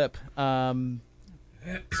vintage clip.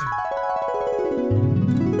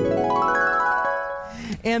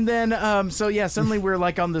 And then, suddenly we're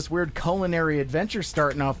like on this weird culinary adventure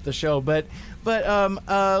starting off the show. But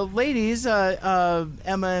ladies, Emma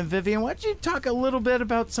and Vivian, why don't you talk a little bit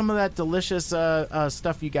about some of that delicious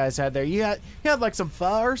stuff you guys had there? You had like some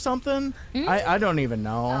pho or something? Mm-hmm. I don't even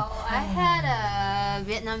know. Oh, I had a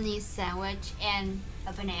Vietnamese sandwich and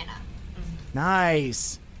a banana.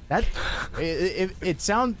 Nice. That it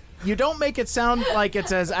sounds. You don't make it sound like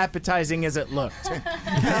it's as appetizing as it looked.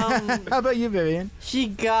 How about you, Vivian? She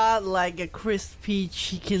got like a crispy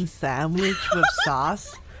chicken sandwich with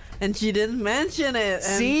sauce, and she didn't mention it.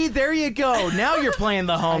 See, there you go. Now you're playing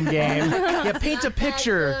the home game. Yeah, paint a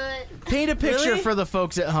picture. Paint a picture Really? for the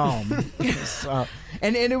folks at home. So,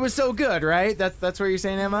 and it was so good, right? That's what you're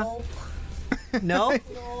saying, Emma? No.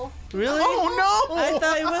 No. Really? Oh, no. I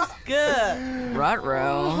thought it was good.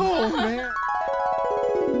 Ruh-roh. Oh, man.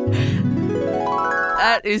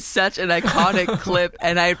 That is such an iconic clip,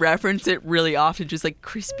 and I reference it really often, just like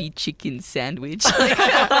crispy chicken sandwich. Okay,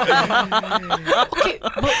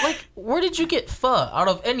 but like, where did you get pho out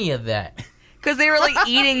of any of that? Because they were like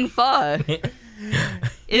eating pho.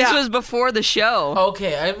 This was before the show.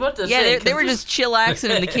 Okay, I was about to say. Yeah, they were just chillaxing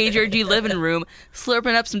in the KGRG living room,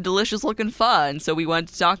 slurping up some delicious looking pho, and so we wanted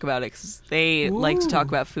to talk about it because they like to talk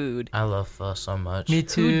about food. I love pho so much. Me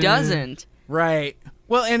too. Who doesn't? Right.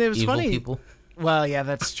 Well, and it was Evil funny. people. Well, yeah,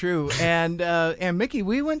 that's true. And Mickey,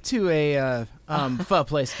 we went to a pho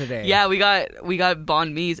place today. Yeah, we got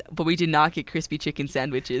banh mi's, but we did not get crispy chicken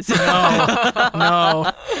sandwiches. No.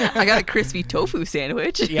 I got a crispy tofu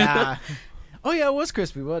sandwich. Yeah. Oh yeah, it was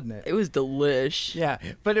crispy, wasn't it? It was delish. Yeah,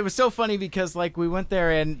 but it was so funny because like we went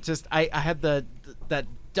there and just I had that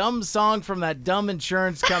dumb song from that dumb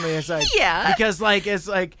insurance company. It's like yeah, because like it's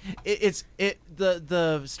like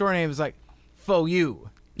the store name is like Faux You.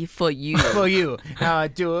 For you. For you. Now I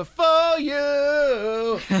do it for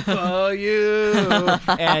you. For you.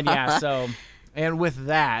 And yeah, so, and with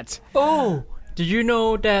that. Oh, do you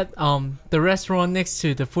know that the restaurant next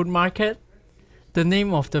to the food market, the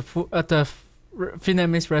name of the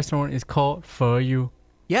Vietnamese restaurant is called For You?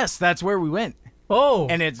 Yes, that's where we went. Oh,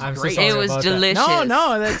 and it's I'm great. So it was delicious.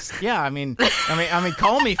 No, that's yeah. I mean,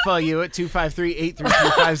 call me for you at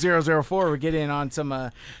 253-833-5004. We're getting on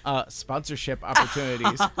some sponsorship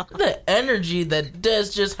opportunities. The energy that Des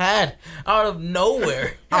just had out of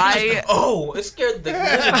nowhere. It scared the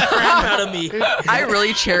living crap out of me. I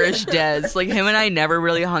really cherish Des. Like him and I never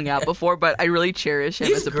really hung out before, but I really cherish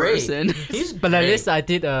him as a person. But at least I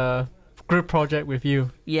did a group project with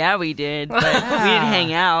you. Yeah, we did, but we didn't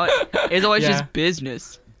hang out. It was always just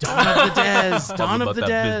business. Dawn of the Des. Dawn of the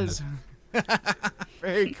Des.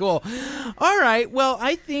 Very cool. All right. Well,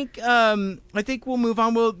 I think we'll move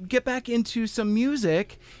on. We'll get back into some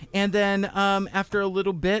music, and then after a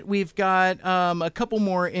little bit, we've got a couple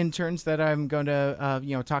more interns that I'm going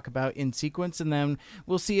to talk about in sequence, and then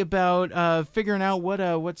we'll see about figuring out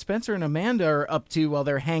what Spencer and Amanda are up to while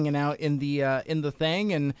they're hanging out in the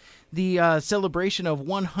thing, and the celebration of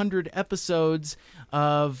 100 episodes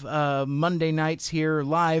of Monday nights here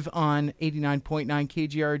live on 89.9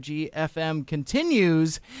 KGRG FM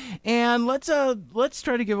continues, and let's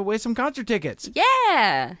try to give away some concert tickets.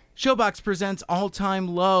 Yeah. Showbox presents All Time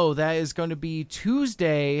Low. That is going to be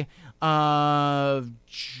Tuesday, July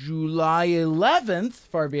 11th.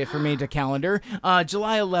 Far be it for me to calendar.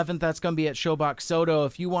 July 11th. That's going to be at Showbox Soto.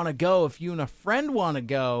 If you want to go, if you and a friend want to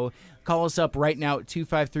go, call us up right now at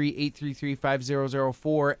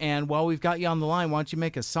 253-833-5004. And while we've got you on the line, why don't you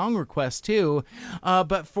make a song request too?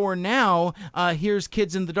 But for now, here's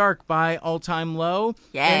Kids in the Dark by All Time Low.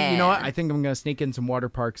 Yeah. And you know what? I think I'm going to sneak in some Water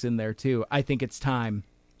Parks in there too. I think it's time.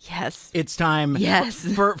 Yes. It's time. Yes.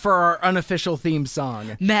 For our unofficial theme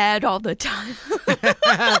song. Mad all the time.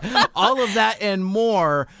 All of that and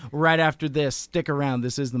more right after this. Stick around.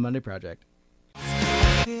 This is the Monday Project.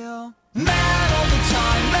 Feel mad all the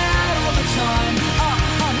time, mad all the time.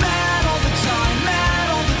 Mad all the time, mad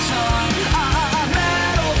all the time.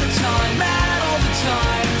 Mad all the time, mad all the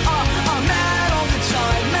time. Mad all the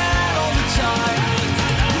time, mad all the time.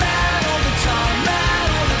 Mad all the time, mad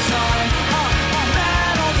all the time.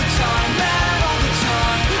 Mad all the time, mad all the time. Mad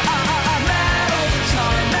all the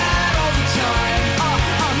time, mad all the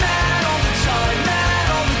time. Mad all the time, mad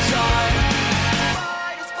all the time.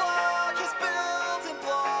 Midas block is building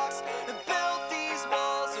blocks and built these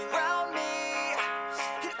walls around me.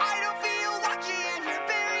 And I don't feel lucky and you're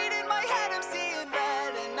buried in my head. I'm seeing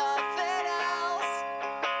red and nothing else.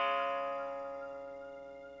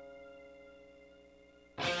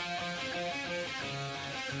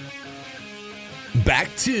 Back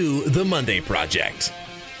to the Monday Project.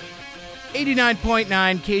 89.9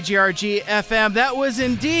 KGRG FM. That was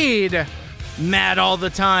indeed Mad All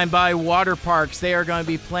the Time by Water Parks. They are going to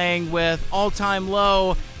be playing with All Time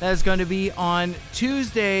Low. That is going to be on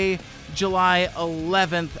Tuesday, July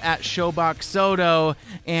 11th at Showbox Soto.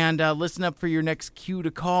 And listen up for your next cue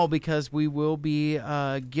to call, because we will be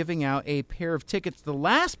giving out a pair of tickets, the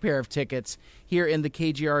last pair of tickets here in the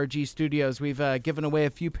KGRG studios. We've given away a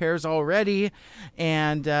few pairs already,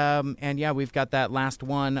 and yeah, we've got that last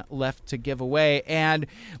one left to give away. And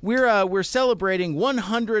we're celebrating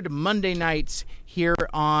 100 Monday nights here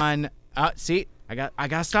on. See, I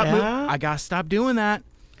gotta stop. I gotta stop doing that.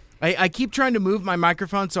 I keep trying to move my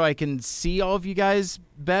microphone so I can see all of you guys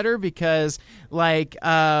better, because like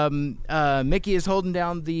Mickey is holding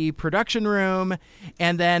down the production room,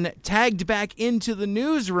 and then tagged back into the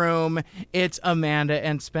newsroom, it's Amanda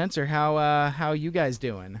and Spencer. How you guys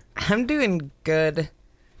doing? I'm doing good.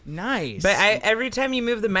 Nice. But every time you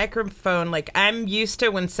move the microphone, like, I'm used to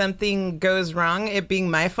when something goes wrong, it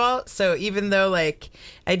being my fault. So even though like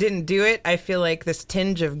I didn't do it, I feel like this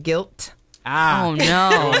tinge of guilt. Oh no.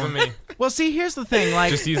 It wasn't me. Well, see, here's the thing.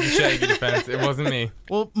 Like, just use the Shaggy defense. It wasn't me.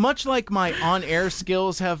 Well, much like my on-air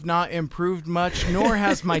skills have not improved much, nor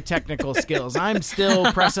has my technical skills. I'm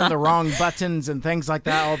still pressing the wrong buttons and things like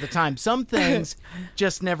that all the time. Some things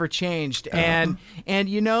just never changed. And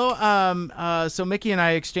so Mickey and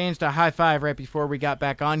I exchanged a high five right before we got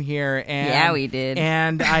back on here. And, yeah, we did.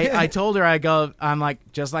 And I told her, I'm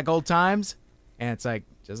like, just like old times? And it's like,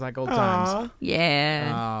 just like old times.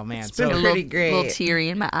 Yeah. Oh, man. It's been pretty great. A little teary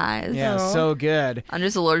in my eyes. Yeah, so good. I'm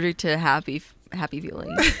just allergic to happy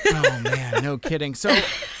feelings. Oh, man. No kidding. So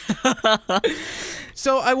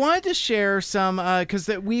I wanted to share some, because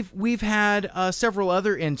we've had several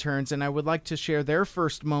other interns, and I would like to share their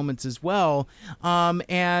first moments as well.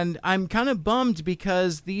 And I'm kind of bummed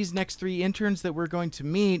because these next 3 interns that we're going to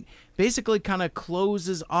meet basically kind of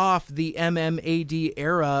closes off the MMAD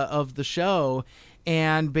era of the show.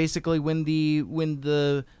 And basically, when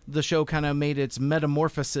the show kind of made its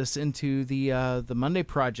metamorphosis into the Monday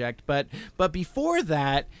Project, but before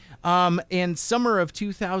that, in summer of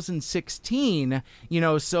 2016,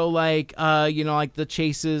 so like like the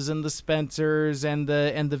Chases and the Spencers and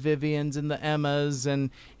the Vivians and the Emmas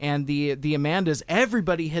and the Amandas,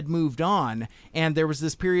 everybody had moved on, and there was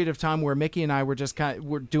this period of time where Mickey and I were just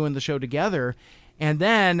were doing the show together, and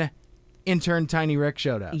then intern Tiny Rick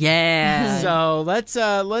showed up. Yeah. So let's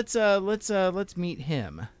meet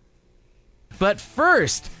him. But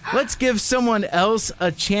first, let's give someone else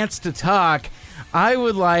a chance to talk. I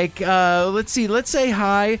would like let's say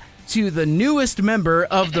hi to the newest member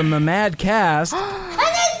of the Mamad cast.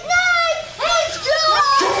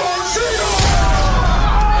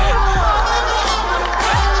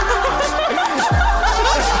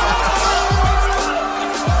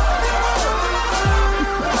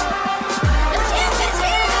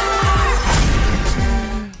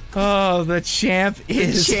 Oh, the champ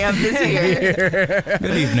is here.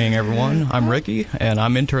 Good evening, everyone. I'm Ricky, and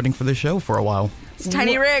I'm interning for the show for a while. It's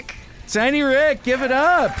Tiny Rick. Tiny Rick, give it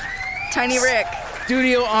up. Tiny Rick.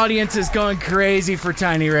 Studio audience is going crazy for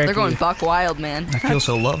Tiny Rick. They're going buck wild, man. I feel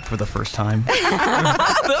so loved for the first time.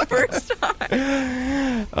 The first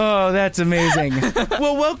time. Oh, that's amazing.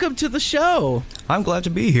 Well, welcome to the show. I'm glad to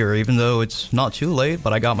be here, even though it's not too late,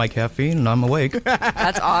 but I got my caffeine and I'm awake.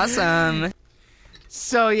 That's awesome.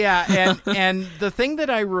 So yeah, and the thing that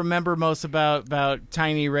I remember most about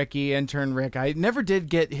Tiny Ricky, intern Rick, I never did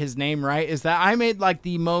get his name right, is that I made like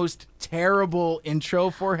the most terrible intro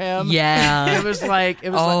for him. Yeah. It was bad.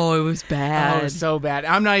 Oh, it was so bad.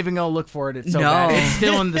 I'm not even gonna look for it. It's so bad. It's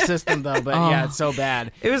still in the system though, but yeah, it's so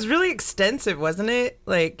bad. It was really extensive, wasn't it?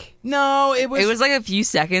 No, it was like a few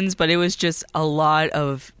seconds, but it was just a lot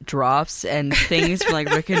of drops and things from like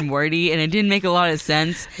Rick and Morty, and it didn't make a lot of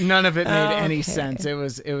sense. None of it made any sense. It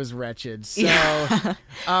was wretched. So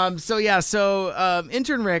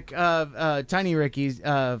intern Rick, Tiny Ricky,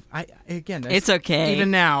 it's okay. Even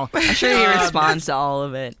now. I'm sure he responds to all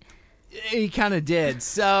of it. He kind of did.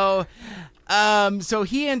 So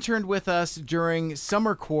he interned with us during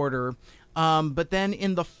summer quarter, but then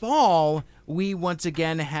in the fall, we once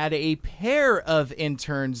again had a pair of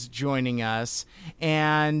interns joining us,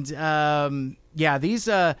 and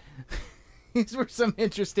these were some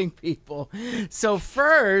interesting people. So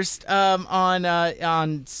first,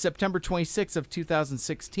 on September 26th of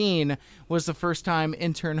 2016 was the first time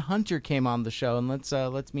intern Hunter came on the show, and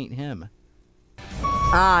let's meet him.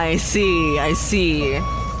 I see.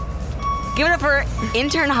 Give it up for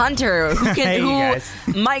intern Hunter, who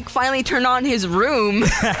Mike finally turned on his room.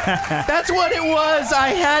 That's what it was. I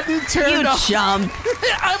hadn't turned on. You chump.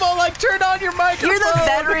 I'm all like, turn on your microphone. You're the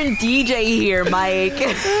veteran DJ here, Mike.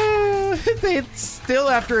 They still,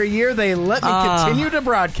 after a year, they let me continue to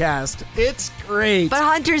broadcast. It's great. But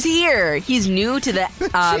Hunter's here. He's new to the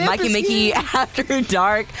Mike and Mickey After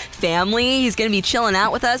Dark family. He's going to be chilling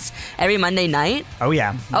out with us every Monday night. Oh,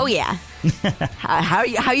 yeah. How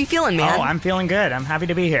you feeling, man? Oh, I'm feeling good. I'm happy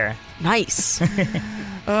to be here. Nice.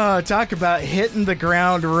 Oh, talk about hitting the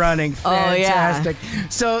ground running. Fantastic.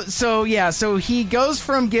 Oh, yeah. So he goes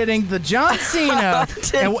from getting the John Cena,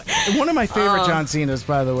 and one of my favorite John Cenas,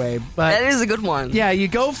 by the way. But that is a good one. Yeah, you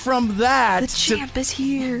go from that. The champ is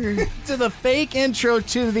here. To the fake intro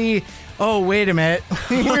to the, oh, wait a minute.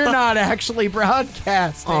 You're not actually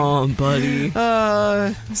broadcasting. Oh, buddy.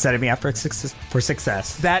 Setting me up for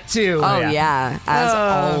success. That too. Oh, yeah. As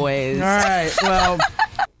always. All right. Well,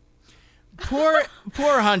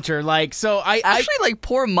 poor Hunter. Like, so actually, like,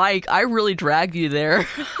 poor Mike. I really dragged you there.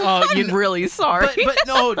 Oh, I'm really sorry. But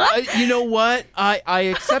no, you know what? I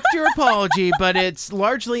accept your apology, but it's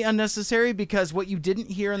largely unnecessary because what you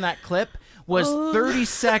didn't hear in that clip was 30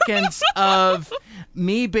 seconds of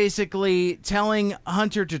me basically telling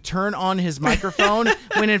Hunter to turn on his microphone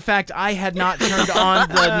when in fact I had not turned on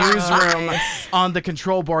the newsroom on the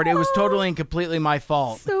control board. It was totally and completely my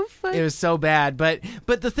fault. So funny. It was so bad. But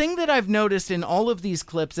the thing that I've noticed in all of these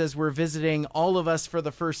clips as we're visiting all of us for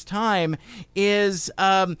the first time is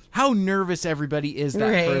how nervous everybody is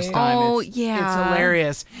that first time. Oh, It's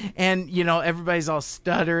hilarious. And, you know, everybody's all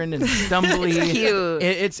stuttering and stumbly. It's cute.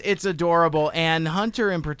 It's adorable. And Hunter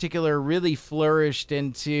in particular really flourished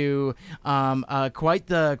into quite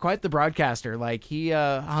the broadcaster. Like, he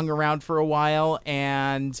hung around for a while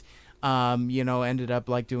and ended up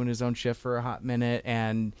like doing his own shift for a hot minute,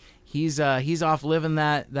 and he's off living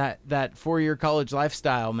that 4-year college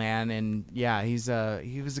lifestyle, man. And yeah, he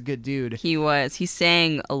was a good dude. He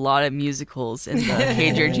sang a lot of musicals in the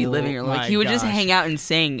KGRG living room. Like, he would just hang out and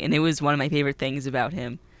sing, and it was one of my favorite things about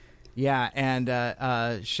him. Yeah,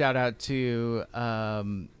 and shout out to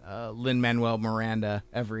Lin-Manuel Miranda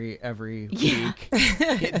every week.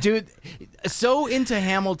 Dude, so into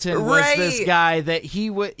Hamilton was this guy that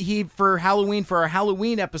he for Halloween, for our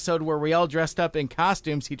Halloween episode where we all dressed up in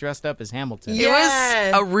costumes, he dressed up as Hamilton. It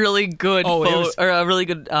was a really good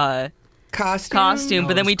costume,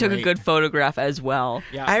 but then we took a good photograph as well.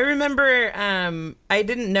 Yeah. I remember I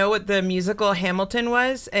didn't know what the musical Hamilton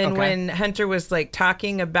was, and when Hunter was like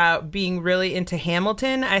talking about being really into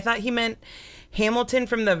Hamilton, I thought he meant Hamilton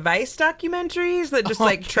from the Vice documentaries that just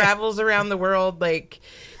like travels around the world like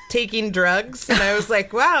taking drugs, and I was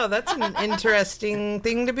like, wow, that's an interesting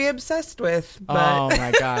thing to be obsessed with. But oh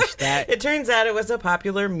my gosh, it turns out it was a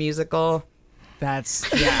popular musical. Yes,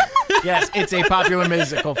 it's a popular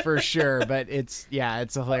musical for sure, but it's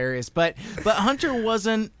hilarious. But Hunter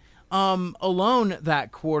wasn't alone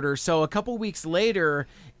that quarter. So a couple weeks later,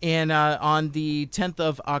 on the 10th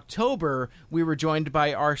of October, we were joined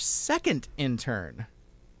by our second intern.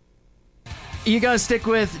 You gonna stick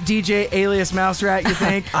with DJ alias Mouse Rat, you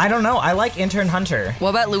think? I don't know. I like Intern Hunter.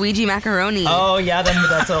 What about Luigi Macaroni? Oh, yeah, then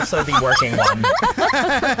that's also the working one.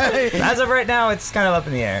 As of right now, it's kind of up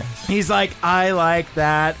in the air. He's like, I like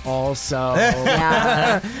that also.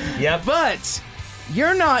 Yeah. Yep. But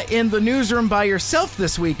you're not in the newsroom by yourself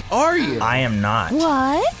this week, are you? I am not.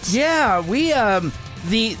 What? Yeah, we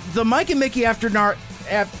the Mike and Mickey After Dark.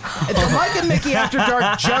 The Mike and Mickey After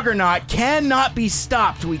Dark juggernaut cannot be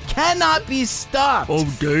stopped. We cannot be stopped. Oh,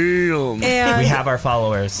 damn. And we have our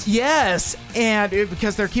followers. Yes, and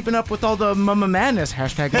because they're keeping up with all the Mama Madness,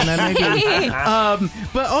 hashtag MMAD.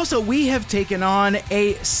 But also, we have taken on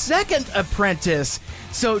a second apprentice.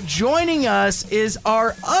 So joining us is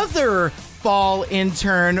our other fall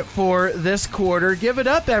intern for this quarter. Give it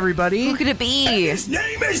up, everybody. Who could it be? And his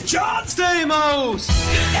name is John Stamos.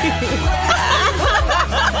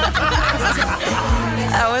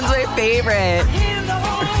 That one's my favorite.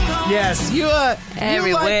 Yes, you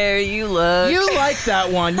everywhere you look. You like that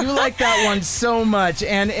one. You like that one so much,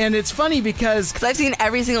 and it's funny because I've seen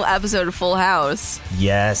every single episode of Full House.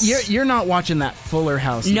 Yes. You're not watching that Fuller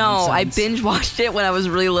House. No, nonsense. I binge watched it when I was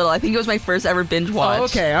really little. I think it was my first ever binge watch. Oh,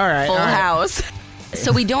 okay, all right. Full all right. House.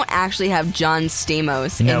 So we don't actually have John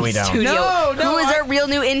Stamos in we don't. studio. No, Who is our real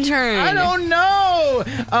new intern? I don't know.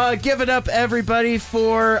 Give it up, everybody,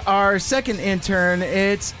 for our second intern.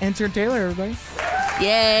 It's Intern Taylor, everybody.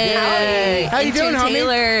 Yay! How you doing, homie?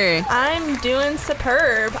 Homie? I'm doing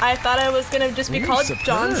superb. I thought I was gonna just be called superb.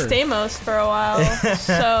 John Stamos for a while.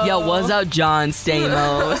 So Yo, what's up, John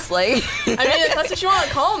Stamos? Like, I mean, if that's what you want to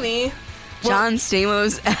call me. John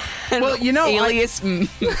Stamos. And well, you know, alias I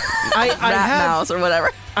Rat have Mouse or whatever.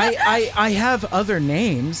 I have other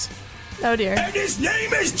names. Oh dear. And his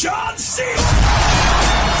name is John C.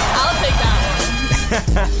 I'll take that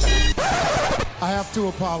one. I have to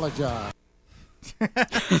apologize.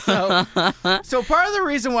 So part of the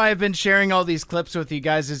reason why I've been sharing all these clips with you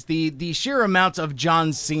guys is the sheer amounts of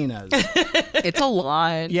John Cena's. It's a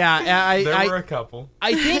lot. Yeah, there were a couple.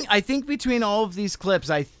 I think between all of these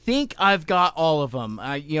clips, I think I've got all of them.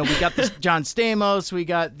 We got this John Stamos, we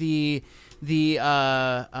got the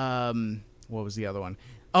what was the other one?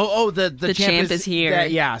 The champ is here.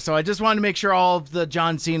 Yeah, so I just wanted to make sure all of the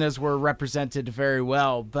John Cenas were represented very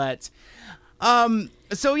well, but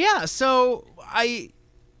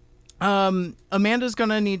Amanda's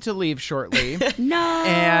gonna need to leave shortly. No.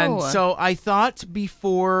 And so I thought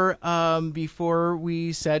before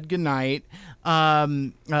we said goodnight,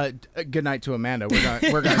 Good night to Amanda.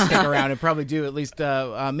 We're gonna stick around and probably do at least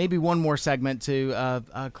maybe one more segment to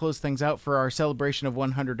close things out for our celebration of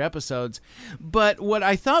 100 episodes. But what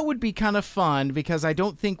I thought would be kind of fun, because I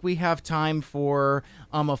don't think we have time for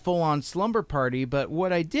a full-on slumber party, but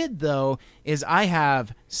what I did though is I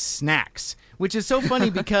have snacks, which is so funny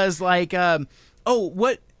because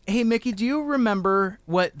hey Mickey, do you remember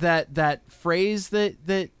what that phrase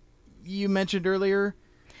that you mentioned earlier?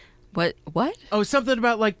 What? Oh, something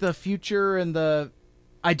about like the future and the...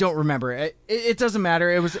 I don't remember. It doesn't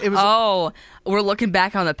matter. It was. Oh, we're looking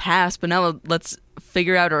back on the past, but now let's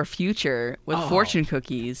figure out our future with fortune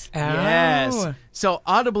cookies. Yes. So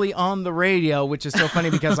audibly on the radio, which is so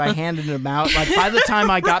funny because I handed them out. Like by the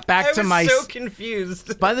time I got back to my... I was so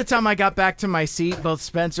confused. By the time I got back to my seat, both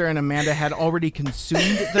Spencer and Amanda had already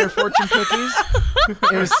consumed their fortune cookies.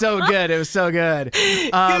 It was so good. It was so good.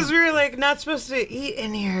 Because we were like not supposed to eat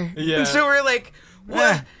in here. Yeah. And so we're like,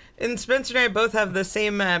 what? And Spencer and I both have the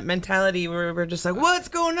same mentality where we're just like, what's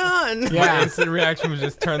going on? Yeah. My instant reaction was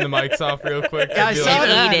just turn the mics off real quick. Yeah, I saw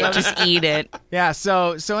that. Eat it. Just eat it. Yeah,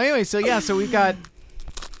 so anyway, so we've got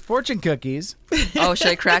fortune cookies. Oh, should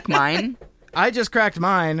I crack mine? I just cracked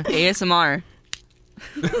mine. ASMR.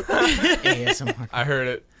 ASMR. I heard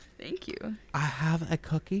it. Thank you. I have a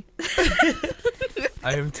cookie.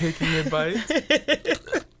 I am taking a bite.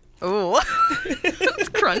 Oh, it's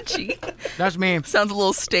crunchy. That's me. Sounds a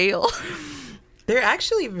little stale. They're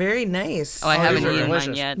actually very nice. Oh, I haven't eaten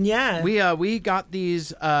mine yet. Yeah. We got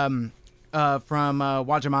these from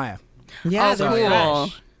Wajimaya. Yeah, they're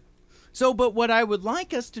cool. So, but what I would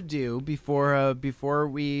like us to do before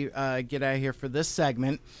we get out of here for this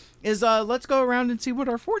segment is let's go around and see what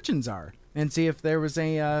our fortunes are and see if there was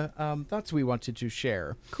any thoughts we wanted to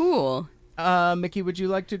share. Cool. Mickey, would you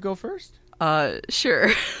like to go first?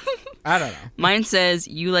 Sure. I don't know. Mine says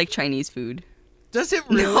you like Chinese food. Does it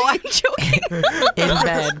really? No, I'm joking. In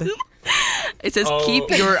bed. It says keep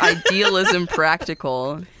your idealism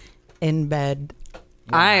practical. In bed.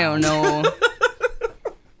 Wow.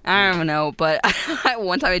 I don't know, but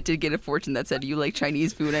one time I did get a fortune that said you like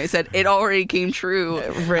Chinese food, and I said it already came true.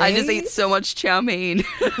 Right? I just ate so much chow mein.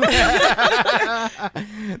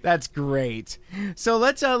 That's great. So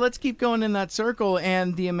let's keep going in that circle.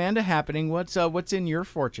 And the Amanda happening. What's in your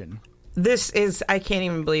fortune? This is, I can't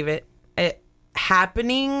even believe it.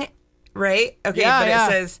 Happening, right? Okay, Yeah, but yeah. it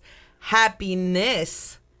says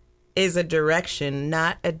happiness is a direction,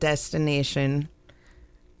 not a destination.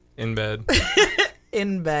 In bed.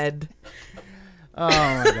 In bed. Oh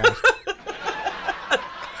my gosh.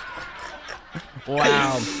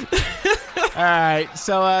 Wow. All right.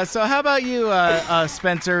 So how about you,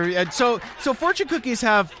 Spencer? So fortune cookies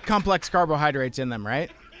have complex carbohydrates in them,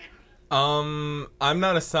 right? I'm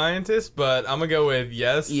not a scientist, but I'm gonna go with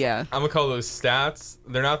yes. Yeah. I'm gonna call those stats.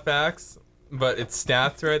 They're not facts, but it's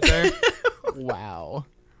stats right there. Wow.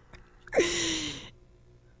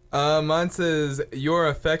 Mine says you're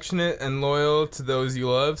affectionate and loyal to those you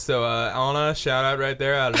love. So Anna, shout out right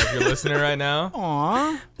there. I don't know if you're listening right now.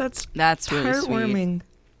 Aw. That's really heartwarming.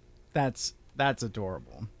 That's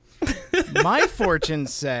adorable. My fortune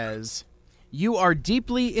says you are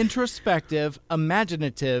deeply introspective,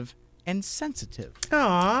 imaginative, and sensitive.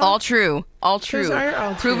 Aww. All true. All true. Those are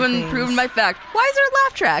all true Proven by fact. Why is there a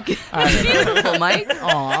laugh track? Beautiful, Mike.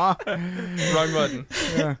 Aw. Wrong button.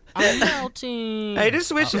 Yeah. I'm melting. I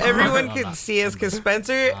just wish everyone could see us because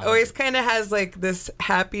Spencer always kind of has like this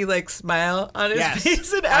happy like smile on his Yes,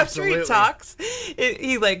 face, and after absolutely. he talks,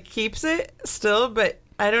 he like keeps it still. But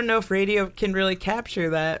I don't know if radio can really capture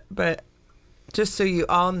that. But just so you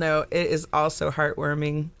all know, it is also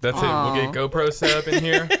heartwarming. That's it. We'll get GoPro set up in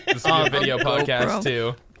here. This will be a video podcast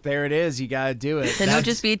too. There it is. You gotta do it. Then it would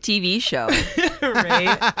just be a TV show.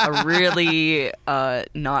 Right? A really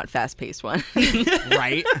not fast-paced one.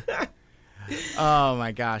 Right? Oh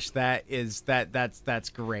my gosh, that's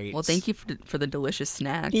great. Well, thank you for the delicious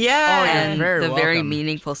snack. Yeah. Oh, you're And very the very welcome.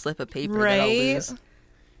 meaningful slip of paper that I'll Right? lose.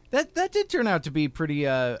 That did turn out to be pretty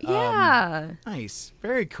Yeah. nice.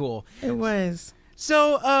 Very cool. It was.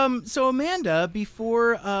 So Amanda,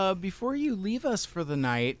 before you leave us for the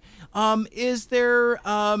night, is there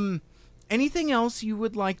anything else you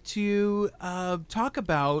would like to talk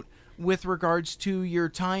about with regards to your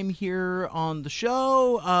time here on the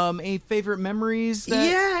show? Any favorite memories?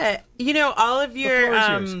 Yeah, you know, all of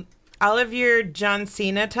your John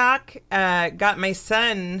Cena talk got my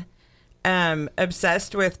son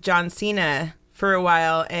obsessed with John Cena for a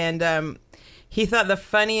while, and he thought the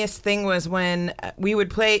funniest thing was when we would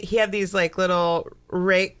play. He had these like little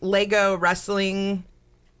Lego wrestling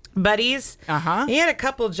buddies. He had a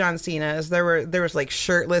couple John Cenas. There was like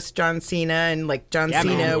shirtless John Cena and like John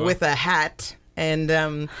Cena with a hat.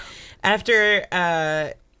 And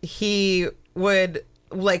after he would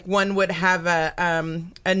like one would have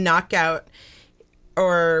a knockout,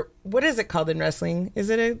 or what is it called in wrestling? Is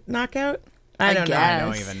it a knockout? I don't know. I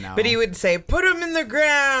don't even know. But he would say, "Put him in the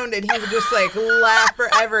ground," and he would just like laugh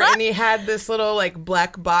forever. And he had this little like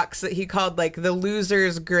black box that he called like the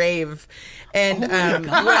loser's grave. And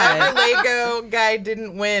whatever Lego guy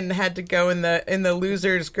didn't win had to go in the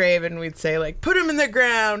loser's grave, and we'd say like, "Put him in the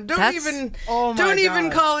ground. Don't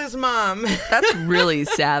even call his mom." That's really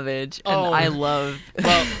savage, and I love.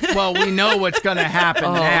 Well, we know what's gonna happen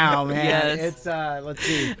now, man. Yes. It's let's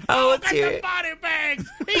see. Let's hear it. Body bags.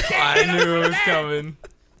 He I can't get knew up it for was that. coming.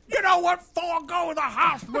 You know what for? Go to the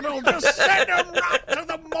hospital. Just send him right to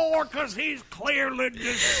the morgue because he's clearly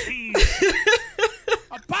deceased.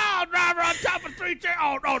 A pile driver on top of 3 chairs.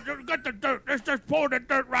 Oh, no, just get the dirt. Let's just pour the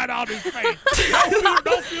dirt right on his face.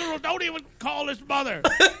 No funeral. Don't even call his mother.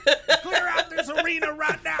 Clear out this arena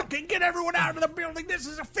right now. Can get everyone out of the building. This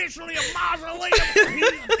is officially a mausoleum.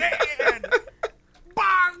 He's dead.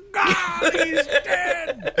 By God, he's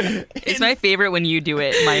dead. It's my favorite when you do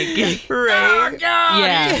it, Mike. Right? Oh, God,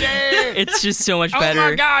 Yeah. he's dead. It's just so much Oh better.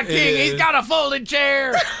 my God, King! He's got a folded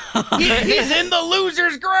chair. He's in the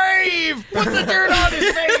loser's grave. Put the dirt on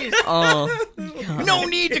his face. Oh, No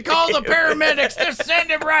need to call the paramedics. Just send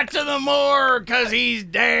him right to the morgue because he's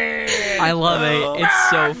dead. I love it. It's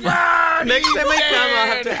so fun. Next time I come, I'll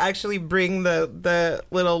have to actually bring the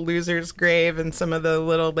little loser's grave and some of the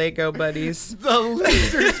little Lego buddies. The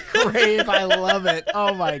loser's grave. I love it.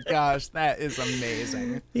 Oh my gosh, that is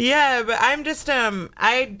amazing. Yeah, but I'm just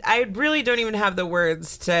I really don't even have the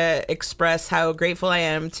words to express how grateful I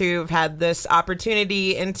am to have had this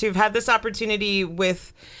opportunity, and to have had this opportunity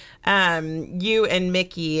with you and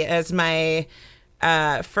Mickey as my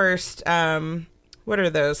first what are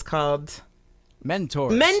those called?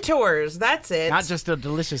 Mentors, that's it. Not just a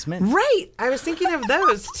delicious mint. Right. I was thinking of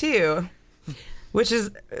those too, which is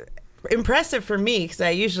impressive for me because I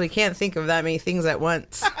usually can't think of that many things at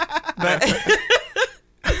once. But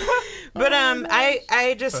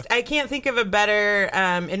I can't think of a better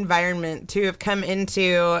environment to have come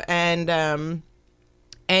into, and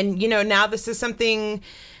you know, now this is something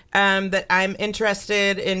that I'm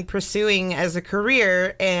interested in pursuing as a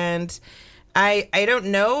career. And I don't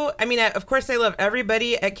know. I mean, of course, I love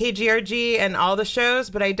everybody at KGRG and all the shows,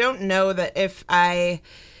 but I don't know that if I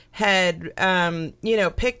had,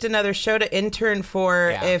 picked another show to intern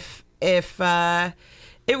for, if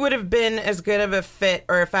it would have been as good of a fit,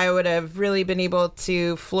 or if I would have really been able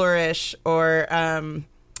to flourish or,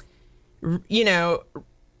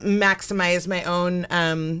 maximize my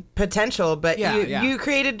own potential. But you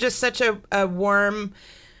created just such a warm,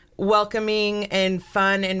 welcoming and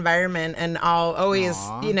fun environment, and I'll always,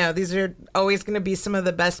 these are always going to be some of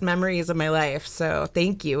the best memories of my life. So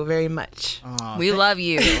thank you very much. We love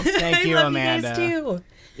you. Thank you, I love Amanda. You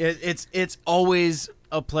guys too. It's always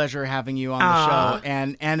a pleasure having you on the show,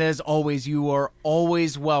 and as always, you are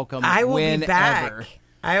always welcome. I will whenever. be back.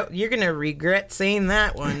 You're going to regret saying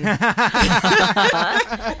that one.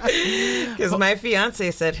 Because my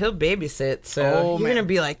fiance said he'll babysit. So you're going to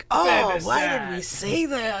be like, why did we say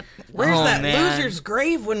that? Where's that loser's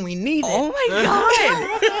grave when we need it? Oh, my God.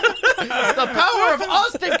 The power of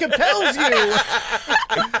Austin compels you.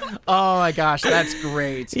 Oh, my gosh. That's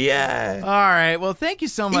great. Yeah. All right. Well, thank you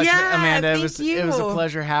so much, Amanda. It was a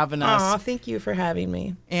pleasure having us. Oh, thank you for having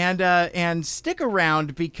me. And stick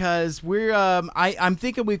around because we're I'm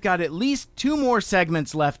thinking we've got at least 2 more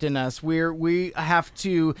segments left in us. We have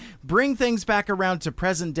to bring things back around to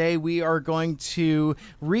present day. We are going to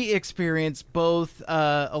re-experience both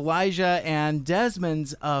Elijah and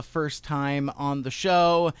Desmond's first time on the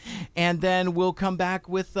show, and then we'll come back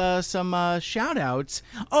with some shout outs.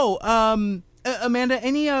 Amanda,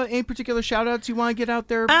 any particular shout outs you want to get out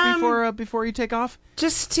there before you take off?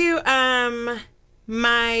 Just to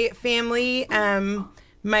my family,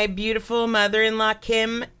 my beautiful mother-in-law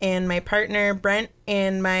Kim, and my partner Brent,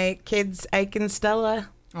 and my kids Ike and Stella.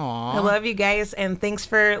 Aww. I love you guys, and thanks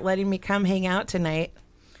for letting me come hang out tonight.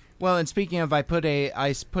 Well, and speaking of, I put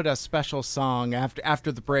a special song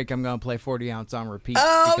after the break. I'm going to play 40 Ounce on repeat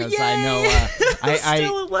because yay! I know I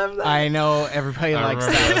still love that. I know everybody likes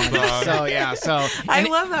that one. So I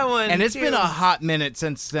love that one. And it's too. been a hot minute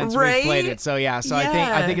since we played it. So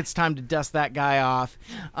I think it's time to dust that guy off.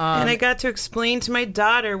 And I got to explain to my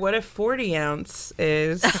daughter what a 40 ounce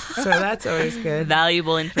is, so that's always good.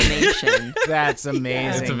 Valuable information. That's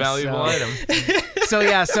amazing. It's a valuable item.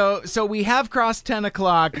 So we have crossed 10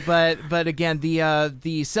 o'clock, but again,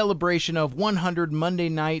 the celebration of 100 Monday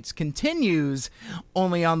nights continues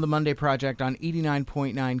only on the Monday Project on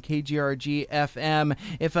 89.9 KGRG FM.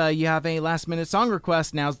 If you have a last-minute song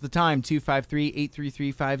request, now's the time,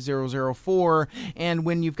 253-833-5004. And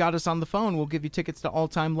when you've got us on the phone, we'll give you tickets to All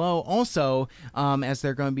Time Low. Also, as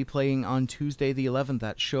they're going to be playing on Tuesday the 11th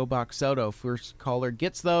at Showbox Soto. First caller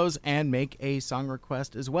gets those and make a song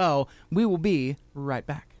request as well. We will be right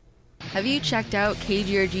back. Have you checked out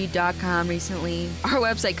KGRG.com recently? Our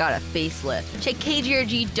website got a facelift. Check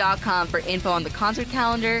KGRG.com for info on the concert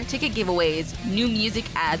calendar, ticket giveaways, new music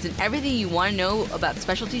ads, and everything you want to know about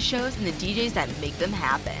specialty shows and the DJs that make them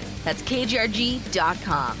happen. That's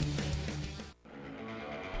KGRG.com.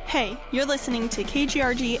 Hey, you're listening to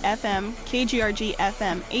KGRG FM, KGRG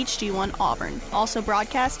FM HD1 Auburn. Also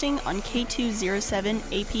broadcasting on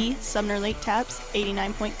K207 AP Sumner Lake Taps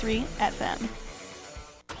 89.3 FM.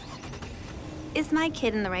 Is my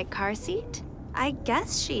kid in the right car seat? I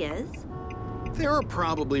guess she is. There are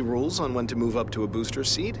probably rules on when to move up to a booster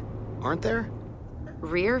seat, aren't there?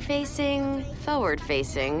 Rear-facing,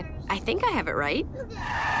 forward-facing. I think I have it right.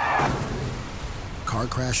 Car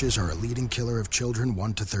crashes are a leading killer of children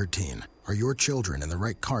 1 to 13. Are your children in the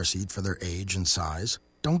right car seat for their age and size?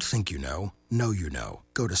 Don't think you know. Know you know.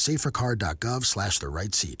 Go to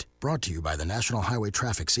safercar.gov/the-right-seat. Brought to you by the National Highway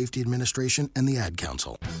Traffic Safety Administration and the Ad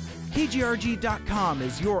Council. KGRG.com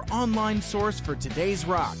is your online source for today's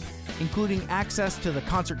rock, including access to the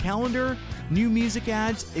concert calendar, new music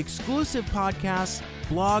ads, exclusive podcasts,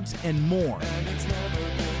 blogs, and more.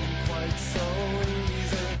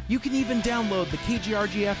 You can even download the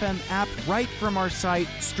KGRG FM app right from our site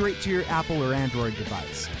straight to your Apple or Android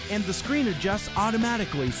device. And the screen adjusts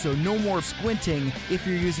automatically, so no more squinting if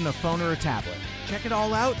you're using a phone or a tablet. Check it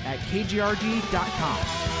all out at KGRG.com.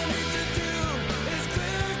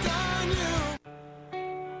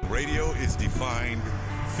 Radio is defined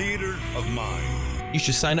theater of mind. You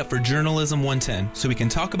should sign up for Journalism 110 so we can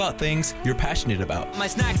talk about things you're passionate about. My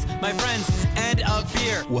snacks, my friends, and a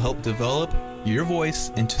beer will help develop your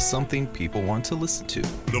voice into something people want to listen to.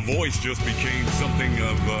 The voice just became something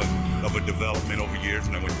of a development over years,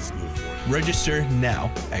 and I went to school for it. Register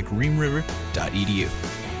now at greenriver.edu.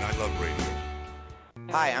 I love radio.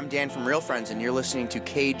 Hi, I'm Dan from Real Friends, and you're listening to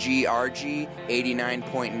KGRG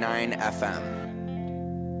 89.9 FM.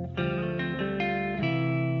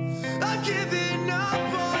 I've given up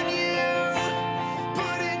on you,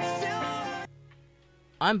 but it's still...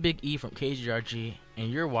 I'm Big E from KGRG,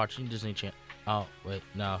 and you're watching Disney Channel. Oh, wait,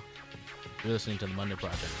 no. You're listening to the Monday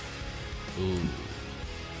Project. Ooh,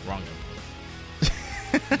 wrong info.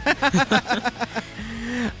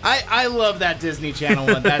 I love that Disney Channel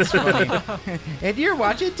one. That's funny. And you're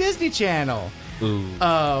watching Disney Channel. Ooh.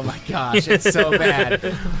 Oh, my gosh. It's so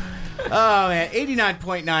bad. Oh, man.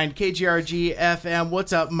 89.9 KGRG FM.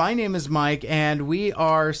 What's up? My name is Mike, and we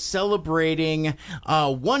are celebrating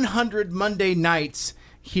 100 Monday nights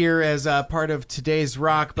here as part of today's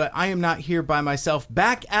rock, but I am not here by myself.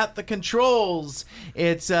 Back at the controls,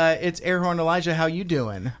 it's Airhorn Elijah. How you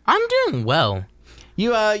doing? I'm doing well.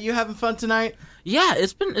 You having fun tonight? Yeah,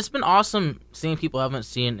 it's been awesome seeing people I haven't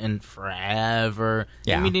seen in forever.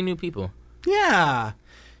 Yeah. And meeting new people. Yeah.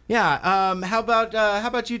 How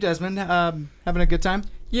about you, Desmond? Having a good time?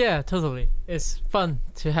 Yeah, totally. It's fun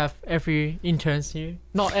to have every interns here.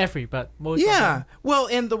 Not every, but most of them. Yeah. Well,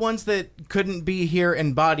 and the ones that couldn't be here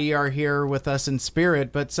in body are here with us in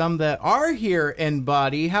spirit, but some that are here in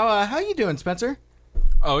body. How you doing, Spencer?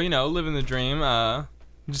 Oh, living the dream.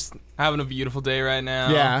 Just having a beautiful day right now.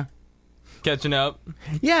 Yeah. Catching up.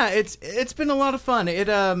 Yeah, it's been a lot of fun. It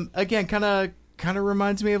again kind of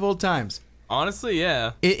reminds me of old times. Honestly,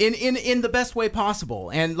 yeah. In the best way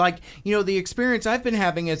possible. And the experience I've been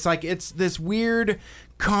having, it's this weird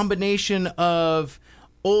combination of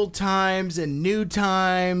old times and new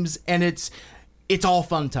times, and it's all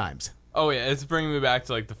fun times. Oh yeah, it's bringing me back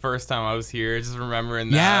to the first time I was here. Just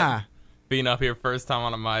remembering that. Yeah. Being up here first time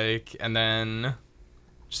on a mic, and then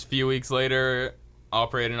just a few weeks later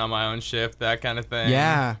operating on my own shift, that kind of thing.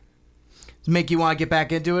 Yeah. Does it make you want to get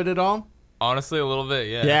back into it at all? Honestly, a little bit,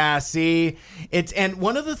 yeah. Yeah, see, and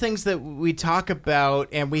one of the things that we talk about,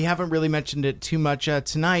 and we haven't really mentioned it too much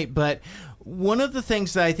tonight, but one of the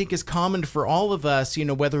things that I think is common for all of us,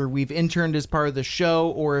 whether we've interned as part of the show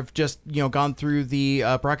or have just, gone through the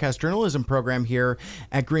broadcast journalism program here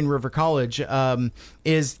at Green River College,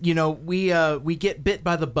 is, we get bit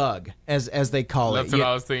by the bug, as they call it. That's what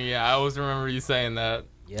I was thinking. Yeah, I always remember you saying that.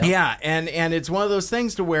 Yep. Yeah, and it's one of those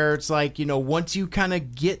things to where it's like, once you kind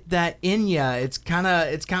of get that in you, it's kind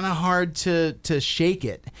of hard to shake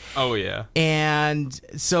it. Oh yeah. And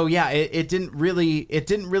so yeah, it didn't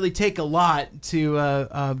really take a lot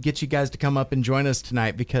to get you guys to come up and join us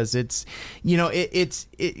tonight, because it's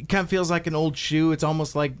it kind of feels like an old shoe. It's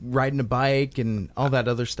almost like riding a bike and all that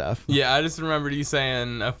other stuff. Yeah, I just remembered you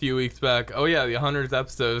saying a few weeks back, oh yeah, the 100th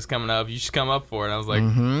episode is coming up. You should come up for it. And I was like,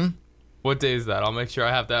 What day is that? I'll make sure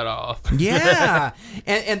I have that off. Yeah.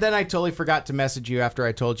 And then I totally forgot to message you after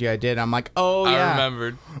I told you I did. I'm like, oh, yeah. I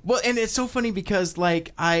remembered. Well, and it's so funny because,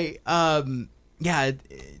 like, it's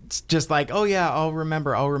just like, oh, yeah, I'll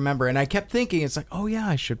remember. And I kept thinking, it's like, oh, yeah,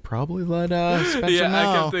 I should probably let Spencer know. Yeah,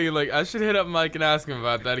 I kept thinking, like, I should hit up Mike and ask him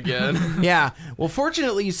about that again. Yeah. Well,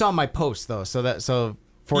 fortunately, you saw my post, though, so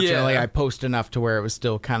fortunately, I post enough to where it was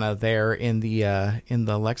still kind of there in the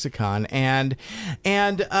lexicon. And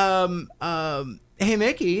hey,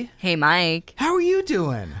 Mickey. Hey, Mike. How are you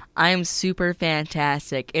doing? I'm super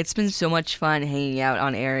fantastic. It's been so much fun hanging out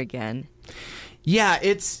on air again. Yeah,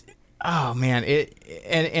 oh man,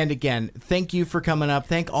 and again, thank you for coming up.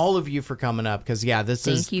 Thank all of you for coming up, because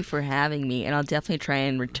Thank you for having me, and I'll definitely try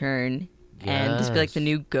and return. And just be like the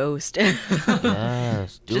new ghost.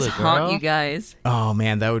 Yes, do just it, girl. haunt you guys. Oh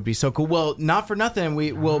man, that would be so cool. Well, not for nothing.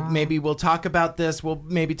 We'll talk about this. We'll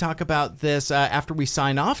maybe talk about this after we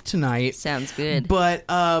sign off tonight. Sounds good. But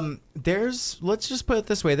let's just put it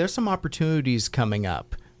this way. There's some opportunities coming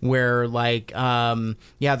up where, like,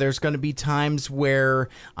 there's going to be times where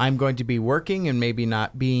I'm going to be working and maybe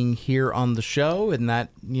not being here on the show, and that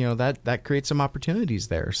that creates some opportunities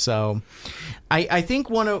there. So I think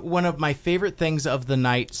one of my favorite things of the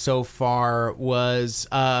night so far was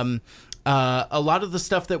a lot of the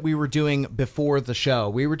stuff that we were doing before the show.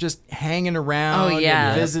 We were just hanging around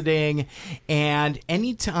and visiting, and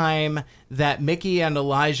anytime that Mickey and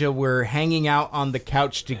Elijah were hanging out on the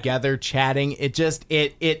couch together chatting,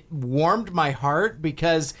 it warmed my heart,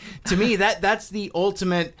 because to me that's the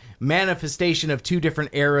ultimate manifestation of two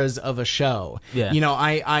different eras of a show. Yeah.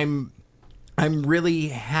 I'm really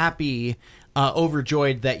happy,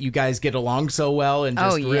 overjoyed that you guys get along so well and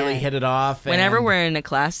just really hit it off. Whenever we're in a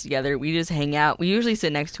class together, we just hang out. We usually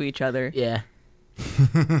sit next to each other. Yeah.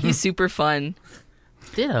 He's super fun.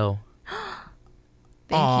 Ditto.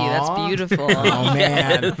 Thank you. That's beautiful. Oh,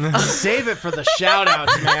 man. Save it for the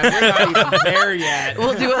shout-outs, man. We're not even there yet.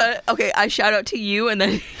 We'll do I shout out to you, and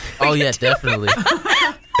then... Oh, yeah, definitely.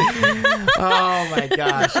 Oh my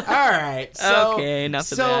gosh. All right. So, okay,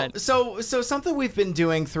 enough of that. So something we've been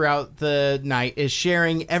doing throughout the night is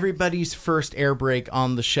sharing everybody's first air break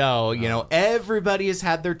on the show. Everybody has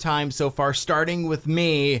had their time so far, starting with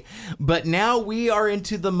me, but now we are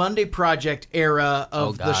into the Monday Project era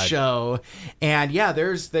of the show. And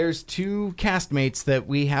there's two castmates that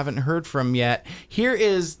we haven't heard from yet. Here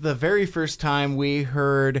is the very first time we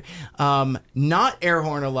heard not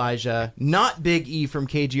Airhorn Elijah, not Big E from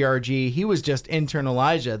KGRG. He was just intern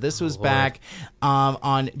Elijah. This was back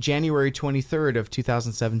on January 23rd of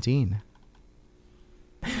 2017.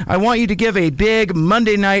 I want you to give a big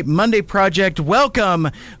Monday Project welcome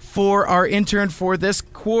for our intern for this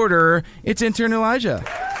quarter. It's intern Elijah.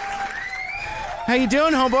 How you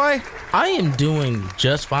doing, homeboy? I am doing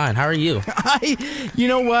just fine. How are you? You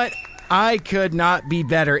know what? I could not be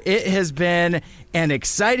better. It has been an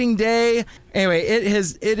exciting day. Anyway,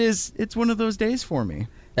 it's one of those days for me.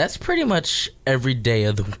 That's pretty much every day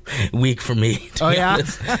of the week for me. Oh, yeah?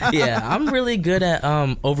 Yeah, I'm really good at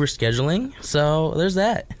overscheduling, so there's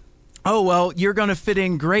that. Oh, well, you're going to fit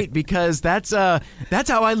in great, because that's how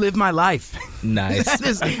I live my life. Nice.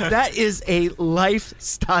 That is a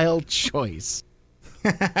lifestyle choice.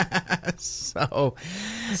 Still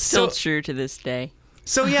true to this day.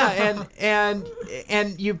 So yeah,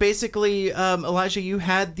 and you basically, Elijah, you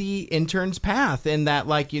had the intern's path in that,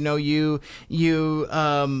 like, you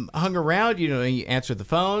hung around, you answered the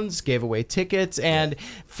phones, gave away tickets, and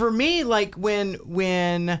for me, like,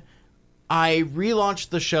 when I relaunched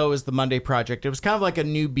the show as the Monday Project, it was kind of like a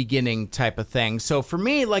new beginning type of thing. So for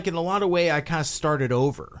me, like, in a lot of ways, I kind of started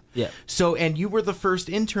over. Yeah. So, and you were the first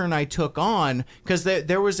intern I took on, because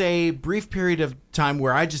there was a brief period of time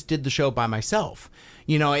where I just did the show by myself.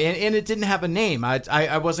 And it didn't have a name.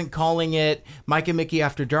 I wasn't calling it Mike and Mickey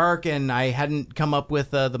After Dark, and I hadn't come up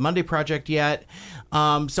with the Monday Project yet.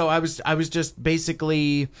 So I was just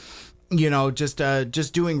basically,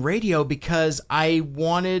 just doing radio, because I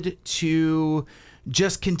wanted to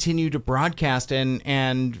just continue to broadcast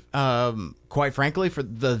and quite frankly, for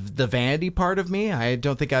the vanity part of me, I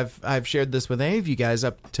don't think I've shared this with any of you guys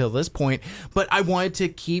up till this point, but I wanted to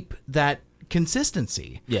keep that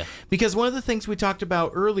consistency. Yeah. Because one of the things we talked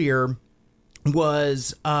about earlier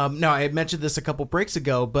was no, I had mentioned this a couple breaks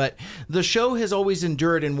ago, but the show has always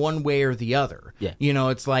endured in one way or the other. Yeah. You know,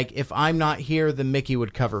 it's like if I'm not here, then Mickey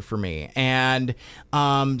would cover for me. And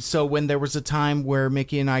so when there was a time where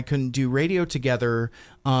Mickey and I couldn't do radio together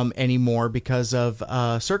anymore because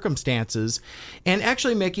of circumstances. And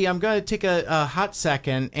actually, Mickey, I'm going to take a hot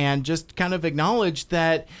second and just kind of acknowledge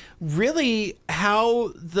that really how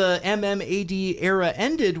the MMAD era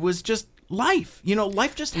ended was just life. You know,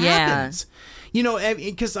 life just happens. You know,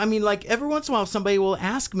 because I mean, like every once in a while somebody will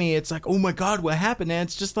ask me, it's like, oh my God, what happened? And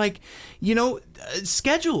it's just like, you know,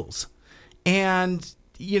 schedules. And,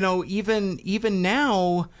 you know, even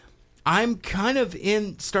now I'm kind of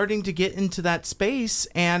starting to get into that space,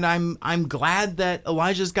 and I'm glad that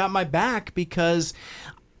Elijah's got my back because,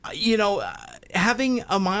 you know, having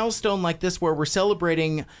a milestone like this where we're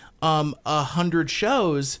celebrating 100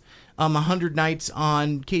 shows, 100 nights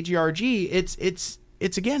on KGRG, it's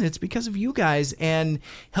again, it's because of you guys and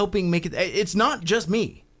helping make it. It's not just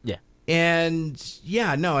me. Yeah. And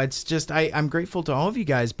yeah, no, it's just I'm grateful to all of you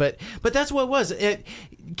guys, but that's what it was.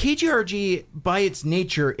 KGRG by its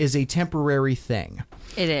nature is a temporary thing.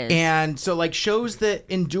 It is. And so like shows that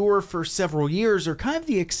endure for several years are kind of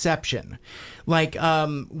the exception. Like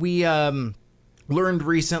we learned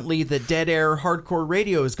recently that Dead Air Hardcore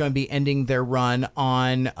Radio is going to be ending their run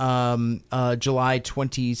on July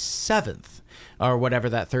 27th. Or whatever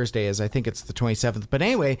that Thursday is. I think it's the 27th. But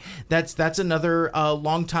anyway, that's another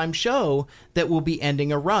long-time show that will be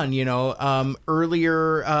ending a run. You know,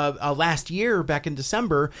 earlier last year, back in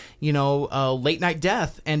December, you know, Late Night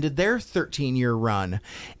Death ended their 13-year run.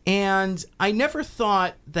 And I never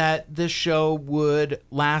thought that this show would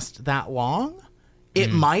last that long.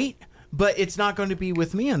 It might. But it's not going to be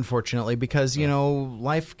with me, unfortunately, because, you know,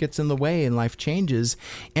 life gets in the way and life changes.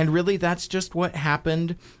 And really, that's just what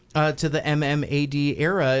happened to the MMAD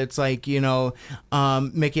era. It's like, you know,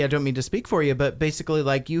 Mickey, I don't mean to speak for you, but basically,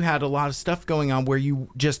 like, you had a lot of stuff going on where you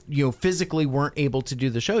just, you know, physically weren't able to do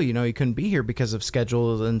the show. You know, you couldn't be here because of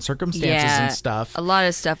schedules and circumstances and stuff. A lot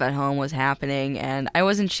of stuff at home was happening, and I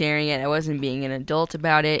wasn't sharing it. I wasn't being an adult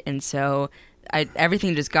about it, and so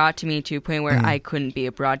everything just got to me to a point where I couldn't be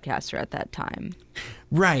a broadcaster at that time.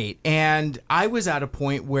 Right. And I was at a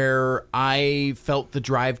point where I felt the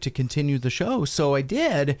drive to continue the show, so I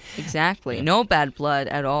did. Exactly. No bad blood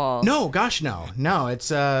at all. No, gosh, no. No, it's,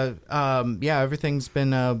 everything's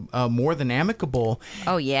been more than amicable.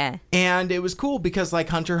 Oh, yeah. And it was cool because, like,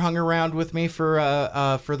 Hunter hung around with me for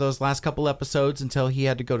those last couple episodes until he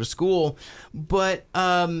had to go to school. But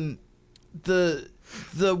where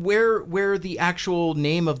the actual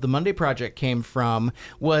name of the Monday Project came from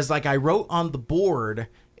was like I wrote on the board,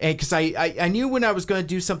 because I knew when I was going to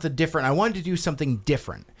do something different, I wanted to do something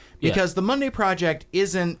different because the Monday Project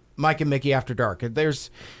isn't Mike and Mickey After Dark. They're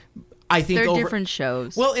different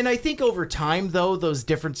shows. Well, and I think over time, though, those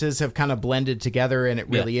differences have kind of blended together, and it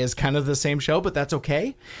really is kind of the same show, but that's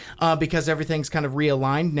okay because everything's kind of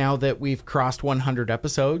realigned now that we've crossed 100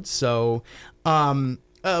 episodes. So,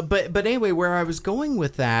 but anyway, where I was going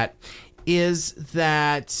with that is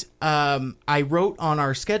that I wrote on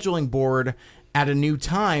our scheduling board at a new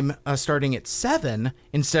time, starting at 7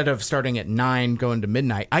 instead of starting at 9, going to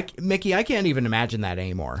midnight. Mickey, I can't even imagine that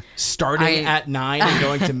anymore. Starting at 9 and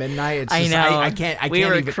going to midnight. It's just, I know. I can't. We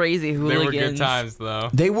were even, crazy hooligans. They were good times, though.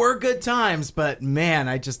 They were good times, but man,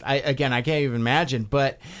 I can't even imagine.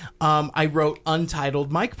 But I wrote Untitled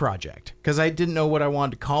Mike Project because I didn't know what I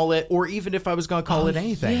wanted to call it, or even if I was going to call it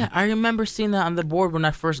anything. Yeah, I remember seeing that on the board when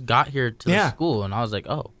I first got here to the school, and I was like,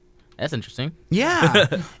 oh, that's interesting.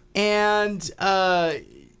 Yeah. And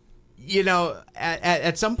you know,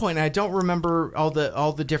 at some point, I don't remember all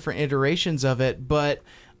the different iterations of it, but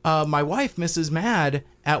my wife, Mrs. Mad,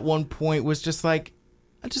 at one point was just like,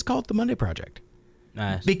 I just call it the Monday Project.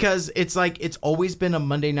 Nice. Because it's like it's always been a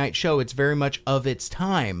Monday night show. It's very much of its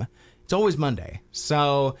time. It's always Monday.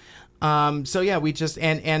 So yeah, we just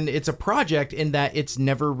and it's a project in that it's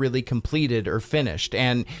never really completed or finished.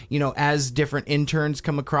 And, you know, as different interns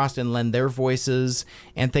come across and lend their voices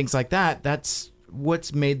and things like that, that's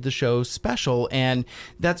what's made the show special. And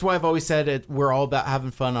that's why I've always said we're all about having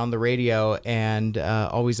fun on the radio and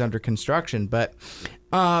always under construction. But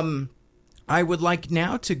I would like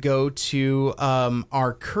now to go to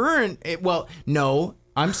our current.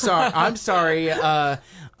 I'm sorry. I'm sorry.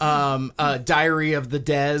 Diary of the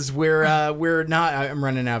Dez. We're not. I'm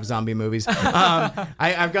running out of zombie movies.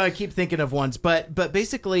 I've got to keep thinking of ones. But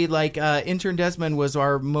basically, like intern Desmond was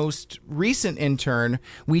our most recent intern.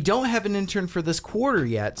 We don't have an intern for this quarter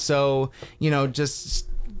yet, so you know, just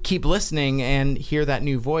keep listening and hear that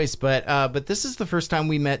new voice. But this is the first time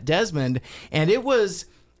we met Desmond, and it was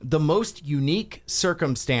the most unique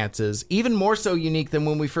circumstances, even more so unique than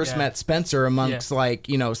when we first met Spencer amongst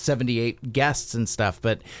 78 guests and stuff.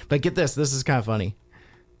 But get this is kind of funny.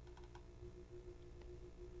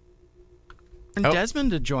 Desmond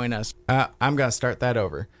to join us. I'm gonna start that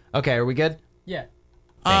over. Okay, are we good? Yeah.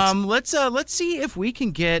 Let's see if we can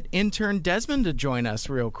get intern Desmond to join us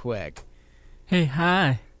real quick. Hey,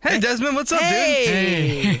 hi. Hey, Desmond, what's up, dude?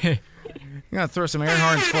 Hey. I'm gonna throw some air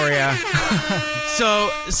horns for you.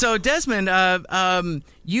 So Desmond,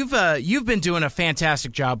 you've been doing a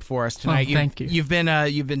fantastic job for us tonight. Thank you. You've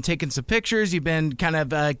been taking some pictures. You've been kind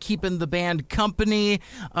of keeping the band company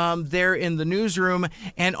there in the newsroom,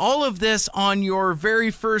 and all of this on your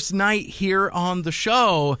very first night here on the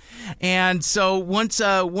show. And so once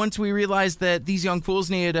we realized that these young fools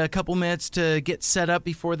needed a couple minutes to get set up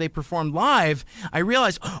before they performed live, I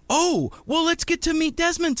realized, let's get to meet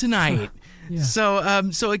Desmond tonight. Yeah.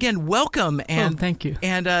 So again, welcome, and thank you,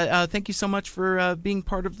 and thank you so much for being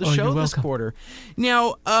part of the you're show this welcome. quarter.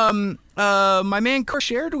 Now, my man Carl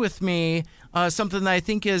shared with me something that I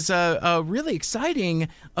think is really exciting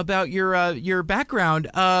about your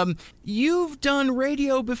background. You've done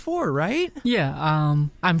radio before, right? Yeah.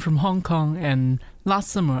 I'm from Hong Kong, and last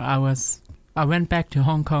summer I went back to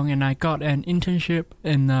Hong Kong and I got an internship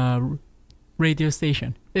in a radio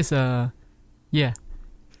station. It's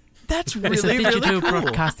That's really, it's a digital really cool.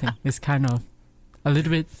 broadcasting. It's kind of a little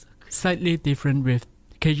bit slightly different with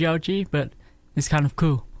KGRG, but it's kind of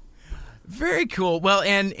cool. Very cool. Well,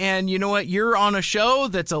 and you know what? You're on a show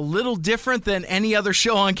that's a little different than any other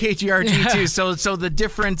show on KGRG too. So the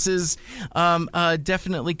differences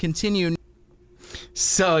definitely continue.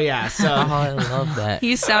 So yeah. So I love that.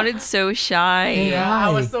 He sounded so shy. Yeah, I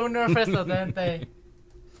was so nervous of that day.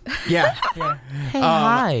 Yeah. Hey,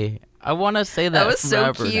 hi. I want to say that. That was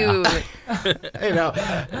so cute. You know,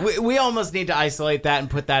 we almost need to isolate that and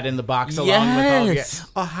put that in the box along with all the.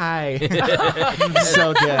 Oh, hi.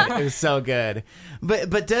 So good. It was so good.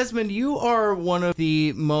 But Desmond, you are one of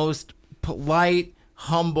the most polite,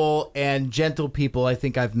 humble, and gentle people I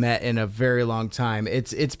think I've met in a very long time.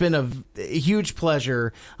 It's been a huge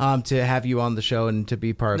pleasure to have you on the show and to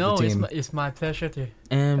be part of the team. It's my pleasure to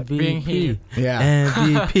MVP. being here. Yeah.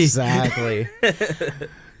 MVP. Exactly.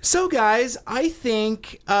 So, guys, I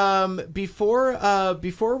think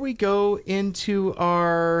before we go into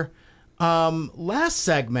our last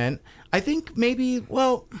segment, I think maybe,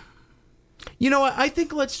 you know what? I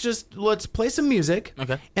think let's play some music,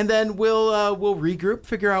 okay, and then we'll regroup,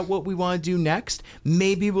 figure out what we want to do next.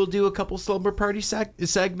 Maybe we'll do a couple slumber party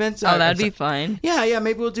segments. Oh, that'd be fine. Yeah.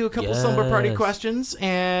 Maybe we'll do a couple slumber party questions,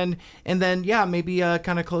 and then maybe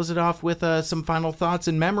kind of close it off with some final thoughts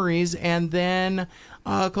and memories, and then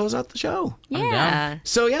close out the show. Yeah.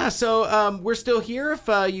 So we're still here. If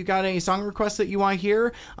you got any song requests that you want to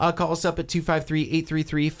hear, call us up at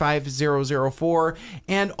 253-833-5004.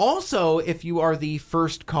 And also, if you are the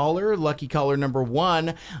first caller, lucky caller number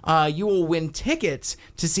 1, you will win tickets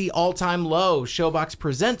to see All Time Low. Showbox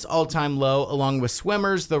presents All Time Low along with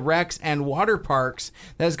Swimmers, The Rex, and Water Parks.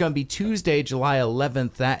 That is going to be Tuesday, July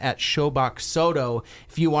 11th at Showbox Soto.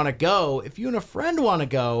 If you want to go, if you and a friend want to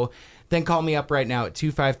go, then call me up right now at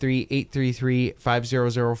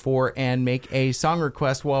 253-833-5004 and make a song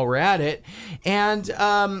request while we're at it. And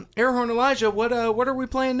Airhorn Elijah, what are we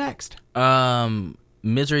playing next?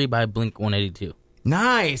 Misery by Blink-182.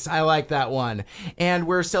 Nice. I like that one. And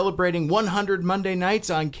we're celebrating 100 Monday nights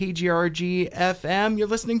on KGRG FM. You're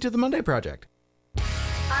listening to The Monday Project.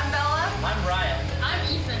 I'm Bella. I'm Ryan.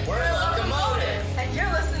 I'm Ethan. We're Locomotive. And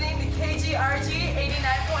you're listening to KGRG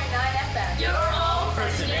 89.9 FM. Your home for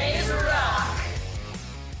today's rock.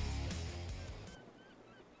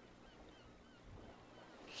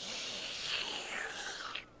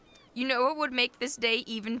 You know what would make this day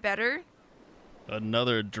even better?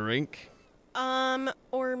 Another drink?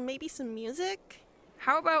 Or maybe some music?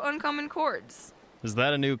 How about Uncommon Chords? Is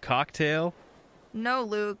that a new cocktail? No,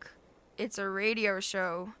 Luke. It's a radio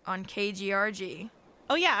show on KGRG.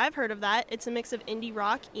 Oh yeah, I've heard of that. It's a mix of indie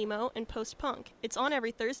rock, emo, and post-punk. It's on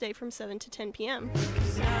every Thursday from 7 to 10 p.m.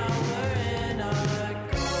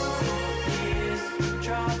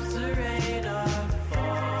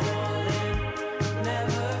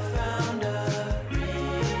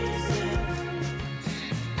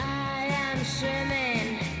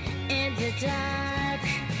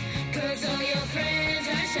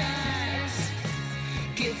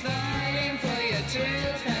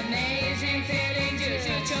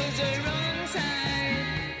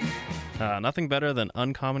 Nothing better than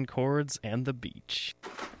Uncommon Chords and the beach.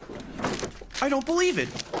 I don't believe it.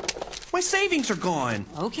 My savings are gone.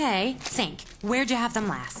 Okay, think. Where'd you have them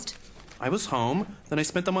last? I was home, then I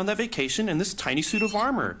spent them on that vacation in this tiny suit of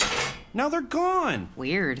armor. Now they're gone.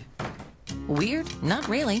 Weird. Weird? Not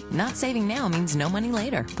really. Not saving now means no money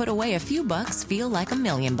later. Put away a few bucks, feel like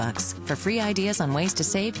 $1,000,000. For free ideas on ways to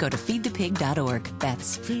save, go to feedthepig.org.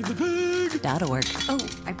 That's feedthepig.org. Oh,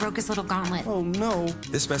 I broke his little gauntlet. Oh, no.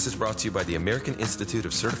 This message brought to you by the American Institute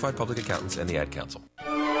of Certified Public Accountants and the Ad Council.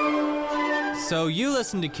 So you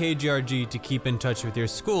listen to KGRG to keep in touch with your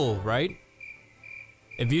school, right?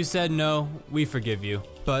 If you said no, we forgive you.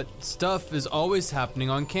 But stuff is always happening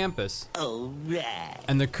on campus. Oh, right.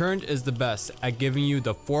 And The Current is the best at giving you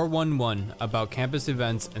the 411 about campus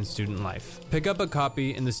events and student life. Pick up a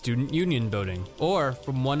copy in the Student Union building or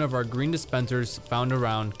from one of our green dispensers found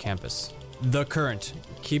around campus. The Current,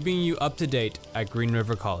 keeping you up to date at Green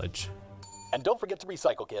River College. And don't forget to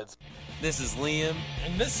recycle, kids. This is Liam.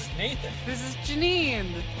 And this is Nathan. This is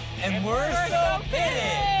Janine. And we're so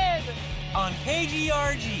pitted on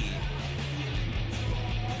KGRG.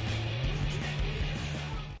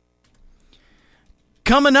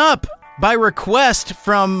 Coming up, by request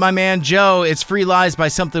from my man Joe, it's Free Lies by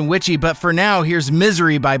Something Witchy, but for now, here's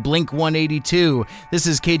Misery by Blink-182. This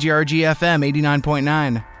is KGRG FM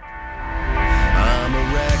 89.9. I'm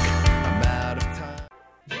a wreck, I'm out of time.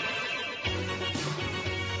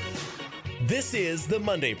 This is The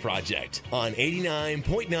Monday Project on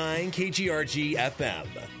 89.9 KGRG FM.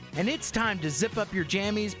 And it's time to zip up your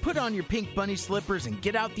jammies, put on your pink bunny slippers, and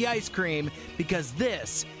get out the ice cream, because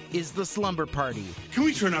this is The Slumber Party. Can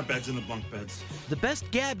we turn our beds into bunk beds? The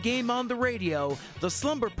best gab game on the radio, The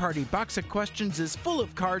Slumber Party box of questions is full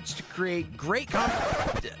of cards to create great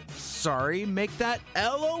make that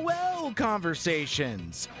LOL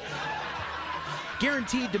conversations.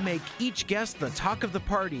 Guaranteed to make each guest the talk of the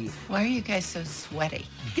party. Why are you guys so sweaty?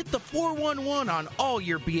 Get the 411 on all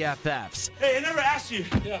your BFFs. Hey, I never asked you.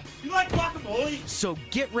 Yeah. You like guacamole? So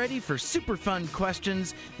get ready for super fun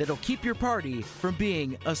questions that'll keep your party from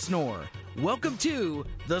being a snore. Welcome to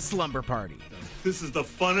The Slumber Party. This is the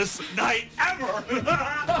funnest night ever.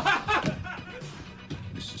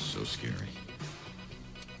 This is so scary.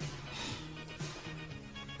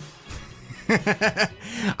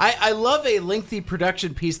 I love a lengthy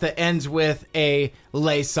production piece that ends with a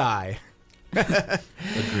lay sigh.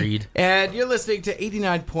 Agreed. And you're listening to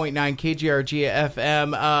 89.9 KGRG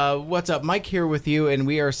FM. What's up? Mike here with you, and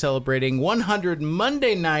we are celebrating 100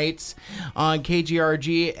 Monday nights on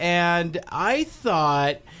KGRG. And I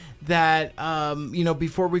thought that,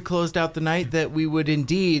 before we closed out the night, that we would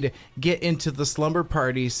indeed get into the slumber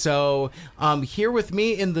party. So here with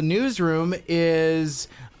me in the newsroom is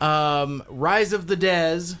Rise of the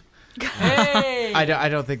Dez. Hey! I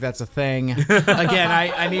don't think that's a thing. Again,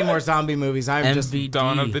 I need more zombie movies. I'm just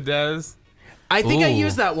Dawn of the Dez. I think I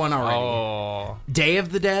used that one already. Oh, Day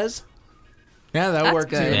of the Dez. Yeah, that That's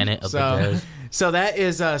worked good. too. Planet of the Dez. So that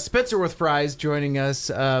is Spencer with Fries joining us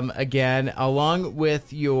again, along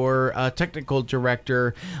with your technical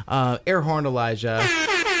director, Airhorn Elijah.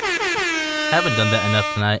 Haven't done that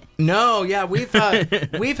enough tonight. No, yeah, we've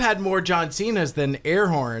had more John Cena's than air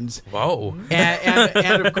horns. Whoa.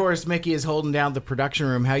 And of course, Mickey is holding down the production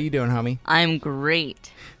room. How you doing, homie? I'm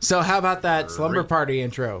great. So how about that slumber party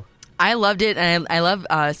intro? I loved it, and I love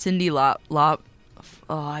Cindy I can't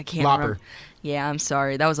Lauper. remember. Yeah, I'm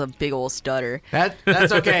sorry. That was a big old stutter.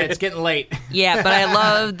 That's okay. It's getting late. Yeah, but I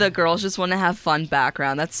love the girls just want to have fun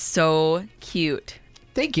background. That's so cute.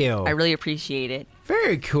 Thank you. I really appreciate it.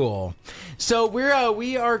 Very cool. So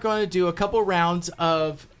we are going to do a couple rounds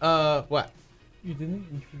of what? You didn't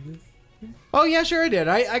introduce him? Oh yeah, sure I did.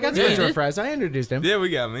 I got Spencer with Fries. I introduced him. Yeah,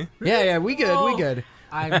 we got me. Yeah, we good. We good.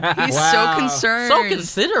 He's so concerned. So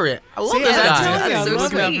considerate. I love this guy. That's so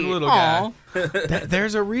Looking out for the sweet. little guy.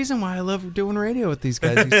 There's a reason why I love doing radio with these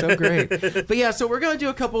guys. He's so great. But yeah, so we're going to do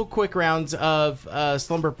a couple quick rounds of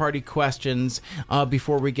slumber party questions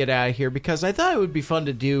before we get out of here, because I thought it would be fun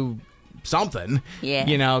to do something. Yeah.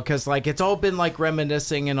 Because it's all been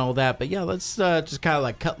reminiscing and all that. But yeah, let's just kind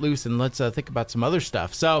of cut loose and let's think about some other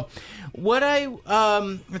stuff. So what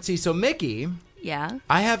let's see. So Mickey. Yeah.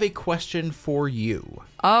 I have a question for you.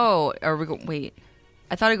 Oh, wait.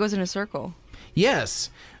 I thought it goes in a circle. Yes,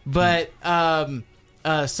 but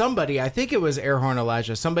somebody, I think it was Airhorn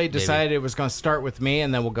Elijah, somebody decided it was going to start with me,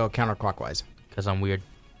 and then we'll go counterclockwise. Because I'm weird.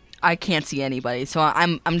 I can't see anybody, so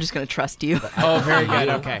I'm just going to trust you. Oh, very good.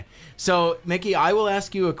 Okay. So, Mickey, I will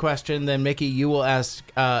ask you a question, then Mickey, you will ask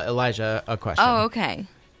Elijah a question. Oh, okay.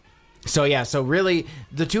 So, yeah, so really,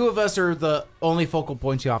 the two of us are the only focal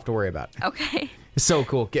points you have to worry about. Okay. It's so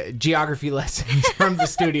cool. Get geography lessons from the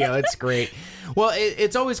studio. It's great. Well,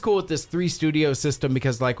 it's always cool with this 3-studio system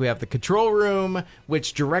because, like, we have the control room,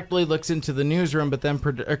 which directly looks into the newsroom, but then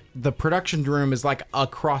the production room is, like,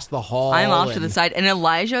 across the hall. I'm off to the side, and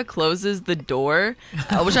Elijah closes the door,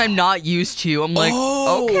 which I'm not used to. I'm like,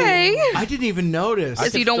 okay. I didn't even notice.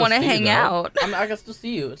 Because you don't want to hang out. I can still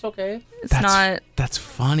see you. It's okay. That's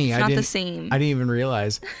funny. It's not the same. I didn't even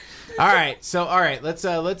realize. All right, let's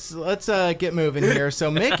get moving here. So,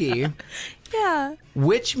 Mickey, yeah,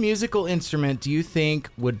 which musical instrument do you think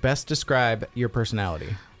would best describe your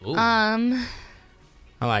personality? Ooh. I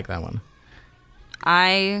like that one.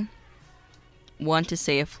 I want to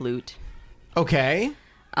say a flute. Okay.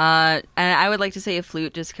 And I would like to say a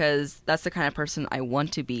flute just because that's the kind of person I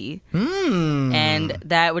want to be. And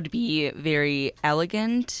that would be very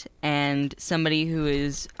elegant and somebody who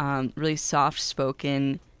is really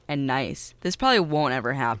soft-spoken and nice. This probably won't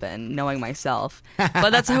ever happen, knowing myself. But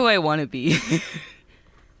that's who I want to be.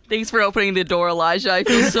 Thanks for opening the door, Elijah. I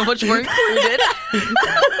feel so much more included.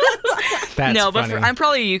 That's no, but funny. I'm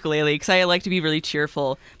probably a ukulele because I like to be really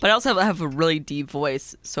cheerful. But I also have a really deep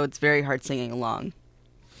voice, so it's very hard singing along.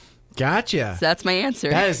 Gotcha. So that's my answer.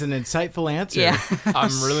 That is an insightful answer. Yeah.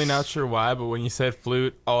 I'm really not sure why, but when you said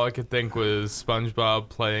flute, all I could think was SpongeBob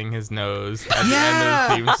playing his nose at the end of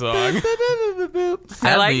the theme song.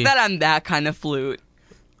 I like that I'm that kind of flute.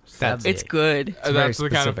 That's it's good. That's the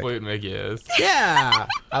kind of flute Mickey is. Yeah.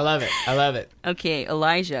 I love it. Okay,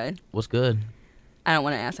 Elijah. What's good? I don't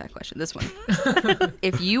want to ask that question. This one.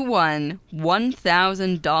 If you won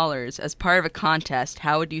 $1,000 as part of a contest,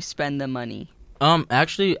 how would you spend the money?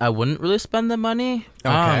 Actually, I wouldn't really spend the money.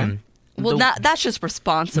 Okay. Well, that's just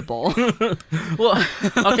responsible. Well,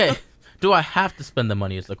 okay. Do I have to spend the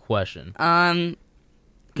money is the question. Yes,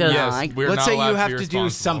 we're let's not say allowed you to have be to do responsible.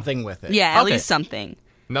 something with it. Yeah, at Okay. least something.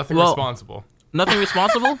 Nothing Well, responsible. Nothing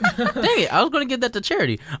responsible? Dang it, I was going to give that to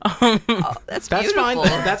charity. That's That's fine.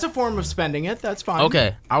 beautiful. That's a form of spending it. That's fine.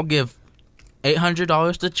 Okay, I'll give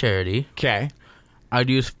 $800 to charity. Okay. I'd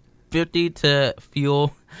use $50 to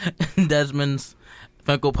fuel Desmond's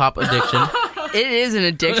Funko Pop addiction. It is an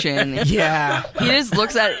addiction. Yeah. He just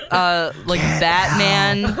looks at like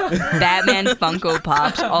Batman Funko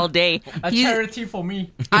Pops all day. A charity for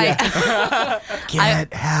me. Get help.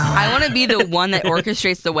 I want to be the one that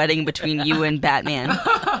orchestrates the wedding between you and Batman.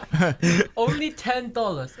 Only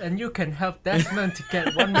 $10, and you can help Desmond to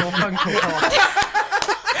get one more Funko Pop.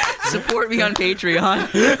 Support me on Patreon.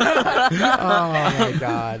 Oh my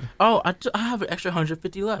God. Oh, I have an extra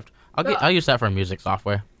 $150 left. I'll use that for music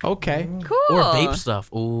software. Okay. Cool. Or vape stuff.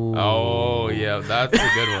 Ooh. Oh, yeah, that's a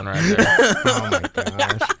good one right there. Oh my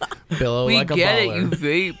gosh. Billow We like a get it, baller. you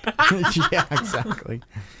vape. Yeah, exactly.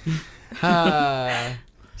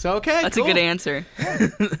 So okay, That's cool. a good answer.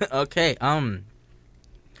 Okay.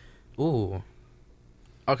 Ooh.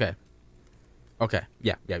 Okay.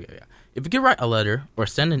 Yeah. If you could write a letter or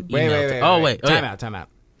send an email Wait. Time out.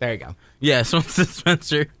 There you go. Yeah, so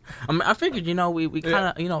Spencer. I figured, we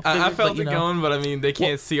kind of, I felt it going, but I mean, they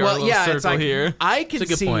can't see our little it's circle like, here. I can It's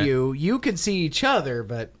a good see point. you can see each other,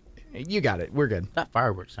 but you got it. We're good. That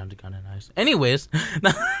fireworks sounded kind of nice. Anyways,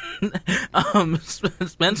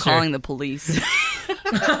 Spencer. Calling the police.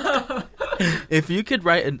 If you could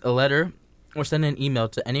write a letter or send an email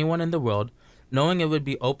to anyone in the world, knowing it would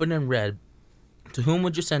be open and read, to whom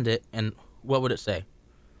would you send it, and what would it say?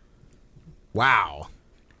 Wow.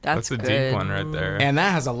 That's a good. deep one right there. And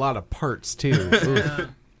that has a lot of parts too. Oof.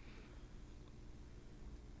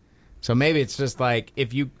 So maybe it's just like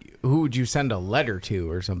who would you send a letter to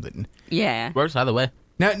or something? Yeah. Works either way.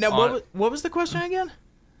 Now what was the question again?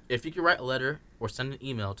 If you could write a letter or send an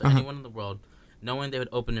email to anyone in the world, knowing they would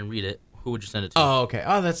open and read it, who would you send it to? Oh, okay.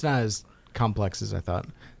 Oh, that's not as complex as I thought.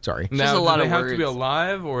 Sorry. Now, a lot do they of have to be words.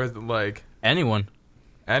 alive, or is it like Anyone.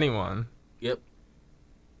 anyone? Yep.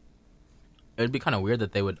 It'd be kind of weird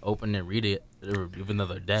that they would open and read it, even though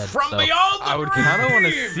they're dead. From so. beyond the I would kind of want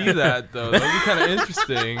to see that, though. That'd be kind of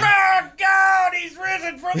interesting. Oh God, he's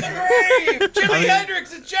risen from the grave. Jimi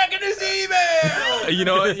Hendrix is checking his email. You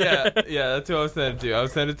know what? Yeah, that's who I was sending it to. I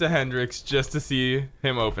would send it to Hendrix just to see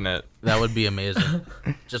him open it. That would be amazing.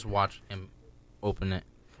 Just watch him open it.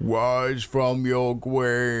 Rise from your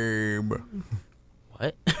grave.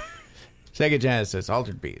 What? Sega Genesis,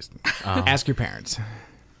 Altered Beast. Ask your parents.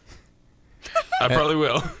 I probably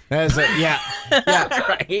will. That's it. Yeah.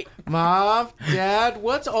 Right. Mom, Dad,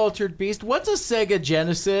 what's Altered Beast? What's a Sega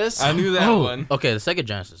Genesis? I knew that one. Okay, the Sega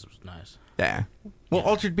Genesis was nice. Yeah. Well,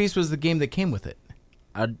 Altered Beast was the game that came with it.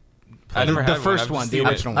 I never had The first I've one, just the seen it.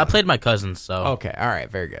 original I one. played my cousins, so. Okay. All right.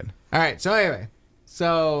 Very good. All right. So anyway,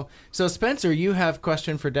 so Spencer, you have a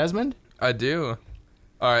question for Desmond? I do.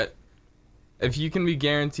 All right. If you can be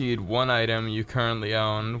guaranteed one item you currently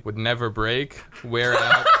own would never break, wear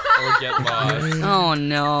out, or get lost, Oh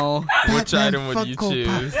no. which item would you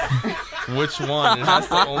choose? Which one? It has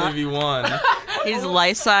to only be one. His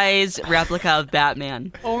life-size replica of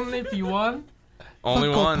Batman. Only be one. Only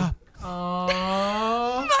one.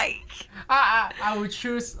 I would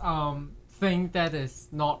choose thing that is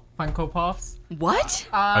not Funko Pops. What?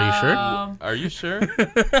 Are you sure? Are you sure?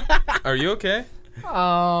 Are you okay?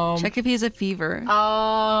 Check if he has a fever.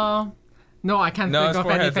 No, I can't No, think his of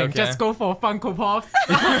forehead's anything. okay. Just go for Funko Pops.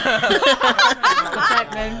 The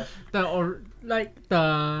Batman,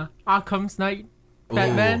 the Arkham Knight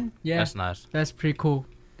Batman. Ooh, Yeah, that's nice. That's pretty cool.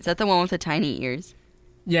 Is that the one with the tiny ears?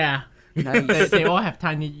 Yeah, Nice. they all have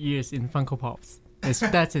tiny ears in Funko Pops.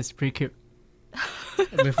 That is pretty cute.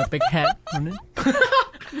 With a big head on it.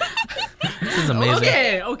 This is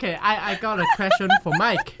amazing. Okay. I got a question for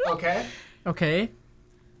Mike. Okay.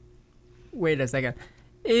 Wait a second.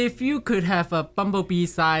 If you could have a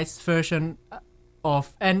bumblebee-sized version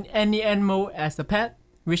of any animal as a pet,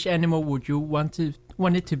 which animal would you want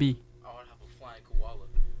it to be?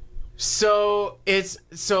 So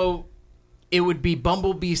it would be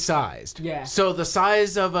bumblebee sized. Yeah. So the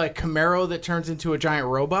size of a Camaro that turns into a giant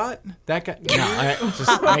robot. That guy. No,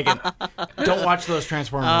 just make it. Don't watch those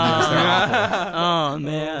Transformers movies. They're awful. Oh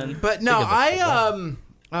man. But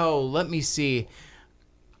no, let me see.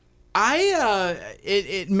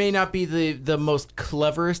 It may not be the most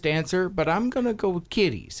cleverest answer, but I'm gonna go with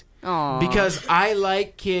kitties. Aww. Because I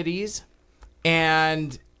like kitties,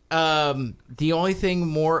 and the only thing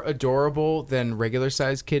more adorable than regular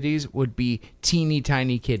sized kitties would be teeny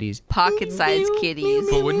tiny kitties. Pocket-sized kitties.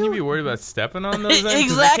 But wouldn't you be worried about stepping on those? then? 'Cause they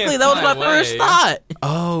Exactly. can't That was fly my first away. thought.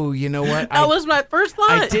 Oh, you know what? That was my first thought.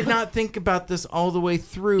 I did not think about this all the way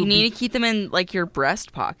through. You need to keep them in like your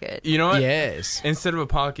breast pocket. You know what? Yes. Instead of a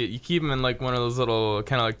pocket, you keep them in like one of those little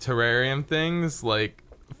kind of like terrarium things, like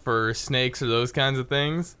for snakes or those kinds of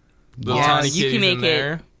things. Little Yes. tiny You can kitties make in it-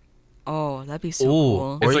 there. Oh, that'd be so Ooh.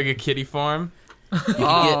 cool. It's like a kitty farm.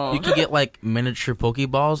 You could get like miniature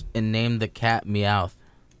Pokeballs and name the cat Meowth.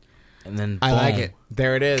 And then I like boom. it.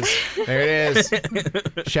 There it is. There it is.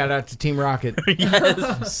 Shout out to Team Rocket.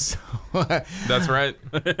 Yes. That's right.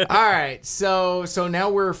 All right. So now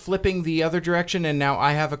we're flipping the other direction, and now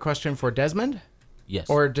I have a question for Desmond. Yes.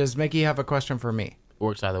 Or does Mickey have a question for me?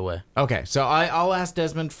 Works either way. Okay, so I'll ask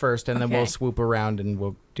Desmond first, and then we'll swoop around and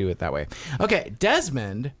we'll do it that way. Okay,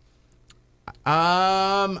 Desmond.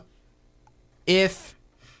 If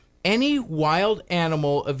any wild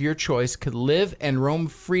animal of your choice could live and roam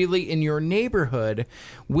freely in your neighborhood,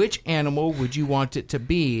 which animal would you want it to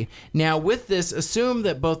be? Now, with this, assume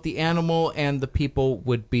that both the animal and the people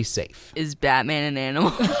would be safe. Is Batman an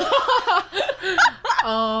animal?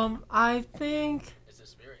 I think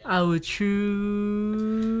I would choose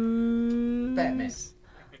Batman.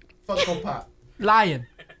 Funko Pop. Lion.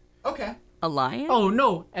 Okay. A lion? Oh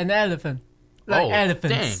no, an elephant. Like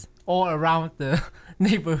elephants all around the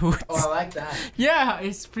neighborhood. Oh, I like that. Yeah,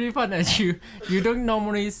 it's pretty fun, and you don't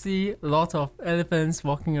normally see a lot of elephants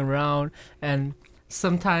walking around, and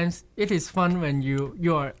sometimes it is fun when you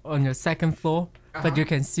are on your second floor, but you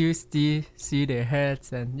can still see their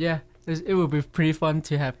heads, and yeah, it will be pretty fun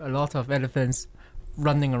to have a lot of elephants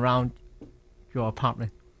running around your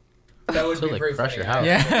apartment. That would So, be like, pretty crush funny. your house.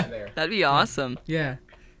 Yeah. That'd be awesome. Yeah,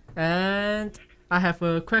 and I have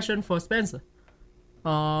a question for Spencer.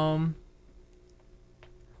 Of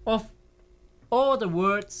all the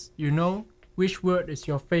words you know, which word is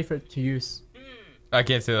your favorite to use? I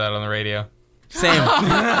can't say that on the radio. Same.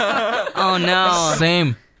 Oh no.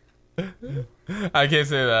 Same. I can't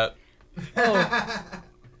say that.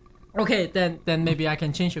 Okay, then maybe I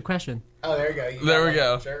can change the question. Oh, there you go. There we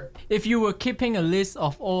go. Sure. If you were keeping a list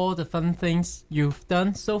of all the fun things you've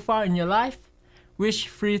done so far in your life, which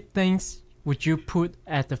 3 things would you put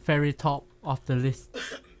at the very top of the list?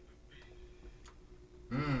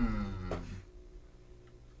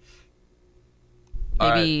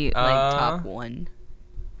 Maybe Alright, like top 1.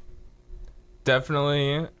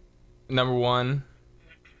 Definitely number 1,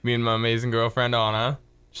 me and my amazing girlfriend Anna.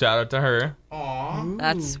 Shout out to her. Aww.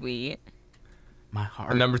 That's sweet. My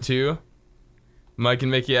heart. Number 2, Mike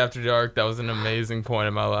and Mickey After Dark. That was an amazing point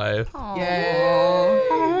in my life.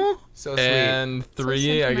 Yay. So sweet. And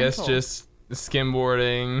 3, I guess sentimental. just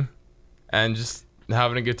skimboarding and just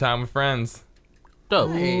having a good time with friends.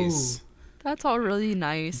 Dope. Nice. That's all really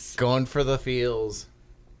nice. Going for the feels.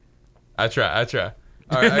 I try.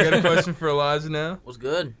 All right, I got a question for Elijah now. What's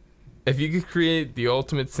good? If you could create the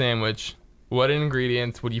ultimate sandwich, what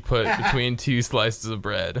ingredients would you put between 2 slices of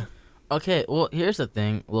bread? Okay, well, here's the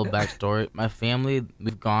thing. A little backstory. My family,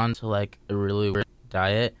 we've gone to like a really weird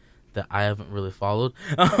diet that I haven't really followed.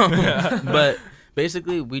 But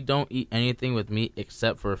basically, we don't eat anything with meat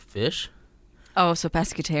except for fish. Oh, so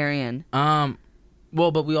pescatarian.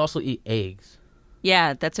 Well, but we also eat eggs.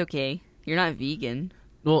 Yeah, that's okay. You're not vegan.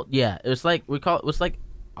 Well, yeah, it's like it's like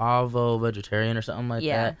ovo vegetarian or something like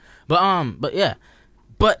Yeah. that. But yeah.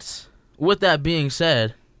 But with that being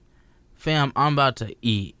said, fam, I'm about to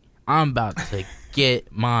eat. I'm about to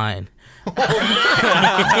get mine.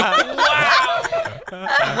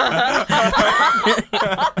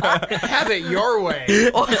 Have it your way.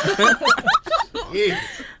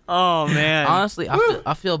 Oh man. Honestly,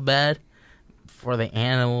 I feel bad for the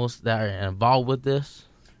animals that are involved with this.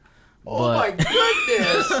 Oh my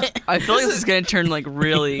goodness! I feel like this is gonna turn like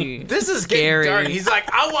really This is scary. getting dark. He's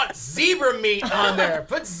like, I want zebra meat on there.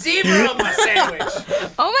 Put zebra on my sandwich.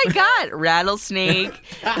 Oh my god, rattlesnake.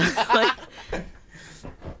 Like,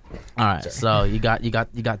 All right, so you got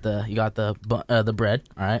the bread.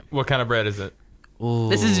 All right. What kind of bread is it? Ooh,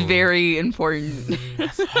 this is very important.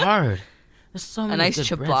 that's hard. There's so many A nice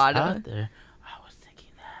good breads ciabatta. out there.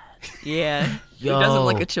 Yeah. Yo. Who doesn't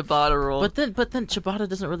like a ciabatta roll? But then ciabatta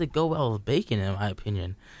doesn't really go well with bacon, in my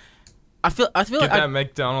opinion. I feel Get like that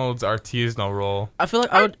McDonald's artisanal roll. I feel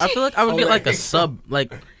like I would get like a sub,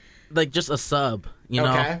 like just a sub, you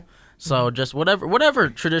know. Okay. So just whatever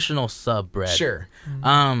traditional sub bread. Sure.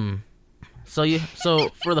 So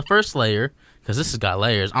for the first layer, because this has got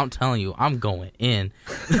layers, I'm telling you, I'm going in.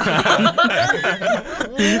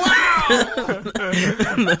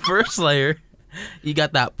 The first layer, you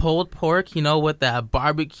got that pulled pork, you know, with that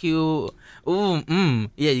barbecue. Yeah,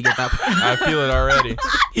 you get that. I feel it already.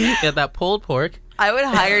 You get that pulled pork. I would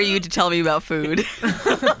hire you to tell me about food.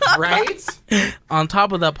 Right? On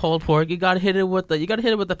top of that pulled pork, you gotta hit it with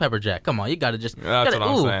the pepper jack. Come on, you gotta just. That's what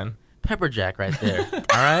I'm saying. Pepper jack right there. All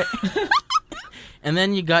right. And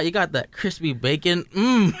then you got that crispy bacon.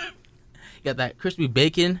 You got that crispy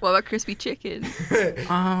bacon. What about crispy chicken?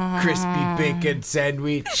 Crispy bacon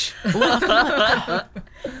sandwich. I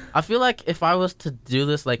feel like if I was to do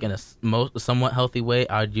this like in a somewhat healthy way,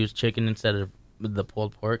 I'd use chicken instead of the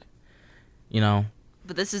pulled pork. You know.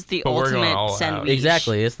 But this is the But we're going all ultimate out. sandwich.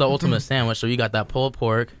 Exactly, it's the ultimate sandwich. So you got that pulled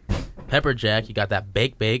pork, pepper jack. You got that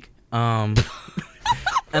bake.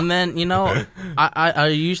 And then, you know, I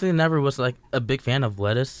usually never was like a big fan of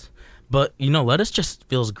lettuce, but you know, lettuce just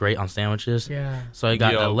feels great on sandwiches. Yeah. So you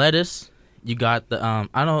got the lettuce, you got the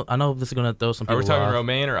I know this is gonna throw some people Are we talking off.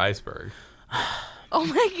 romaine or iceberg? Oh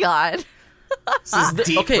my god. This is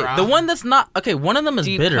deep, Okay, bro. the one that's not okay. One of them is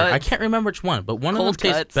Deep bitter. cuts. I can't remember which one, but one Cold of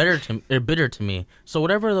them tastes cuts. bitter to me. So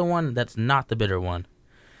whatever the one that's not the bitter one,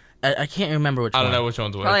 I can't remember which one. I don't know which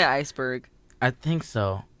one's which. Probably iceberg. I think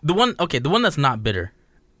so. The one that's not bitter.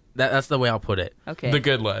 That's the way I'll put it. Okay. The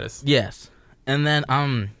good lettuce. Yes. And then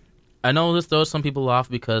I know this throws some people off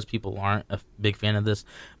because people aren't a big fan of this,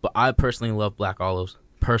 but I personally love black olives.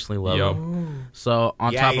 Personally love them. So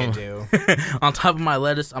on top of my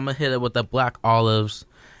lettuce, I'm gonna hit it with the black olives,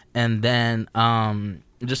 and then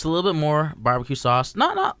just a little bit more barbecue sauce.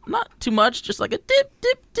 Not too much, just like a dip.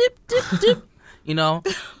 You know.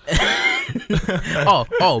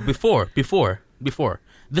 Before.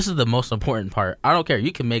 This is the most important part. I don't care.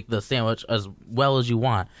 You can make the sandwich as well as you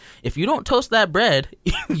want. If you don't toast that bread,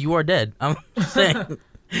 you are dead. I'm just saying.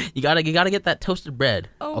 You gotta get that toasted bread.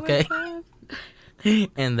 Oh okay. my god.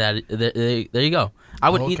 And there you go. I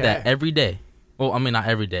would eat Okay. that every day. Well, I mean not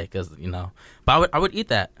every day because you know, but I would eat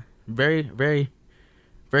that very, very,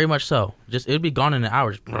 very much so. Just it would be gone in an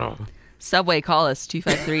hour. Just, Subway, call us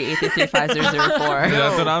 253-833-5004.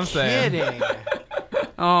 That's what I'm saying. Kidding.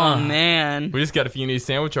 Oh man. We just got a few new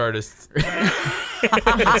sandwich artists.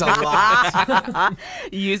 It's a lot.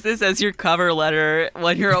 Use this as your cover letter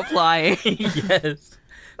when you're applying. Yes.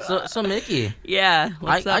 So Mickey. Yeah.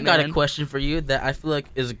 What's up, I got man? a question for you that I feel like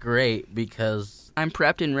is great because I'm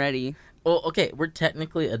prepped and ready. well, okay, we're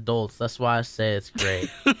technically adults. That's why I say it's great.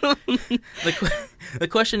 The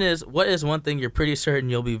question is, what is one thing you're pretty certain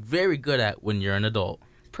you'll be very good at when you're an adult?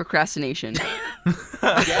 Procrastination.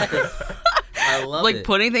 Yes. I love Like it.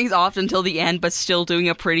 putting things off until the end, but still doing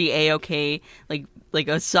a pretty A-okay, like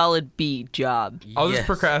a solid B job. I'll Yes. just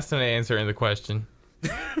procrastinate answering the question.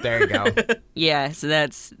 There you go. Yeah, so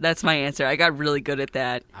that's my answer. I got really good at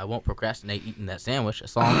that. I won't procrastinate eating that sandwich.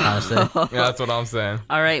 That's all I'm trying to say. Yeah, that's what I'm saying.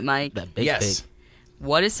 All right, Mike. That bake Yes. bake.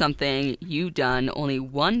 What is something you've done only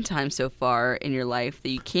one time so far in your life that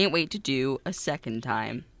you can't wait to do a second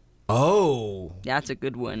time? Oh. That's a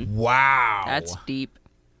good one. Wow. That's deep.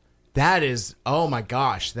 That is, oh my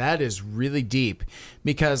gosh, that is really deep,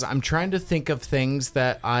 because I'm trying to think of things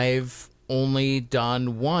that I've only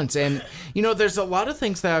done once. And, there's a lot of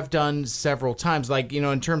things that I've done several times, like,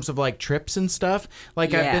 in terms of like trips and stuff.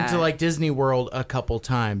 Like I've been to like Disney World a couple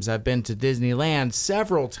times. I've been to Disneyland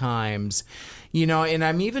several times, and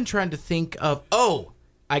I'm even trying to think of,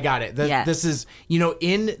 I got it. This is,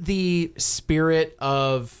 in the spirit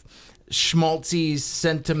of schmaltzy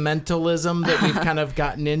sentimentalism that we've kind of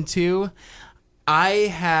gotten into, I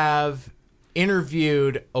have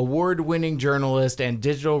interviewed award-winning journalist and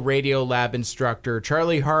digital radio lab instructor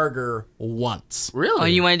Charlie Harger once. Really? Oh,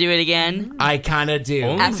 you want to do it again? I kind of do.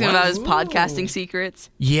 Ask him about his podcasting secrets.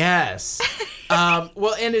 Yes.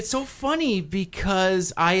 Well, and it's so funny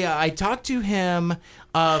because I talked to him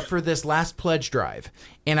for this last pledge drive,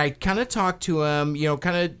 and I kind of talked to him,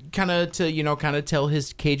 kind of to tell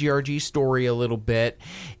his KGRG story a little bit,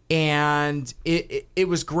 and it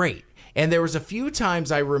was great. And there was a few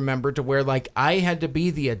times I remember to where like I had to be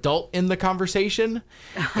the adult in the conversation,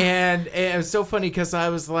 and it was so funny because I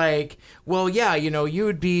was like, well, yeah, you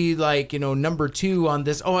would be like, number 2 on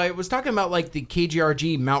this. Oh, I was talking about like the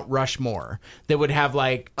KGRG Mount Rushmore that would have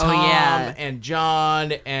like Tom and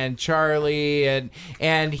John and Charlie,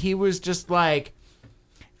 and he was just like,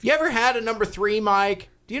 have you ever had a number 3, Mike?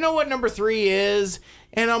 Do you know what number 3 is?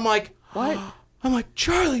 And I'm like, what? I'm like,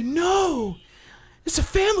 Charlie, no. It's a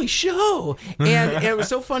family show. And it was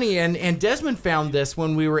so funny. And Desmond found this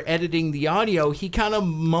when we were editing the audio. He kind of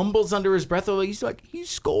mumbles under his breath. He's like, he's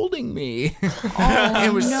scolding me. And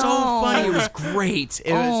it was so funny. It was great.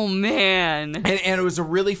 Man. And it was a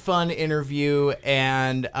really fun interview.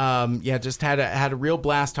 And just had a real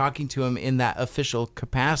blast talking to him in that official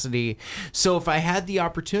capacity. So if I had the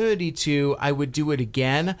opportunity to, I would do it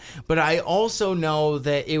again. But I also know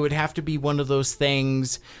that it would have to be one of those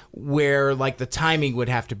things where like the timing would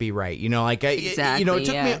have to be right, exactly,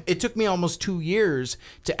 it took me almost 2 years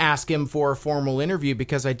to ask him for a formal interview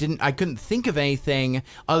because I couldn't think of anything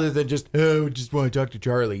other than just want to talk to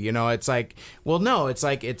Charlie. It's like, well, no, it's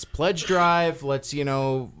like, it's pledge drive. Let's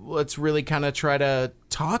really kind of try to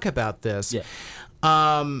talk about this. Yeah.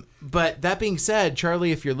 But that being said,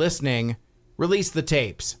 Charlie, if you're listening, release the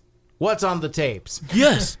tapes. What's on the tapes?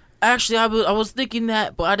 Yes. Actually, I was thinking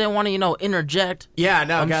that, but I didn't want to, interject. Yeah,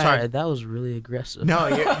 no, I'm go sorry. ahead. That was really aggressive. No,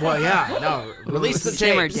 release the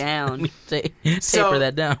Simmer tapes. down. Taper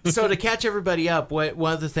that down. So to catch everybody up,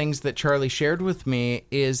 one of the things that Charlie shared with me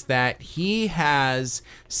is that he has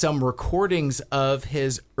some recordings of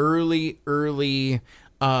his early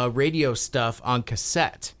radio stuff on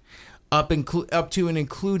cassette. Up to and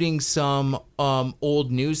including some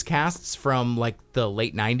old newscasts from like the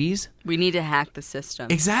late 90s. We need to hack the system.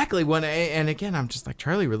 Exactly. And again, I'm just like,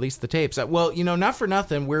 Charlie, release the tapes. Well, not for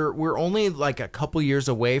nothing. We're only like a couple years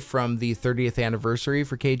away from the 30th anniversary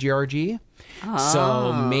for KGRG. Oh.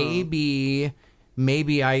 So maybe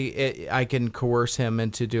I can coerce him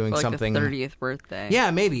into doing like something. The 30th birthday.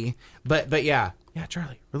 Yeah, maybe. But yeah,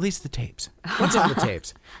 Charlie, release the tapes. What's on the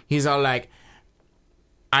tapes? He's all like,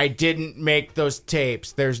 I didn't make those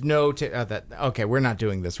tapes. There's no okay, we're not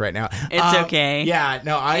doing this right now. It's okay. Yeah,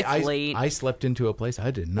 no, late. I slept into a place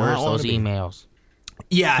I did not. Where's those emails?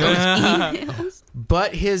 Yeah, those emails.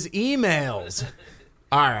 But his emails.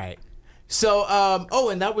 All right. So,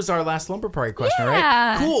 and that was our last Lumber Party question,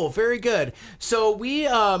 right? Cool, very good. So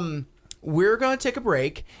we're going to take a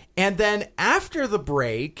break, and then after the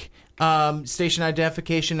break, station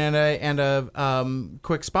identification and a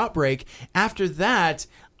quick spot break. After that,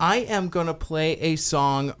 I am going to play a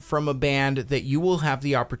song from a band that you will have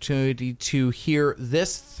the opportunity to hear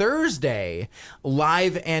this Thursday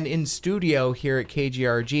live and in studio here at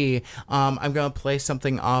KGRG. I'm going to play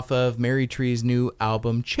something off of Mary Tree's new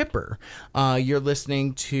album, Chipper. You're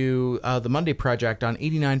listening to The Monday Project on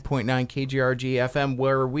 89.9 KGRG FM,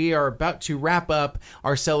 where we are about to wrap up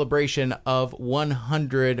our celebration of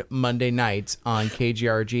 100 Monday nights on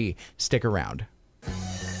KGRG. Stick around.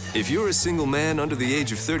 If you're a single man under the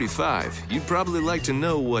age of 35, you'd probably like to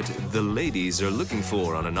know what the ladies are looking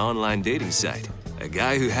for on an online dating site. A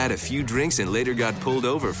guy who had a few drinks and later got pulled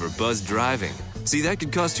over for buzzed driving. See, that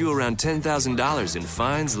could cost you around $10,000 in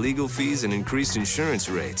fines, legal fees, and increased insurance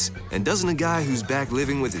rates. And doesn't a guy who's back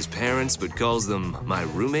living with his parents but calls them my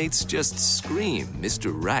roommates just scream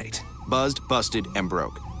Mr. Right? Buzzed, busted, and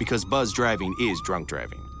broke. Because buzzed driving is drunk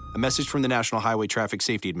driving. A message from the National Highway Traffic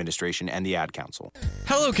Safety Administration and the Ad Council.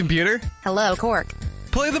 Hello, computer. Hello, Cork.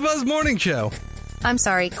 Play the Buzz Morning Show. I'm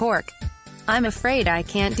sorry, Cork. I'm afraid I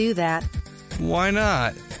can't do that. Why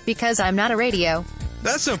not? Because I'm not a radio.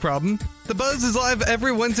 That's no problem. The Buzz is live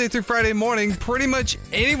every Wednesday through Friday morning, pretty much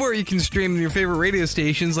anywhere you can stream your favorite radio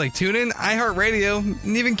stations like TuneIn, iHeartRadio,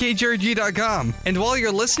 and even KGRG.com. And while you're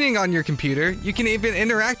listening on your computer, you can even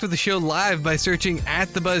interact with the show live by searching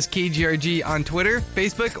 @TheBuzzKGRG on Twitter,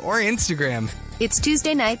 Facebook, or Instagram. It's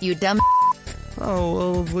Tuesday night, you dumb. Oh,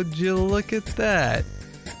 well, would you look at that?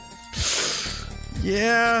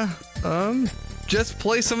 Yeah, just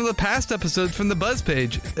play some of the past episodes from the Buzz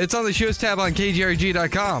page. It's on the shows tab on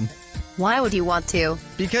KGRG.com. Why would you want to?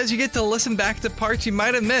 Because you get to listen back to parts you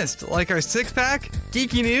might have missed, like our six-pack,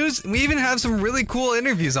 geeky news, and we even have some really cool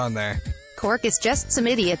interviews on there. Cork is just some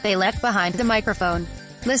idiot they left behind the microphone.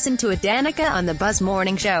 Listen to Danica on the Buzz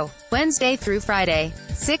Morning Show, Wednesday through Friday,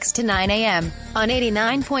 6 to 9 a.m. on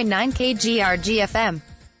 89.9 KGRG FM.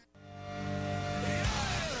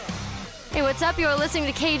 Hey, what's up? You're listening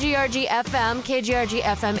to KGRG FM, KGRG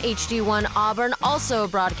FM HD1 Auburn, also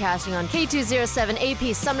broadcasting on K207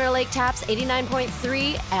 AP Sumner Lake Taps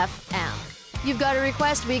 89.3 FM. You've got a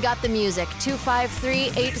request, we got the music,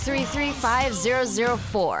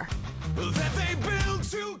 253-833-5004.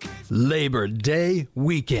 Labor Day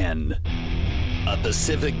weekend. A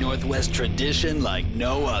Pacific Northwest tradition like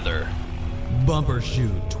no other. Bumper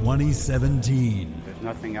Shoot 2017. There's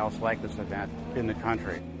nothing else like this event in the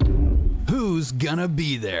country. Who's gonna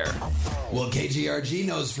be there? Well, KGRG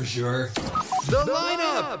knows for sure. The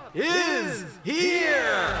lineup is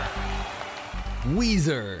here!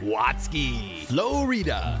 Weezer, Watsky, Flo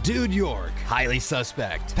Rida, Dude York, Highly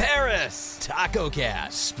Suspect, Paris, Taco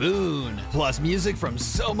Cat, Spoon, plus music from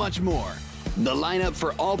so much more. The lineup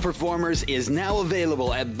for all performers is now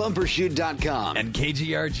available at bumpershoot.com. And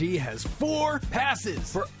KGRG has 4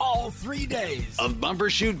 passes for all 3 days of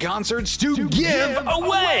Bumpershoot concerts to give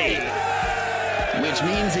away. Which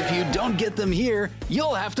means if you don't get them here,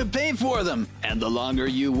 you'll have to pay for them. And the longer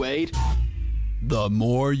you wait, the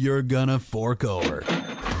more you're gonna fork over.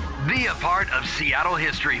 Be a part of Seattle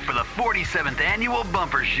history for the 47th annual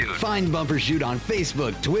Bumper Shoot. Find Bumpershoot on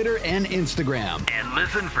Facebook, Twitter, and Instagram. And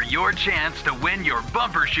listen for your chance to win your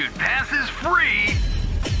Bumper Shoot passes free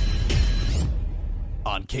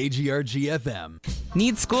on KGRG FM.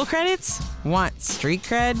 Need school credits? Want street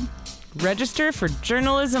cred? Register for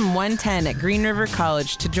Journalism 110 at Green River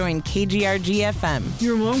College to join KGRG FM.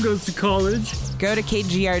 Your mom goes to college. Go to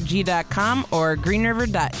kgrg.com or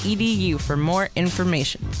greenriver.edu for more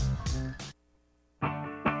information.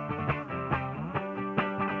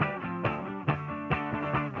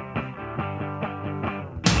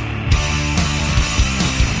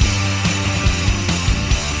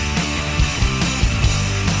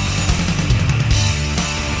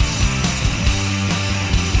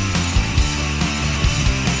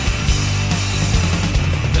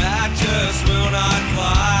 Just will not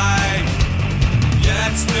fly,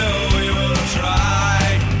 yet still we will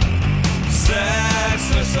try. Sets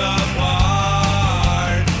us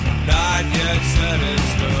apart, not yet set in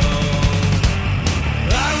stone.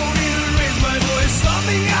 I won't even raise my voice,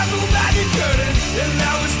 something I will back and curtain. And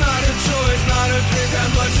now it's not a choice, not a drink, that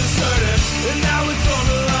much is certain. And now it's on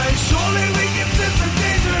the line, surely we can sense the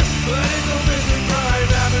danger. But it's no vision crime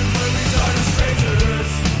happens when we talk to strangers.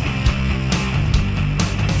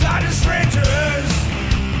 Talk to strangers.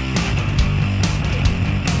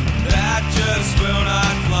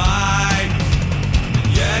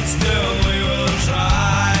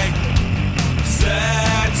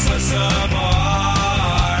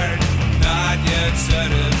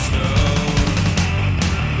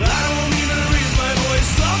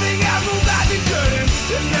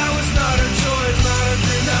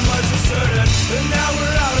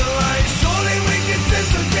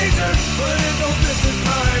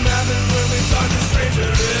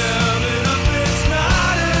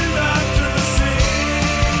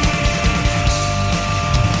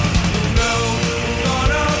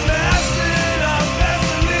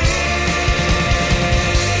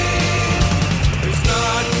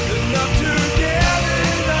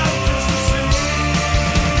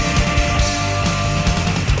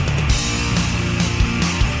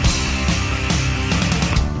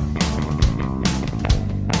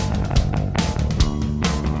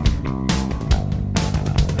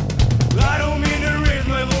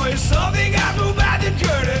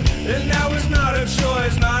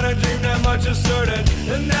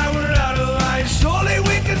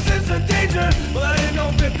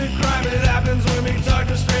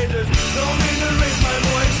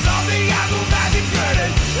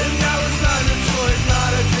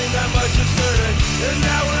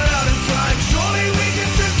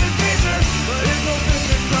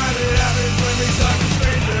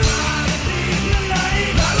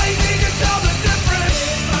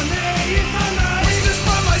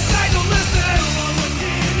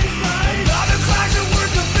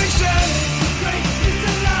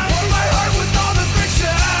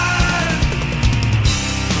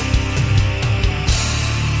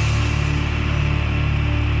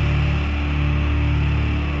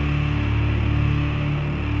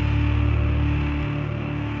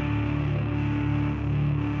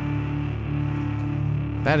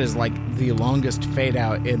 That is like the longest fade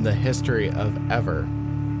out in the history of ever.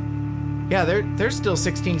 Yeah, there's still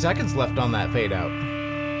 16 seconds left on that fade out.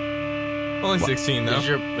 Only 16 though. Is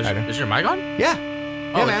your mic on? Yeah.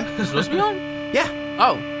 Oh, man. It's supposed to be on? Yeah.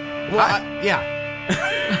 Oh. Well, yeah.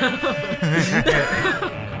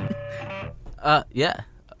 Yeah.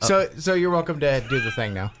 So you're welcome to do the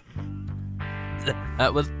thing now.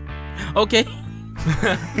 That was okay.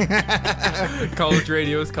 College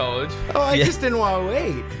radio is college. Oh, I just didn't want to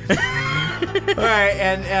wait. All right,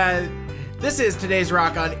 and this is Today's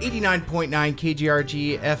Rock on 89.9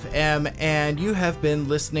 KGRG FM, and you have been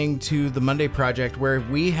listening to The Monday Project, where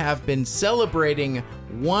we have been celebrating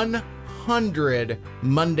 100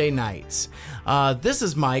 Monday nights. This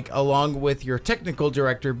is Mike, along with your technical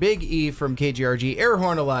director, Big E from KGRG,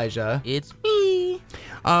 Airhorn Elijah. It's me.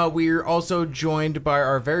 We're also joined by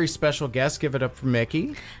our very special guest. Give it up for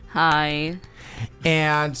Mickey. Hi.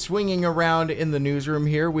 And swinging around in the newsroom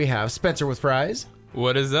here, we have Spencer with Fries.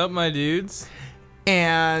 What is up, my dudes?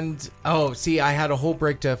 And I had a whole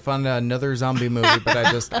break to fund another zombie movie, but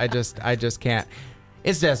I just can't.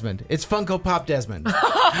 It's Desmond. It's Funko Pop Desmond.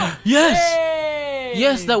 Yes.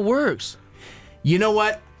 Yes, that works. You know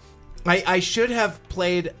what? I should have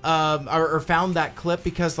played or found that clip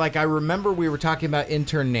because, like, I remember we were talking about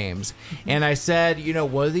intern names, and I said,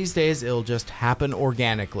 one of these days it'll just happen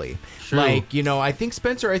organically. True. Like, I think,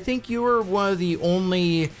 Spencer, you were one of the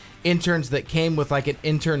only interns that came with, like, an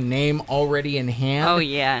intern name already in hand. Oh,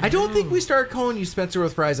 yeah. I don't think we started calling you Spencer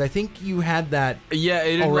with Fries. I think you had that Yeah,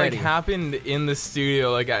 it had, already. happened in the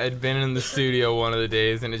studio. Like, I had been in the studio one of the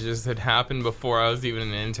days, and it just had happened before I was even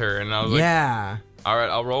an intern, and I was like... Yeah. All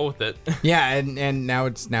right, I'll roll with it. Yeah, and now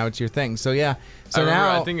it's your thing. So yeah. So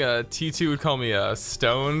I think T2 would call me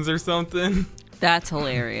Stones or something. That's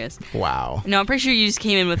hilarious. Wow. No, I'm pretty sure you just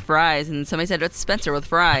came in with fries, and somebody said, "It's Spencer with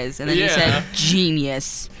fries," and then you said,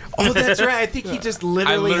 "Genius." Oh, that's right. I think he just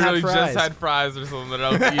literally had fries. just had fries or something. I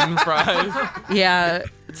was eating fries. Yeah,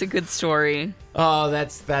 it's a good story. Oh,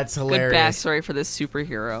 that's hilarious. Good backstory for this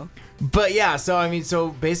superhero. But yeah, so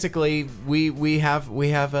basically we have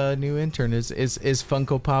a new intern is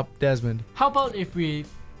Funko Pop Desmond. How about if we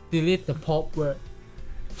delete the pop word?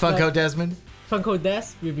 Funko Desmond? Funko Des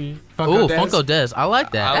will be Funko Des. I like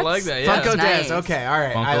that. I like that. Yeah. Funko nice. Des. Okay, all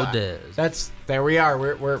right. Funko Des. There we are.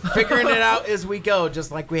 We're figuring it out as we go,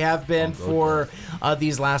 just like we have been for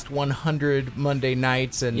these last 100 Monday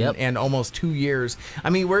nights and almost 2 years. I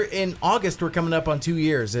mean, we're in August. We're coming up on 2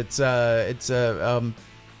 years. It's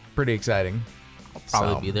pretty exciting. I'll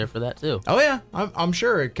probably be there for that too. Oh yeah, I'm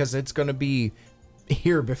sure, because it's going to be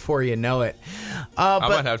here before you know it. I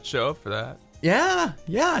might have to show up for that. Yeah,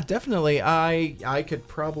 definitely. I could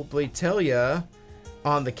probably tell you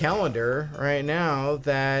on the calendar right now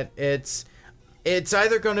that it's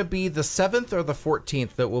either going to be the 7th or the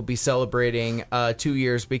 14th that we'll be celebrating 2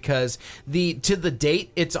 years, because to the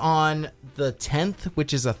date it's on the 10th,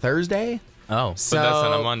 which is a Thursday. Oh, so, but that's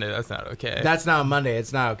not a Monday. That's not okay. That's not a Monday.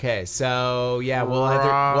 It's not okay. So yeah, we'll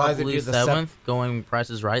either do the 7th, going Price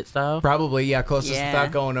is Right style. Probably, yeah, closest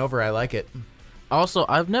without going over. I like it. Also,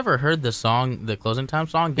 I've never heard the song, the closing time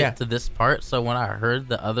song, get to this part. So when I heard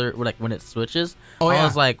the other, like when it switches, I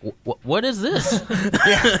was like, "What is this?"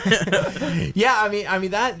 Yeah. I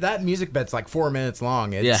mean that music bed's like 4 minutes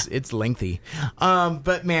long. It's lengthy.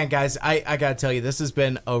 But man, guys, I gotta tell you, this has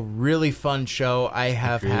been a really fun show. I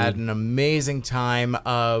have had an amazing time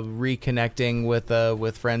reconnecting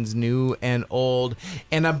with friends new and old,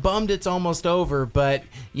 and I'm bummed it's almost over. But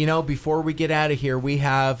before we get out of here, we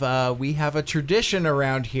have a tradition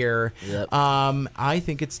around here. Yep. I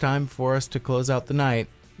think it's time for us to close out the night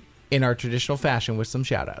in our traditional fashion with some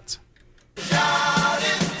shout outs.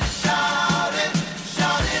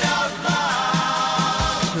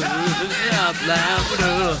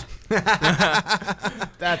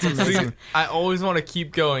 That's amazing. See, I always want to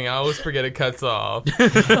keep going. I always forget it cuts off.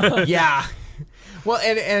 Yeah. Well,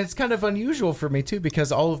 and it's kind of unusual for me, too,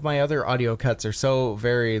 because all of my other audio cuts are so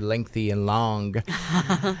very lengthy and long.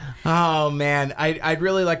 Oh, man. I'd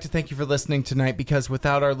really like to thank you for listening tonight, because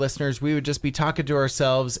without our listeners, we would just be talking to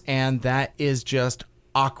ourselves, and that is just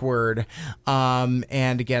awkward.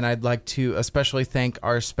 And again, I'd like to especially thank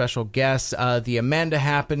our special guests, the Amanda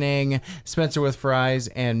Happening, Spencer with Fries,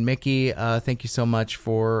 and Mickey. Thank you so much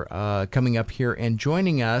for coming up here and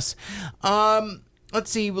joining us. Let's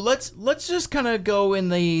see. Let's just kind of go in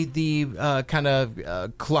the kind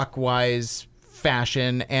of clockwise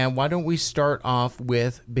fashion, and why don't we start off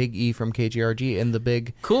with Big E from KGRG in the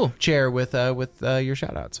big chair with your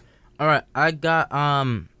shout outs. All right, I got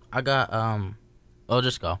oh,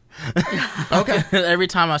 just go. Okay. Every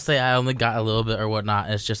time I say I only got a little bit or whatnot,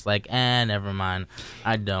 it's just like, never mind.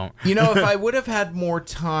 I don't. You know, if I would have had more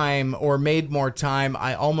time or made more time,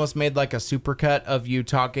 I almost made like a supercut of you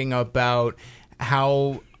talking about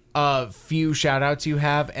how few shout outs you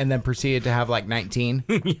have and then proceeded to have like 19.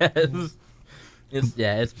 Yes.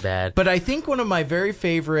 It's bad. But I think one of my very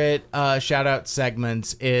favorite shout out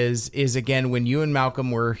segments is again when you and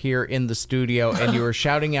Malcolm were here in the studio and you were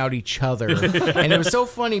shouting out each other. And it was so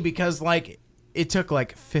funny because like it took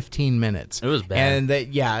like 15 minutes. It was bad. And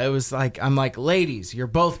it was like, I'm like, ladies, you're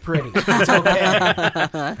both pretty. It's okay.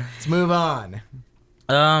 Let's move on.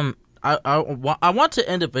 I want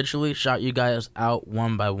to individually shout you guys out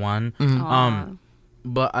one by one. Mm-hmm.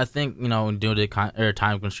 But I think, due to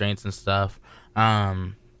time constraints and stuff,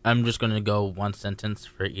 I'm just going to go one sentence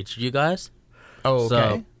for each of you guys. Oh, okay.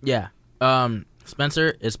 So, yeah.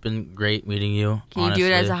 Spencer, it's been great meeting you. Can you do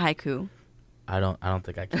it as a haiku? I don't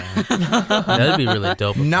think I can. That'd be really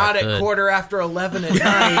dope. Not at 11:15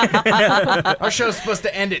 at night. Our show's supposed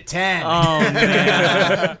to end at 10. Oh,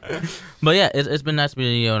 man. But yeah, it's been nice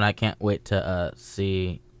meeting you, and I can't wait to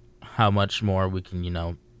see how much more we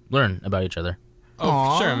can, learn about each other.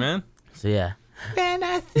 Oh, for sure, man. So yeah. When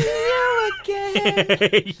I see you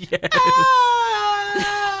again. Yes.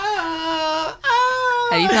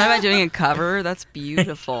 Have you thought about doing a cover? That's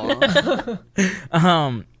beautiful.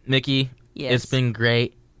 Mickey, yes. It's been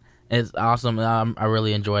great. It's awesome. I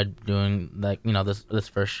really enjoyed doing this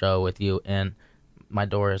first show with you, and my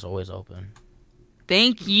door is always open.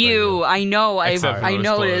 Thank you. I know. I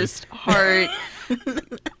noticed. Heart.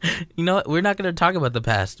 You know what? We're not going to talk about the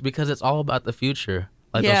past because it's all about the future.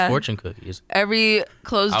 Like those fortune cookies. Every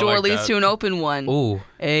closed door leads to an open one. Ooh.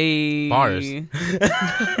 Hey. Bars.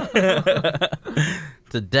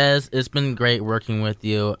 To Des, it's been great working with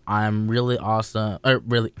you. I'm really awesome.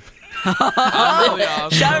 Really. Shout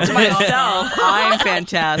out to myself. I'm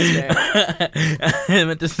fantastic. I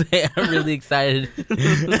meant to say I'm really excited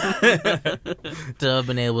to have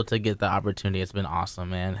been able to get the opportunity. It's been awesome,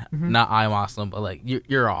 man. Mm-hmm. Not I'm awesome, but like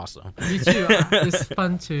you're awesome. You too. It's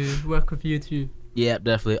fun to work with you too. Yeah,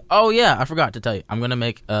 definitely. Oh yeah, I forgot to tell you. I'm gonna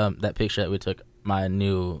make that picture that we took, my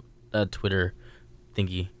new Twitter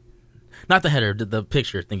thingy. Not the header, the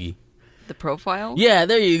picture thingy. The profile? Yeah,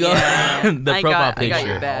 there you go. Yeah. The profile picture. I got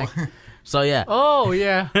your back. So yeah. Oh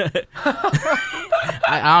yeah.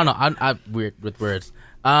 I don't know. I'm weird with words.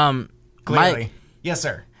 Clearly. Yes,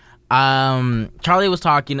 sir. Charlie was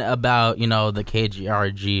talking about, the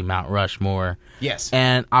KGRG Mount Rushmore. Yes.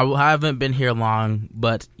 And I haven't been here long,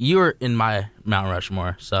 but you're in my Mount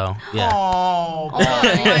Rushmore, so yeah. Oh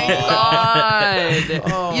my God.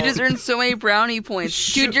 Oh. You just earned so many brownie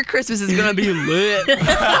points. Dude, your Christmas is going to be lit.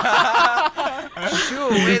 Shoo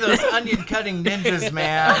away those onion cutting ninjas,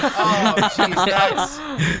 man. Oh, jeez, that's...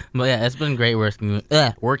 But yeah, it's been great working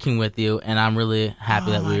with you, and I'm really happy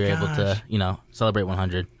that we were able to, celebrate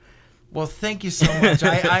 100. Well, thank you so much.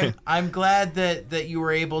 I'm glad that you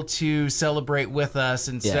were able to celebrate with us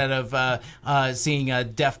instead of seeing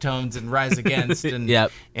Deftones and Rise Against and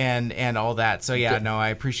and all that. So yeah, no, I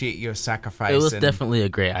appreciate your sacrifice. It was definitely a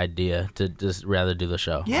great idea to just rather do the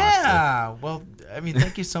show. Yeah. Honestly. Well, I mean,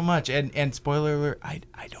 thank you so much. And spoiler alert, I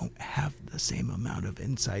don't have the same amount of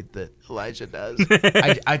insight that Elijah does.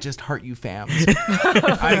 I just heart you fams.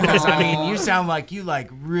 Because I mean, you sound like you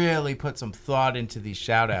really put some thought into these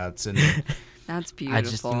shout outs and that's beautiful. I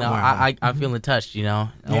just I'm feeling touched,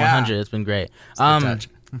 100, it's been great.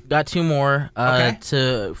 Got two more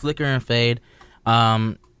to Flicker and Fade.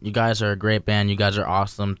 You guys are a great band. You guys are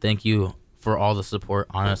awesome. Thank you for all the support.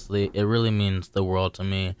 Honestly, it really means the world to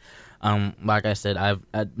me. Like I said, I've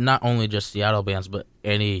not only just Seattle bands, but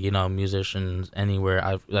any musicians anywhere.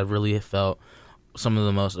 I've really felt some of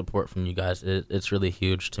the most support from you guys. It's really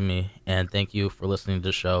huge to me, and thank you for listening to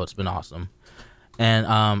the show. It's been awesome.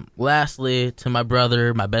 And lastly, to my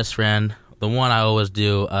brother, my best friend, the one I always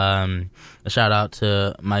do, a shout out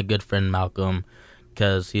to my good friend Malcolm,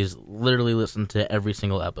 because he's literally listened to every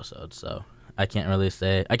single episode. So I can't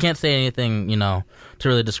say anything, to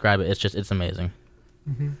really describe it. It's amazing.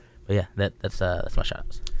 Mm-hmm. But yeah, that's my shout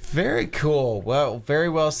outs. Very cool. Well, very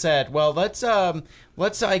well said. Well, let's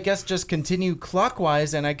I guess just continue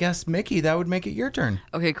clockwise, and I guess Mickey, that would make it your turn.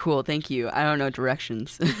 Okay, cool. Thank you. I don't know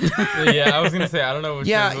directions. Yeah, I was gonna say I don't know which.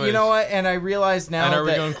 Yeah, you know what? And I realize now. And are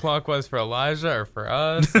we going clockwise for Elijah or for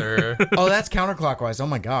us? Or oh, that's counterclockwise. Oh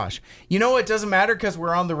my gosh. You know it doesn't matter because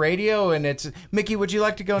we're on the radio, and it's Mickey. Would you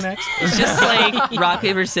like to go next? It's just like rock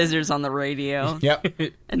paper scissors on the radio. Yep.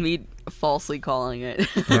 And me falsely calling it.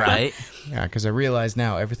 Right. Yeah, because I realize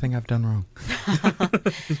now everything I've done wrong.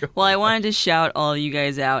 Well, I wanted to shout all you you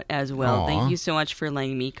guys out as well. Aw. Thank you so much for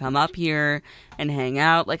letting me come up here and hang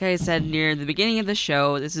out. Like I said near the beginning of the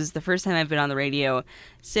show, this is the first time I've been on the radio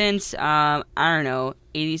since, I don't know,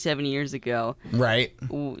 87 years ago. Right.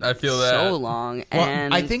 I feel that. So long. Well,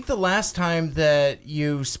 And I think the last time that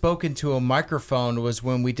you spoke into a microphone was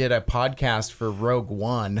when we did a podcast for Rogue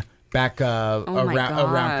One back Oh my around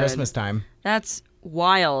God. Christmas time. That's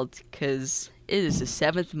wild, because it is the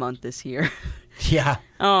 7th month this year. Yeah.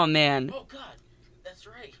 Oh, man. Oh, God. That's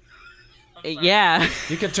right. Yeah.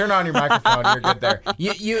 You can turn on your microphone. You're good there.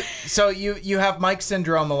 So you have mic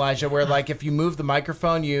syndrome, Elijah, where like if you move the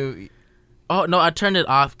microphone, you. Oh no, I turned it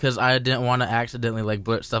off because I didn't want to accidentally like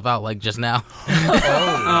blurt stuff out like just now.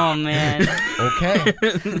 Oh man. Okay.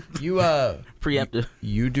 You preemptive.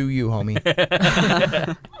 You do you, homie.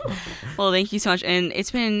 Well, thank you so much, and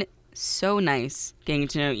it's been so nice getting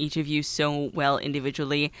to know each of you so well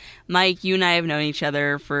individually. Mike, you and I have known each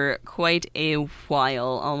other for quite a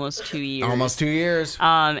while, almost 2 years. Almost 2 years.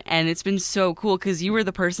 And it's been so cool because you were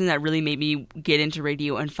the person that really made me get into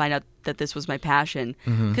radio and find out that this was my passion.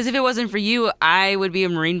 Because if it wasn't for you, I would be a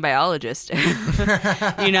marine biologist,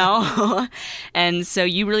 you know? And so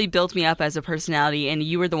you really built me up as a personality, and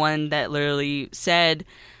you were the one that literally said,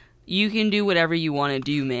 you can do whatever you want to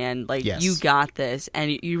do, man. Like, Yes. you got this.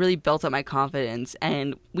 And you really built up my confidence.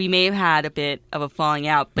 And we may have had a bit of a falling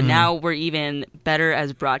out, but now we're even better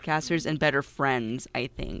as broadcasters and better friends, I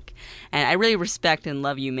think. And I really respect and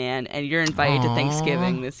love you, man. And you're invited to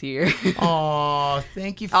Thanksgiving this year. Aw,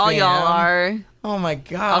 thank you, fam. All y'all are. Oh, my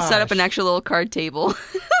God. I'll set up an extra little card table.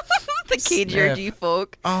 The KGRG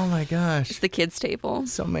folk. Oh, my gosh. It's the kids' table.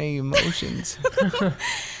 So many emotions.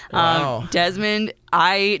 Wow. Desmond,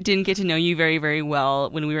 I didn't get to know you very, very well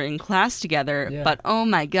when we were in class together, but oh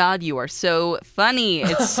my God, you are so funny.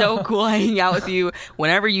 It's so cool hanging out with you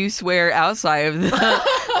whenever you swear outside of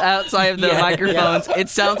the microphones. It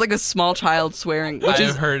sounds like a small child swearing, which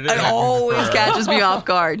I've heard it. it always catches me off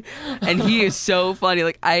guard. And he is so funny.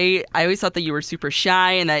 Like I always thought that you were super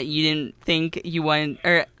shy and that you didn't think you want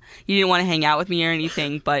you didn't want to hang out with me or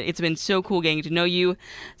anything, but it's been so cool getting to know you.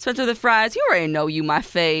 Spencer the Fries, you already know you my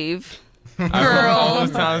fave. Girl,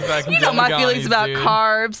 you know my feelings about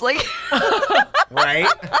carbs. Like, right?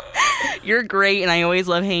 You're great, and I always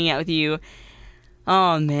love hanging out with you.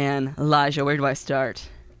 Oh, man. Elijah, where do I start?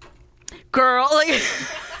 Girl, like,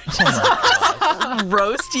 just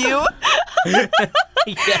roast you.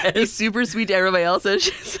 Yes. Be super sweet to everybody else.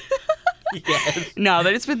 Yes. No,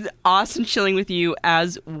 but it's been awesome chilling with you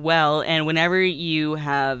as well. And whenever you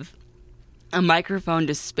have a microphone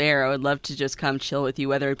to spare, I would love to just come chill with you,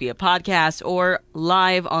 whether it be a podcast or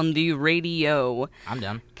live on the radio. I'm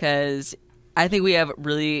down. Because I think we have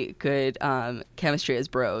really good chemistry as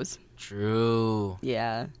bros. True.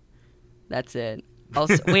 Yeah, that's it.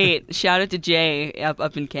 Also, wait, shout out to Jay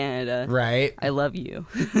up in Canada. Right. I love you.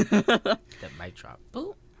 That mic drop.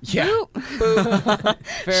 Boop. Yeah.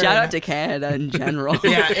 Shout out to Canada in general.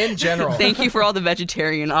 Yeah, in general. Thank you for all the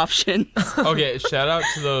vegetarian options. Okay, shout out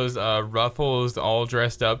to those Ruffles all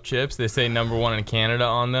dressed up chips. They say #1 in Canada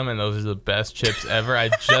on them, and those are the best chips ever. I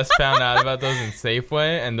just found out about those in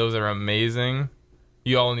Safeway, and those are amazing.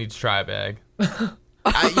 You all need to try a bag.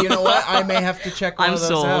 You know what? I may have to check one of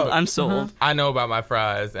those out. I'm sold. I know about my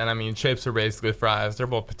fries, and I mean, chips are basically fries. They're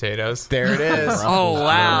both potatoes. There it is. Oh,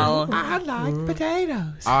 wow. I like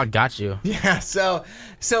potatoes. Oh, got you. Yeah. So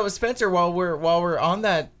Spencer, while we're on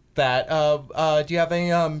that, do you have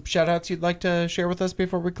any shout outs you'd like to share with us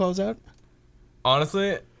before we close out?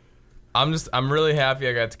 Honestly, I'm really happy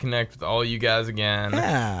I got to connect with all you guys again.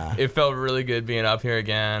 Yeah. It felt really good being up here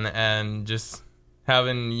again, and just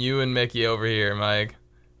having you and Mickey over here, Mike,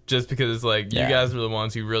 just because it's like you guys were the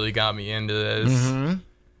ones who really got me into this.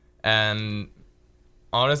 And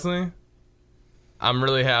honestly, I'm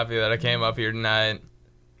really happy that I came up here tonight.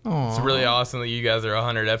 Aww. It's really awesome that you guys are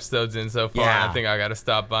 100 episodes in so far, and I think I got to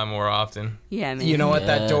stop by more often. Yeah, man. You know what?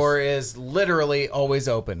 That door is literally always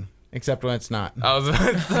open, except when it's not. I was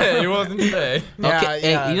about to say, it wasn't today. Okay,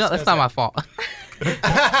 hey, you know, that's not my fault.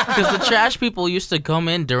 Because the trash people used to come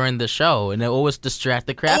in during the show, and they always distract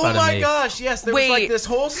the crap out of me. Oh my gosh, yes. There was like this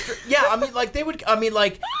whole...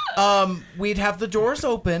 we'd have the doors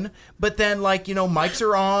open, but then, like, you know, mics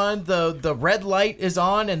are on, the red light is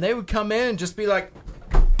on, and they would come in and just be like,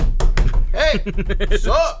 hey, what's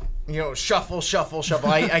up? You know, shuffle.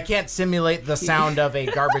 I can't simulate the sound of a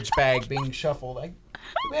garbage bag being shuffled. Do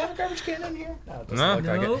we have a garbage can in here? No, it doesn't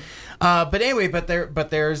look like it. But anyway,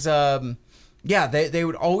 there's... yeah, they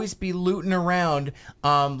would always be looting around.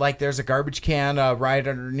 Like there's a garbage can right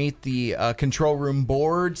underneath the control room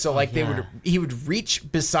board. So like he would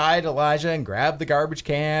reach beside Elijah and grab the garbage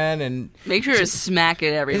can and make sure to smack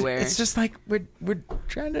it everywhere. It's just like we're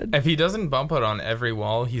trying to. If he doesn't bump it on every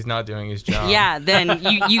wall, he's not doing his job. Yeah, then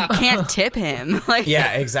you can't tip him. Like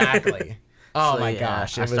yeah, exactly. Oh my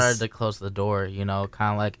gosh! I started to close the door. You know,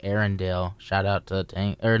 kind of like Arendelle. Shout out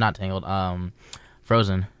to not Tangled.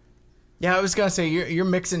 Frozen. Yeah, I was gonna say you're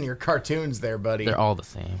mixing your cartoons there, buddy. They're all the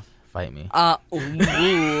same. Fight me. Whoa!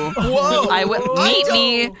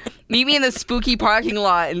 Meet me in the spooky parking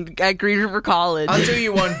lot at Green River College. I'll do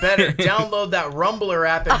you one better. Download that Rumbler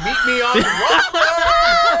app and meet me on Rumbler.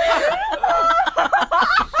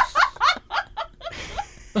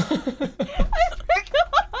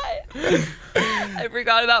 I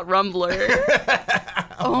forgot about Rumbler.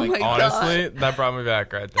 Oh my god! Honestly, that brought me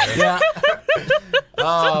back right there. Yeah.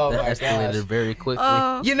 Oh that my escalated gosh. very quickly.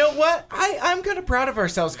 You know what? I'm kind of proud of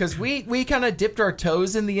ourselves because we kind of dipped our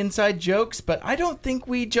toes in the inside jokes, but I don't think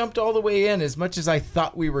we jumped all the way in as much as I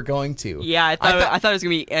thought we were going to. Yeah, I thought it was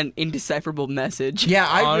gonna be an indecipherable message. Yeah,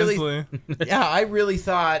 I really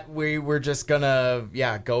thought we were just gonna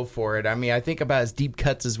go for it. I mean, I think about as deep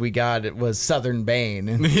cuts as we got, it was Southern Bane.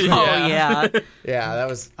 And yeah, that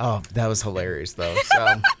was hilarious though.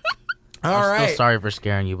 So. I'm still sorry for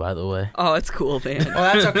scaring you, by the way. Oh, it's cool, man.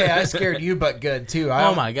 Well, that's okay. I scared you, but good, too.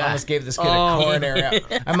 Oh, my God. I almost gave this kid a coronary.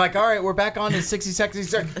 I'm like, all right, we're back on in 60 seconds.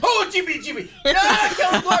 He's like, oh, GB. No,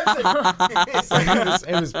 Kelly Clarkson.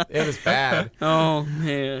 It was bad. Oh,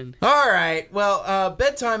 man. All right. Well,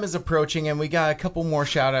 bedtime is approaching, and we got a couple more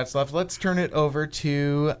shout-outs left. Let's turn it over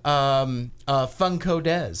to Funko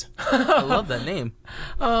Des. I love that name.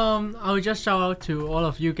 I will just shout out to all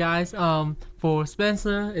of you guys. For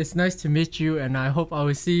Spencer, it's nice to meet you, and I hope I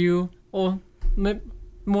will see you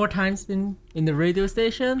more times in the radio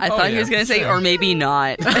station. I thought he was going to say, or maybe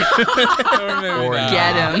not. Or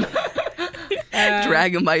get him.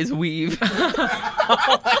 Drag him by his weave.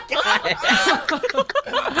 Oh, my God.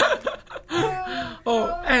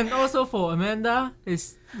 Oh, and also for Amanda,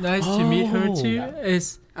 it's nice to meet her, too.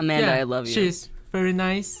 Amanda, I love you. She's very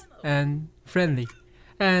nice and friendly.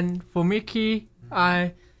 And for Mickey,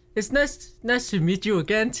 it's nice to meet you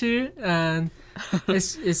again too, and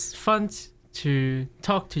it's fun to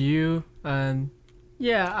talk to you, and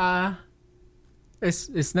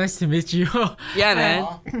it's nice to meet you. Yeah,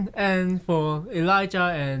 man. And for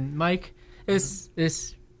Elijah and Mike,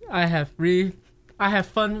 I have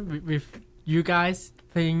fun with you guys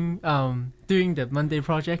doing the Monday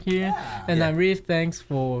project here, and I'm really thanks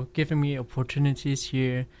for giving me opportunities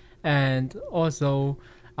here, and also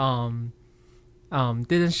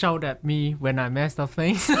didn't shout at me when I messed up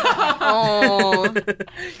things. Oh.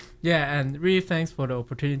 Yeah, and really thanks for the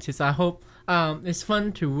opportunities. I hope it's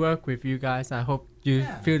fun to work with you guys. I hope you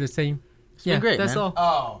feel the same. It's been great, that's man. all.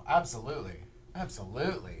 Oh, absolutely.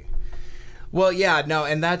 Well, yeah, no,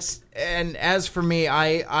 and as for me,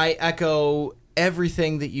 I echo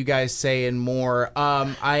everything that you guys say and more.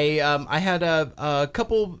 I had a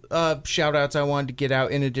couple shout outs I wanted to get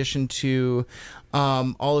out in addition to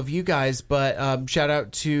all of you guys, but shout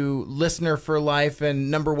out to listener for life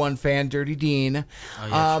and number one fan, Dirty Dean. Oh,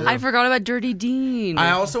 yeah, I forgot about Dirty Dean.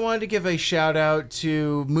 I also wanted to give a shout out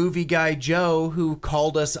to movie guy Joe, who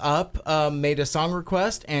called us up, made a song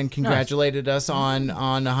request, and congratulated us on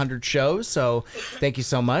 100 shows. So thank you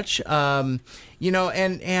so much. I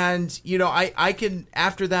can,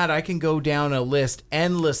 after that, I can go down a list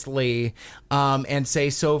endlessly and say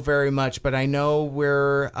so very much, but I know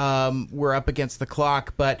we're up against the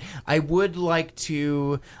clock. But I would like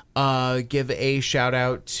to give a shout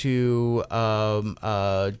out to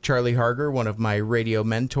Charlie Harger, one of my radio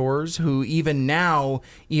mentors, who even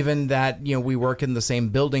that we work in the same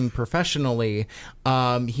building professionally,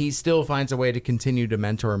 he still finds a way to continue to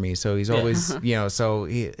mentor me. So he's always so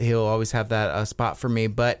he'll always have that spot for me.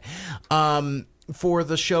 But for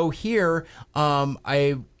the show here,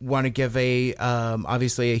 I want to give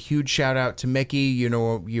obviously a huge shout out to Mickey. You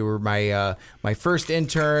know, you were my first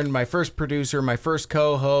intern, my first producer, my first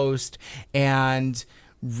co-host, and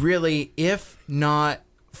really, if not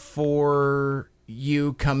for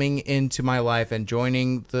you coming into my life and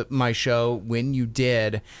joining my show when you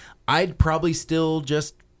did, I'd probably still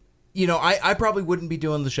just, I probably wouldn't be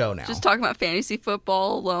doing the show now. Just talking about fantasy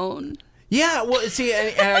football alone. Yeah, well, see,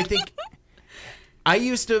 and I think I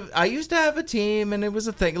used to have a team, and it was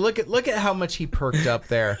a thing. Look at how much he perked up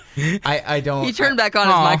there. I don't. He turned back on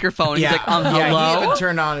his microphone. He's like, hello. Yeah, he even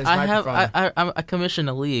turned on his microphone. I commissioned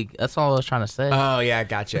a league. That's all I was trying to say. Oh yeah,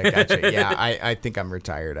 gotcha. Yeah, I think I'm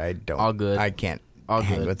retired. I don't. All good. I can't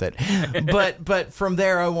hang with it. But from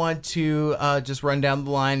there, I want to just run down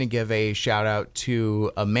the line and give a shout out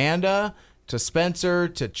to Amanda, to Spencer,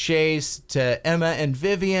 to Chase, to Emma and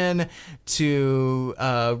Vivian, to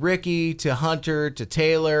Ricky, to Hunter, to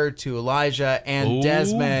Taylor, to Elijah, and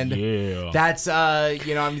Desmond. Yeah. That's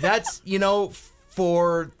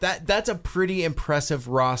that's a pretty impressive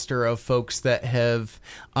roster of folks that have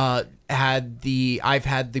I've had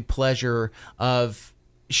the pleasure of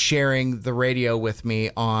sharing the radio with me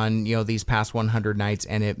on these past 100 nights,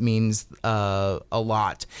 and it means a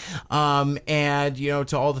lot. And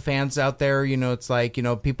to all the fans out there, it's like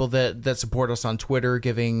people that support us on Twitter,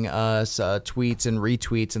 giving us tweets and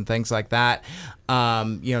retweets and things like that.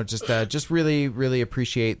 Just really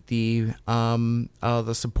appreciate the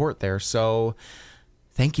support there. So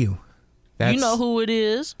thank you. You know who it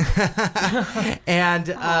is. And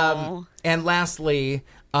lastly,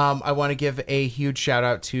 I want to give a huge shout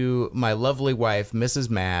out to my lovely wife, Mrs.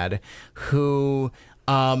 Mad, who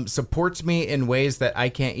supports me in ways that I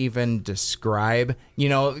can't even describe.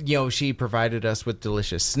 She provided us with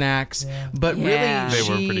delicious snacks, but really, they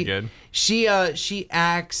were pretty good. She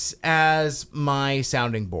acts as my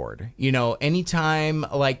sounding board. Anytime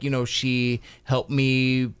she helped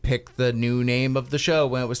me pick the new name of the show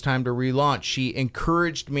when it was time to relaunch. She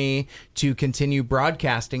encouraged me to continue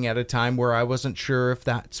broadcasting at a time where I wasn't sure if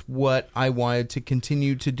that's what I wanted to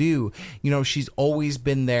continue to do. She's always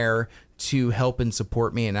been there to help and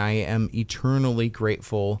support me, and I am eternally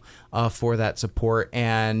grateful for that support.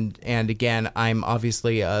 And again, I'm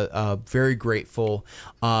obviously very grateful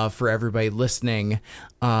for everybody listening,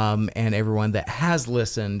 and everyone that has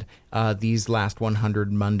listened these last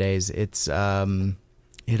 100 Mondays. It's it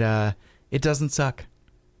doesn't suck.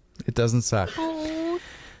 It doesn't suck. All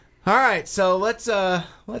right, so let's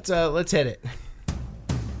hit it.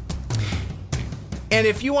 And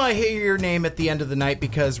if you want to hear your name at the end of the night,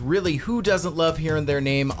 because really, who doesn't love hearing their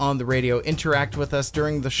name on the radio, interact with us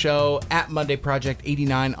during the show at Monday Project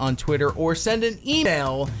 89 on Twitter, or send an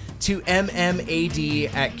email to mmad@kgrg.com.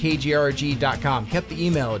 Kept the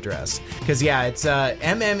email address because it's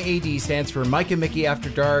MMAD stands for Mike and Mickey After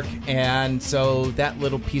Dark, and so that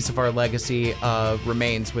little piece of our legacy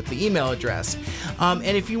remains with the email address. And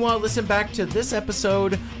if you want to listen back to this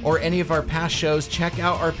episode or any of our past shows, check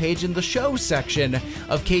out our page in the show section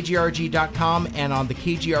of kgrg.com and on the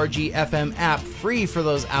KGRG FM app, free for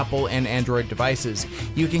those Apple and Android devices.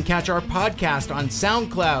 You can catch our podcast on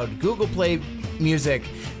SoundCloud, Google Play Music,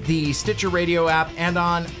 the Stitcher Radio app, and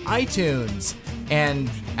on iTunes and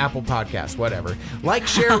Apple Podcasts, whatever. Like,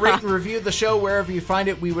 share, rate, and review the show wherever you find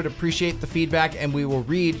it. We would appreciate the feedback, and we will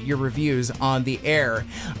read your reviews on the air.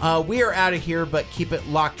 We are out of here, but keep it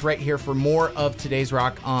locked right here for more of today's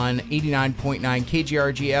rock on 89.9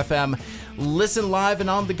 KGRG FM. Listen live and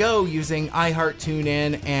on the go using iHeart,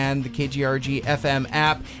 TuneIn, and the KGRG FM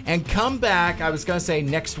app. And come back, I was going to say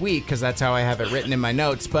next week, because that's how I have it written in my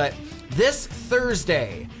notes, but this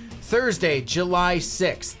Thursday, July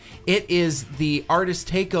 6th, it is the Artist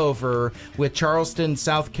Takeover with Charleston,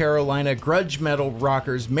 South Carolina grudge metal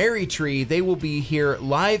rockers Mary Tree. They will be here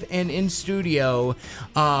live and in studio.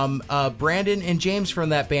 Brandon and James from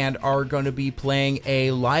that band are going to be playing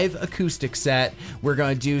a live acoustic set. We're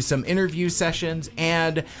going to do some interview sessions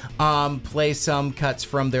and play some cuts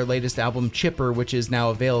from their latest album, Chipper, which is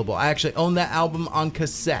now available. I actually own that album on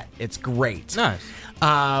cassette. It's great. Nice.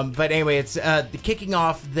 But anyway, it's kicking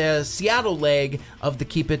off the Seattle leg of the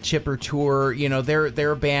Keep It Chipper tour.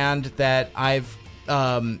 They're a band that I've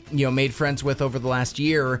made friends with over the last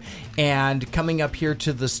year, and coming up here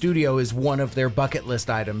to the studio is one of their bucket list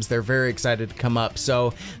items. They're very excited to come up.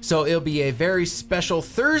 So it'll be a very special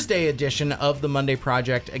Thursday edition of the Monday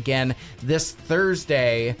Project again this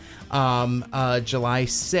Thursday, July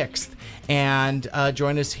 6th. And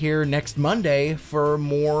join us here next Monday for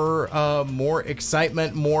more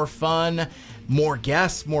excitement, more fun, more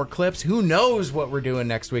guests, more clips. Who knows what we're doing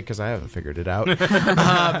next week, because I haven't figured it out.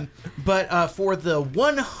 But for the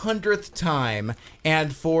 100th time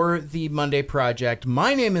and for the Monday Project,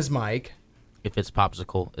 my name is Mike. If it's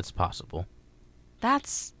popsicle, it's possible.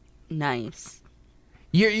 That's nice.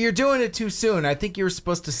 You're doing it too soon. I think you were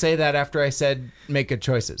supposed to say that after I said make good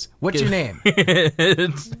choices. What's your name?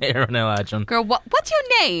 It's Aaron Elijah. Girl, what's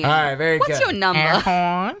your name? All right, very what's good. What's your number?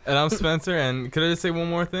 And I'm Spencer, and could I just say one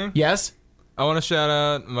more thing? Yes? I want to shout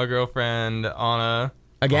out my girlfriend, Anna.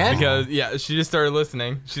 Again? Because, she just started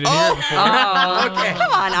listening. She didn't hear it before. Okay.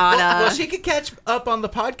 Come on, Anna. Well, she could catch up on the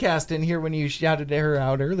podcast and hear when you shouted her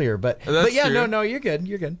out earlier. But yeah, true. no, you're good.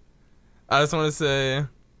 You're good. I just want to say,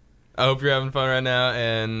 I hope you're having fun right now,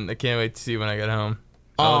 and I can't wait to see you when I get home.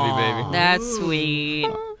 I love you, baby. That's sweet.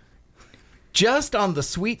 just on the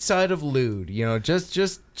sweet side of lewd, just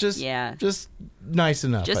nice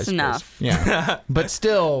enough. Just I suppose. enough. Yeah. But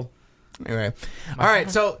still, anyway. All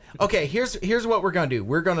right. So, okay, here's what we're going to do.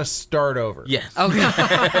 We're going to start over. Yes. Okay.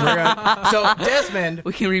 So, Desmond.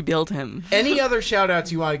 We can rebuild him. Any other shout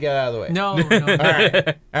outs you want to get out of the way? No.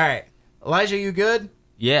 All right. Elijah, you good?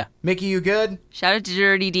 Yeah. Mickey, you good? Shout out to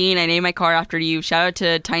Dirty Dean. I named my car after you. Shout out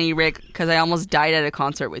to Tiny Rick because I almost died at a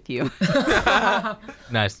concert with you.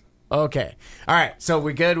 Nice. Okay. All right. So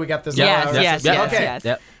we good? We got this. Yes. Okay.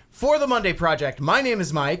 Yep. For the Monday Project, my name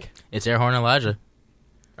is Mike. It's Airhorn Elijah.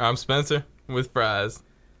 I'm Spencer with fries.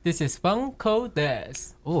 This is Funko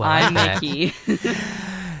Des. Ooh, I'm Mickey.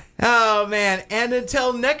 Oh, man. And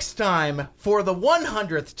until next time, for the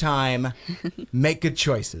 100th time, make good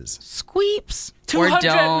choices. Squeeps. 200, Or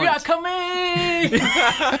don't. we are coming!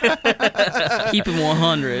 Keep it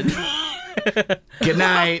 100. Good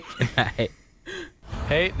night. Good night.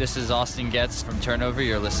 Hey, this is Austin Getz from Turnover.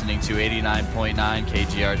 You're listening to 89.9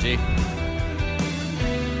 KGRG.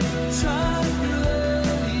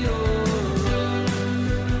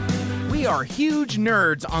 We are huge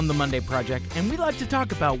nerds on the Monday Project, and we like to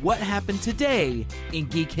talk about what happened today in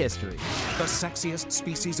geek history. The sexiest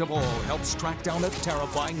species of all helps track down a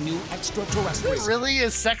terrifying new extraterrestrial. Is it really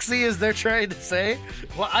as sexy as they're trying to say?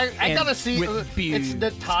 Well, I gotta see. It's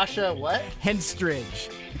Natasha what?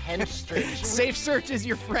 Henstridge. Henstridge. Safe Search is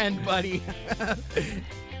your friend, buddy.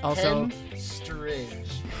 Also, Henstridge.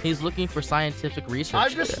 He's looking for scientific research. I'm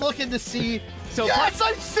just looking to see. So yes,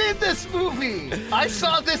 I've seen this movie. I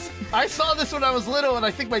saw this when I was little, and I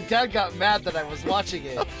think my dad got mad that I was watching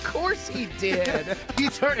it. Of course he did. he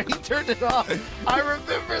turned it off. I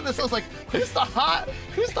remember this. I was like, who's the hot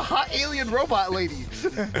alien robot lady?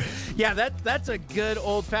 Yeah, that's a good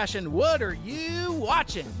old-fashioned. What are you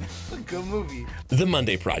watching? It's a good movie. The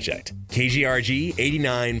Monday Project, KGRG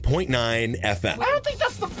 89.9 FM. I don't think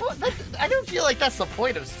that's the point. I don't feel like that's the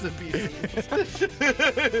point of CBC.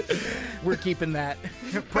 We're keeping that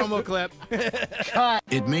promo clip.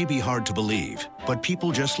 It may be hard to believe, but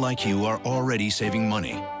people just like you are already saving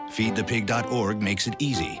money. FeedThePig.org makes it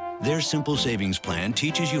easy. Their simple savings plan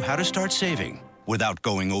teaches you how to start saving without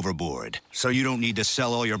going overboard, so you don't need to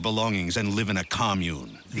sell all your belongings and live in a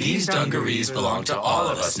commune. These dungarees belong to all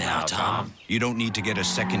of us now, Tom. You don't need to get a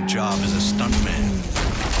second job as a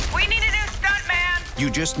stuntman. We need a new stuntman! You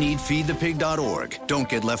just need FeedThePig.org. Don't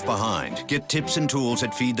get left behind. Get tips and tools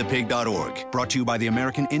at FeedThePig.org. Brought to you by the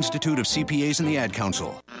American Institute of CPAs and the Ad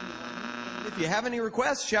Council. If you have any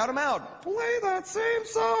requests, shout them out. Play that same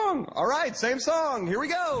song. All right, same song. Here we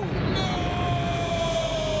go.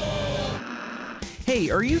 Hey,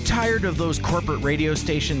 are you tired of those corporate radio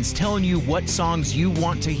stations telling you what songs you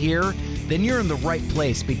want to hear? Then you're in the right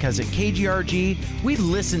place, because at KGRG, we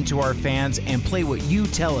listen to our fans and play what you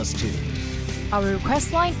tell us to. Our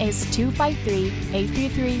request line is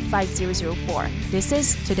 253-833-5004. This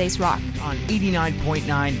is Today's Rock on 89.9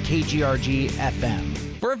 KGRG FM.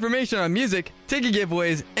 For information on music, ticket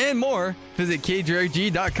giveaways, and more, visit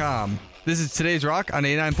KGRG.com. This is Today's Rock on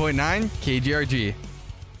 89.9 KGRG.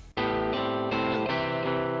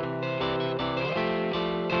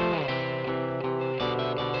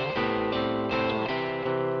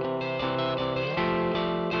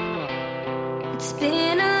 It's been